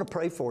up. We want to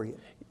pray for you.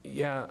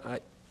 Yeah,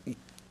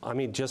 I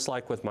mean, just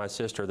like with my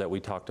sister that we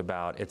talked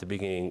about at the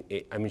beginning,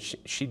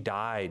 she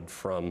died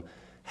from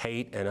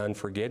hate and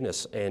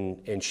unforgiveness,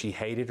 and she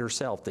hated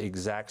herself, the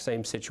exact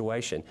same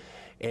situation.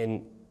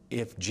 And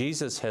if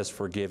Jesus has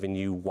forgiven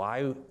you,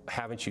 why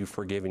haven't you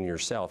forgiven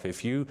yourself?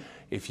 If you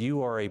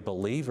are a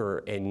believer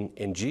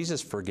and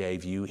Jesus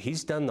forgave you,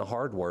 He's done the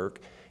hard work.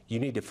 You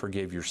need to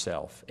forgive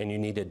yourself, and you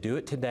need to do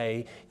it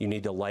today. You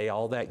need to lay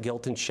all that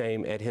guilt and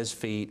shame at His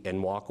feet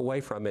and walk away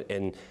from it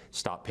and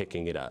stop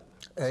picking it up.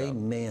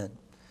 Amen.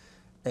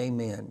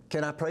 Amen.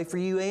 Can I pray for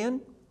you,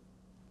 Ann?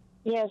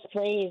 Yes,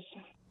 please.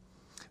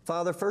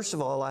 Father, first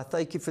of all, I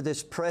thank You for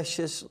this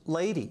precious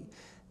lady.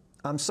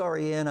 I'm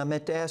sorry, Ann, I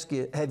meant to ask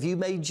you, have you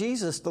made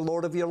Jesus the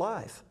Lord of your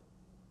life?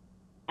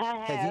 I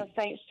have,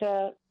 thanks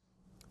to...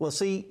 Well,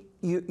 see,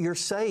 you're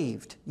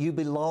saved. You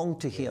belong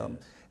to Him.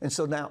 And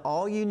so now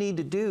all you need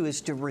to do is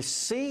to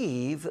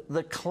receive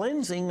the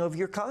cleansing of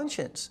your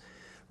conscience.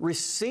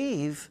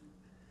 Receive,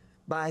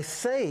 by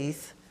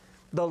faith,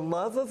 the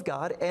love of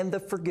God and the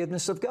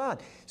forgiveness of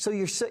God. So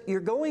you're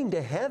going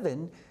to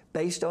heaven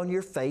based on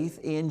your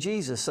faith in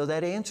Jesus. So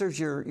that answers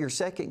your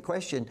second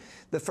question.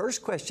 The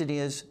first question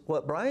is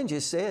what Bryan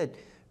just said,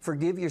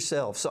 forgive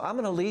yourself. So I'm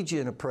going to lead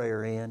you in a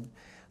prayer, Ann.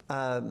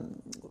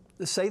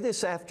 Say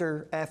this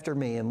after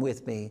me and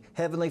with me.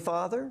 Heavenly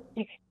Father.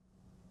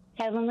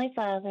 Heavenly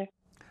Father.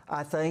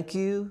 I thank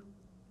You.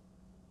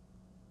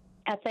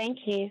 I thank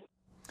You.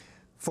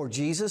 For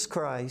Jesus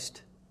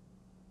Christ.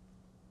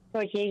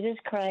 For Jesus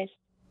Christ.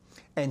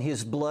 And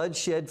His blood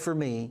shed for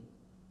me.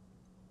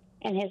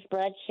 And His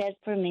blood shed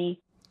for me.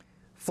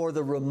 For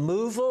the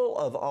removal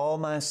of all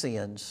my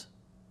sins.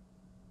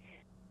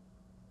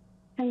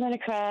 I'm going to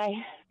cry.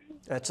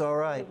 That's all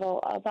right.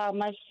 Of all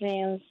my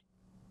sins.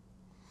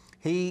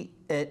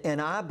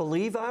 And I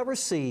believe I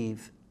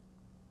receive.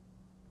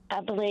 I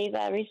believe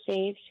I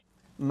received.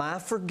 My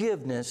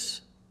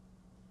forgiveness.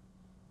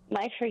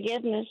 My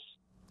forgiveness.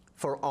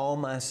 For all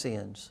my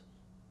sins.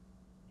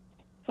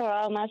 For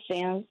all my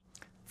sins.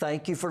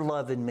 Thank You for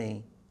loving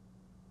me.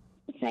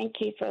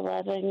 Thank You for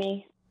loving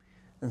me.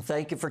 And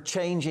thank You for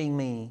changing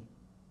me.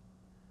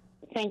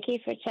 Thank You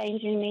for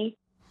changing me.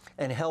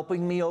 And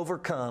helping me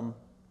overcome.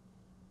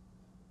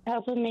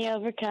 Helping me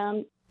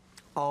overcome.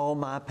 All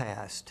my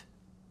past.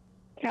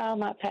 All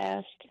my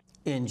past.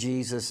 In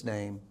Jesus'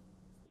 name.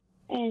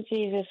 In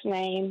Jesus'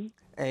 name.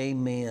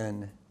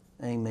 Amen.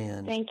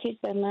 Amen. Thank you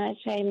so much.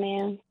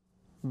 Amen.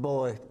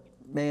 Boy,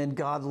 man,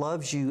 God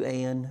loves you,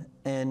 Ann,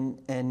 and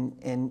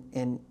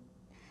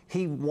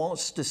He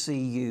wants to see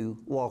you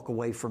walk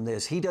away from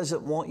this. He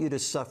doesn't want you to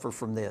suffer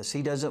from this.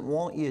 He doesn't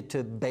want you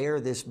to bear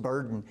this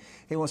burden.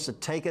 He wants to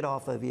take it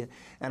off of you.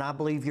 And I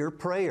believe your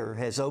prayer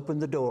has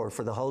opened the door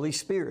for the Holy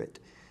Spirit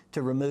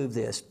to remove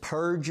this.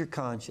 Purge your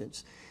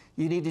conscience.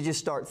 You need to just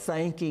start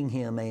thanking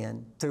Him,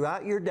 Ann.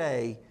 Throughout your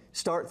day,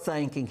 start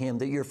thanking Him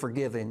that you're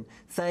forgiven.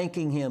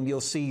 Thanking Him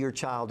you'll see your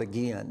child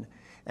again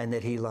and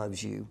that He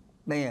loves you.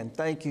 Man,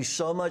 thank you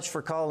so much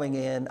for calling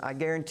in. I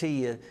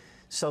guarantee you,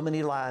 so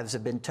many lives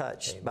have been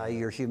touched by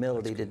your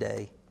humility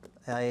today.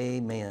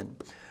 Amen.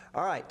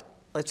 All right,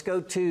 let's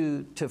go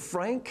to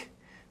Frank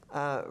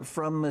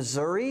from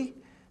Missouri.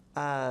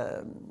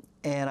 And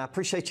I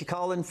appreciate you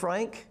calling,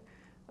 Frank.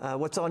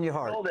 What's on your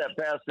heart? I told that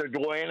Pastor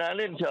Duane. I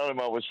didn't tell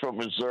him I was from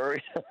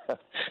Missouri.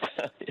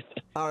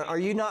 Are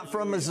you not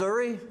from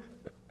Missouri?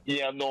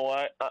 Yeah, no.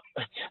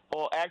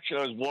 Actually,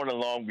 I was born in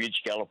Long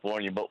Beach,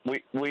 California, but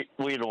we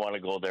don't want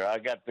to go there. I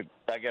got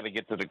to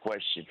get to the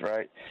question,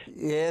 right?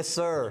 Yes,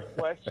 sir.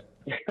 Question.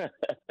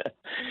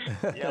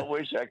 Yeah,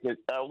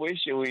 I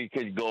wish we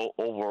could go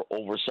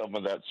over some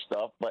of that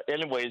stuff. But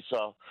anyways,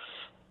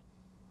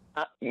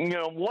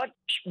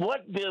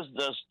 what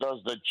business does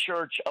the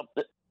church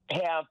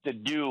have to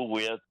do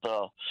with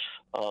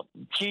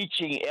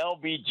teaching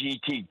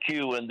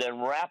LGBTQ and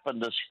then wrapping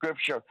the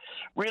scripture?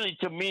 Really,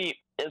 to me,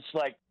 it's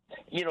like,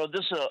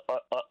 this is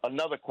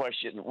another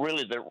question,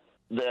 really,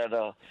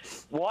 that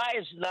why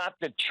is not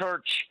the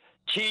church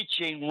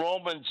teaching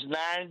Romans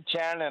 9,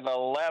 10, and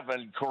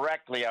 11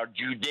 correctly, our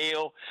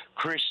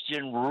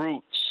Judeo-Christian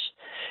roots?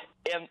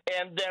 and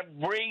then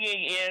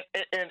bringing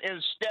in, and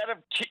instead of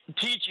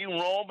teaching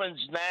Romans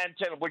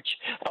 9:10, which,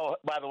 oh,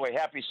 by the way,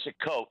 happy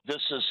Sukkot.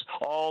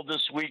 All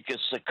this week is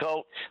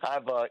Sukkot.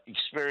 I've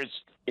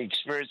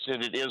experienced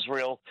it in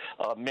Israel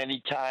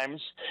many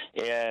times,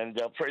 and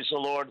praise the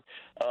Lord.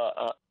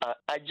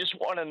 I just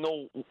want to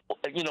know,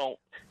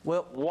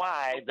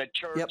 why the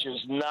church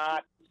is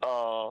not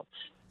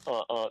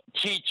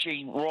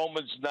teaching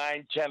Romans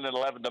 9, 10, and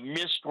 11, the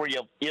mystery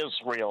of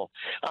Israel.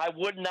 I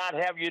would not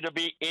have you to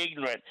be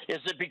ignorant. Is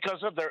it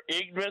because of their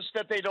ignorance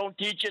that they don't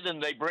teach it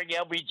and they bring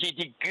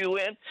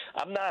LGBTQ in?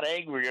 I'm not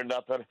angry or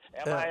nothing.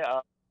 Am I,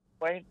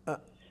 Wayne?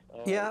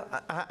 Yeah,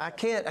 I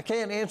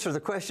can't answer the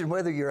question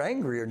whether you're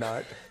angry or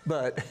not,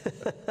 but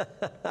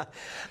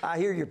I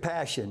hear your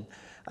passion.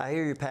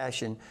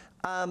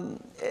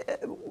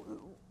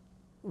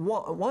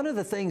 One of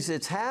the things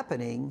that's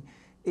happening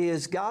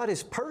is God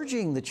is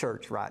purging the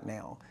church right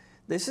now.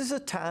 This is a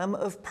time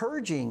of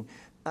purging.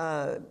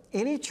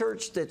 Any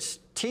church that's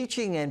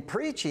teaching and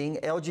preaching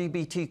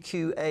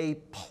LGBTQA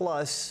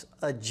plus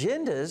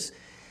agendas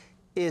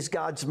is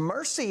God's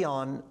mercy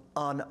on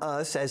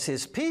us as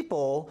His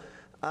people,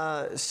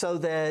 so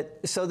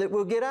that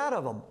we'll get out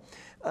of them.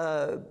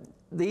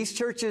 These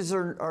churches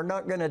are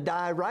not going to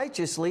die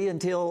righteously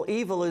until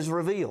evil is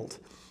revealed.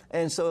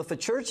 And so if a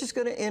church is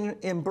going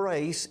to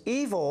embrace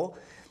evil,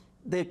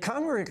 the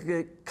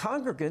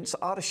congregants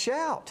ought to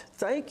shout,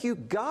 "Thank you,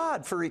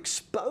 God, for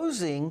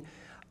exposing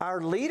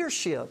our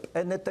leadership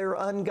and that they're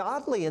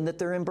ungodly and that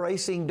they're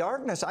embracing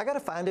darkness. I got to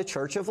find a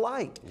church of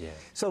light." Yeah.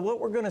 So what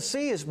we're going to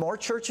see is more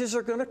churches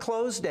are going to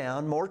close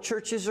down, more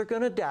churches are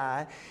going to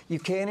die. You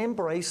can't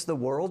embrace the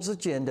world's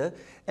agenda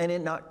and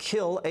it not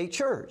kill a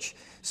church.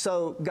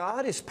 So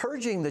God is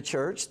purging the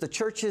church. The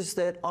churches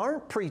that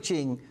aren't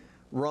preaching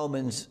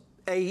Romans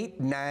 8,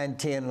 9,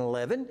 10, and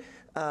 11,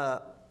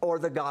 or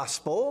the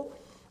gospel,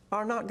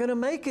 are not going to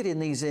make it in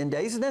these end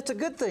days, and that's a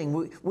good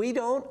thing. We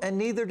don't, and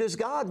neither does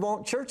God,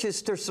 want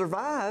churches to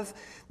survive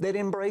that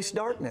embrace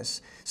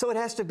darkness. So it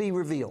has to be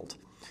revealed.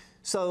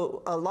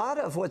 So a lot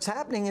of what's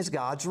happening is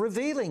God's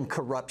revealing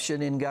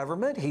corruption in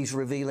government. He's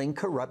revealing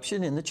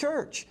corruption in the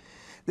church.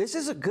 This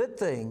is a good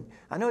thing.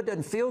 I know it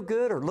doesn't feel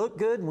good or look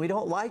good, and we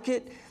don't like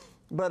it,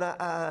 but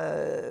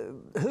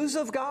who's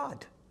of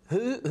God?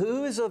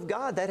 Who is of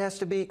God? That has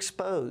to be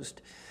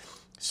exposed.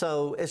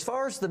 So as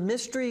far as the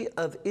mystery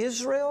of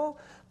Israel,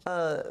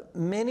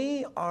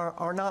 many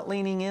are not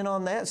leaning in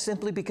on that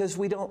simply because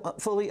we don't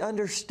fully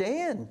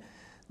understand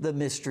the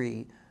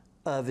mystery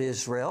of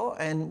Israel,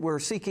 and we're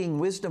seeking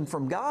wisdom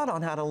from God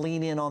on how to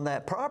lean in on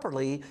that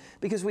properly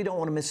because we don't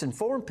want to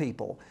misinform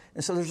people.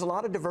 And so there's a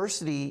lot of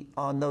diversity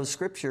on those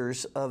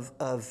scriptures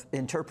of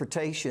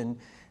interpretation,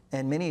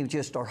 and many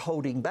just are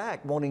holding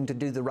back, wanting to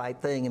do the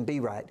right thing and be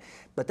right.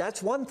 But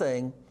that's one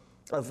thing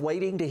of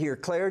waiting to hear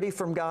clarity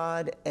from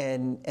God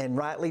and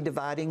rightly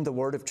dividing the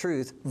word of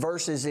truth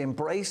versus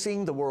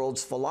embracing the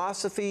world's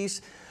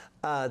philosophies,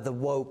 the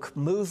woke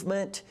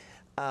movement,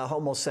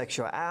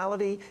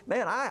 homosexuality.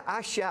 Man,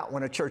 I shout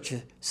when a church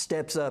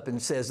steps up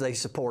and says they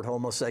support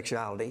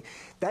homosexuality.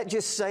 That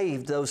just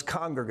saved those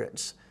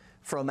congregants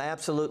from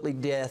absolutely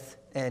death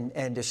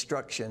and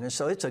destruction. And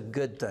so it's a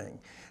good thing.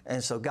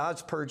 And so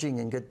God's purging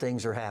and good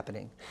things are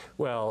happening.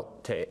 Well,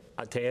 to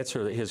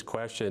answer his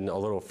question a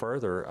little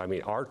further, I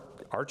mean,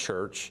 our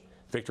church,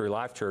 Victory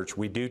Life Church,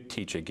 we do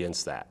teach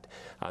against that.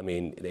 I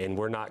mean, and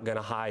we're not going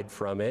to hide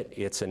from it.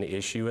 It's an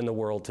issue in the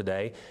world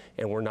today,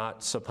 and we're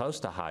not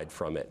supposed to hide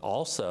from it.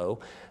 Also,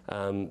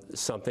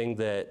 something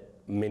that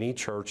many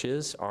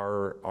churches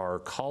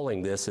are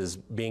calling this is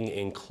being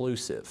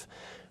inclusive.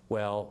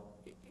 Well,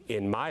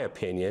 in my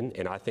opinion,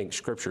 and I think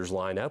scriptures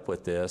line up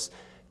with this,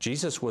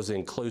 Jesus was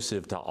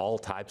inclusive to all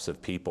types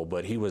of people,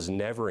 but he was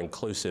never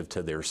inclusive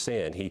to their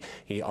sin.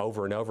 He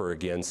over and over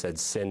again said,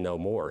 "Sin no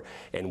more."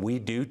 And we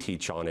do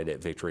teach on it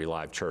at Victory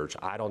Life Church.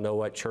 I don't know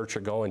what church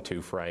you're going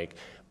to, Frank,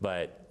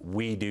 but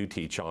we do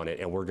teach on it,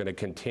 and we're going to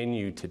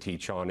continue to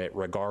teach on it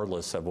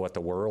regardless of what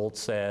the world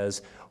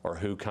says or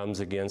who comes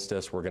against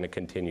us. We're going to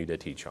continue to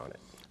teach on it.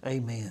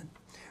 Amen.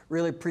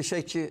 Really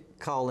appreciate you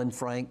calling,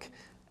 Frank.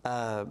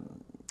 I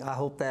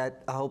hope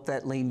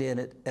that leaned in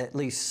at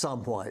least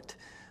somewhat.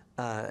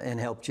 And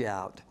helped you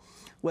out.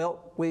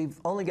 Well, we've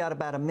only got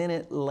about a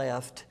minute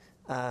left.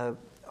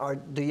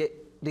 Do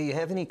you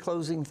have any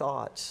closing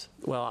thoughts?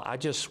 Well, I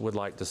just would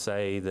like to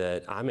say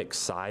that I'm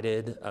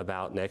excited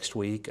about next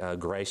week.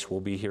 Grace will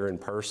be here in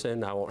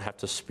person. I won't have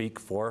to speak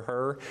for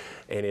her,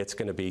 and it's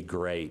going to be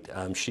great.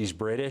 She's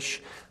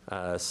British,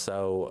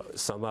 so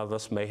some of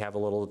us may have a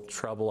little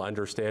trouble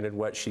understanding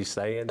what she's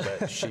saying,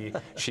 but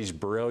she's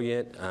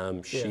brilliant.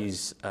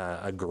 She's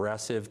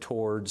aggressive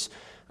towards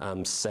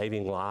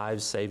saving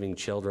lives, saving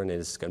children, and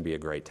it's going to be a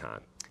great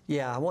time.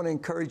 Yeah, I want to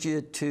encourage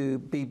you to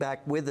be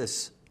back with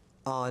us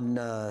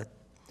on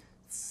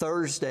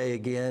Thursday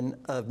again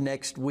of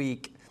next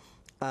week.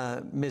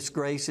 Miss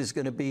Grace is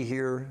going to be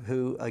here,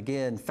 who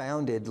again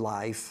founded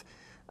Life,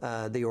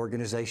 the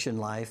organization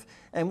Life,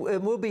 and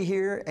we'll be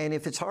here, and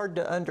if it's hard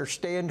to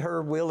understand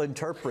her, we'll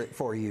interpret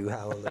for you.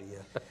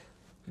 Hallelujah.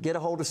 Get a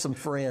hold of some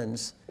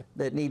friends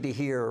that need to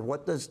hear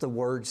what does the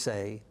Word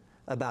say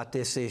about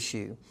this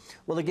issue.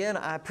 Well, again,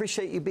 I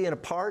appreciate you being a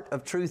part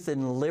of Truth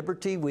and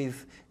Liberty.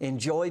 We've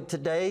enjoyed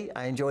today.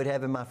 I enjoyed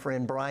having my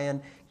friend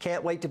Bryan.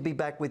 Can't wait to be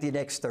back with you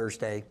next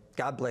Thursday.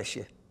 God bless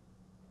you.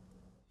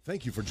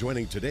 Thank you for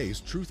joining today's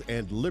Truth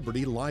and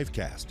Liberty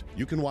livecast.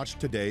 You can watch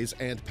today's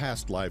and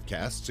past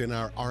livecasts in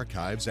our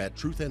archives at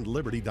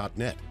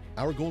truthandliberty.net.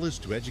 Our goal is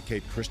to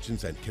educate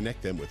Christians and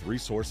connect them with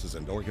resources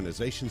and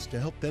organizations to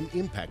help them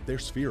impact their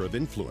sphere of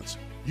influence.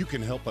 You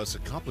can help us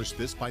accomplish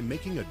this by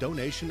making a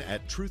donation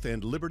at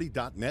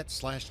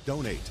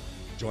truthandliberty.net/donate.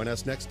 Join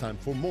us next time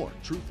for more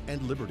Truth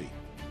and Liberty.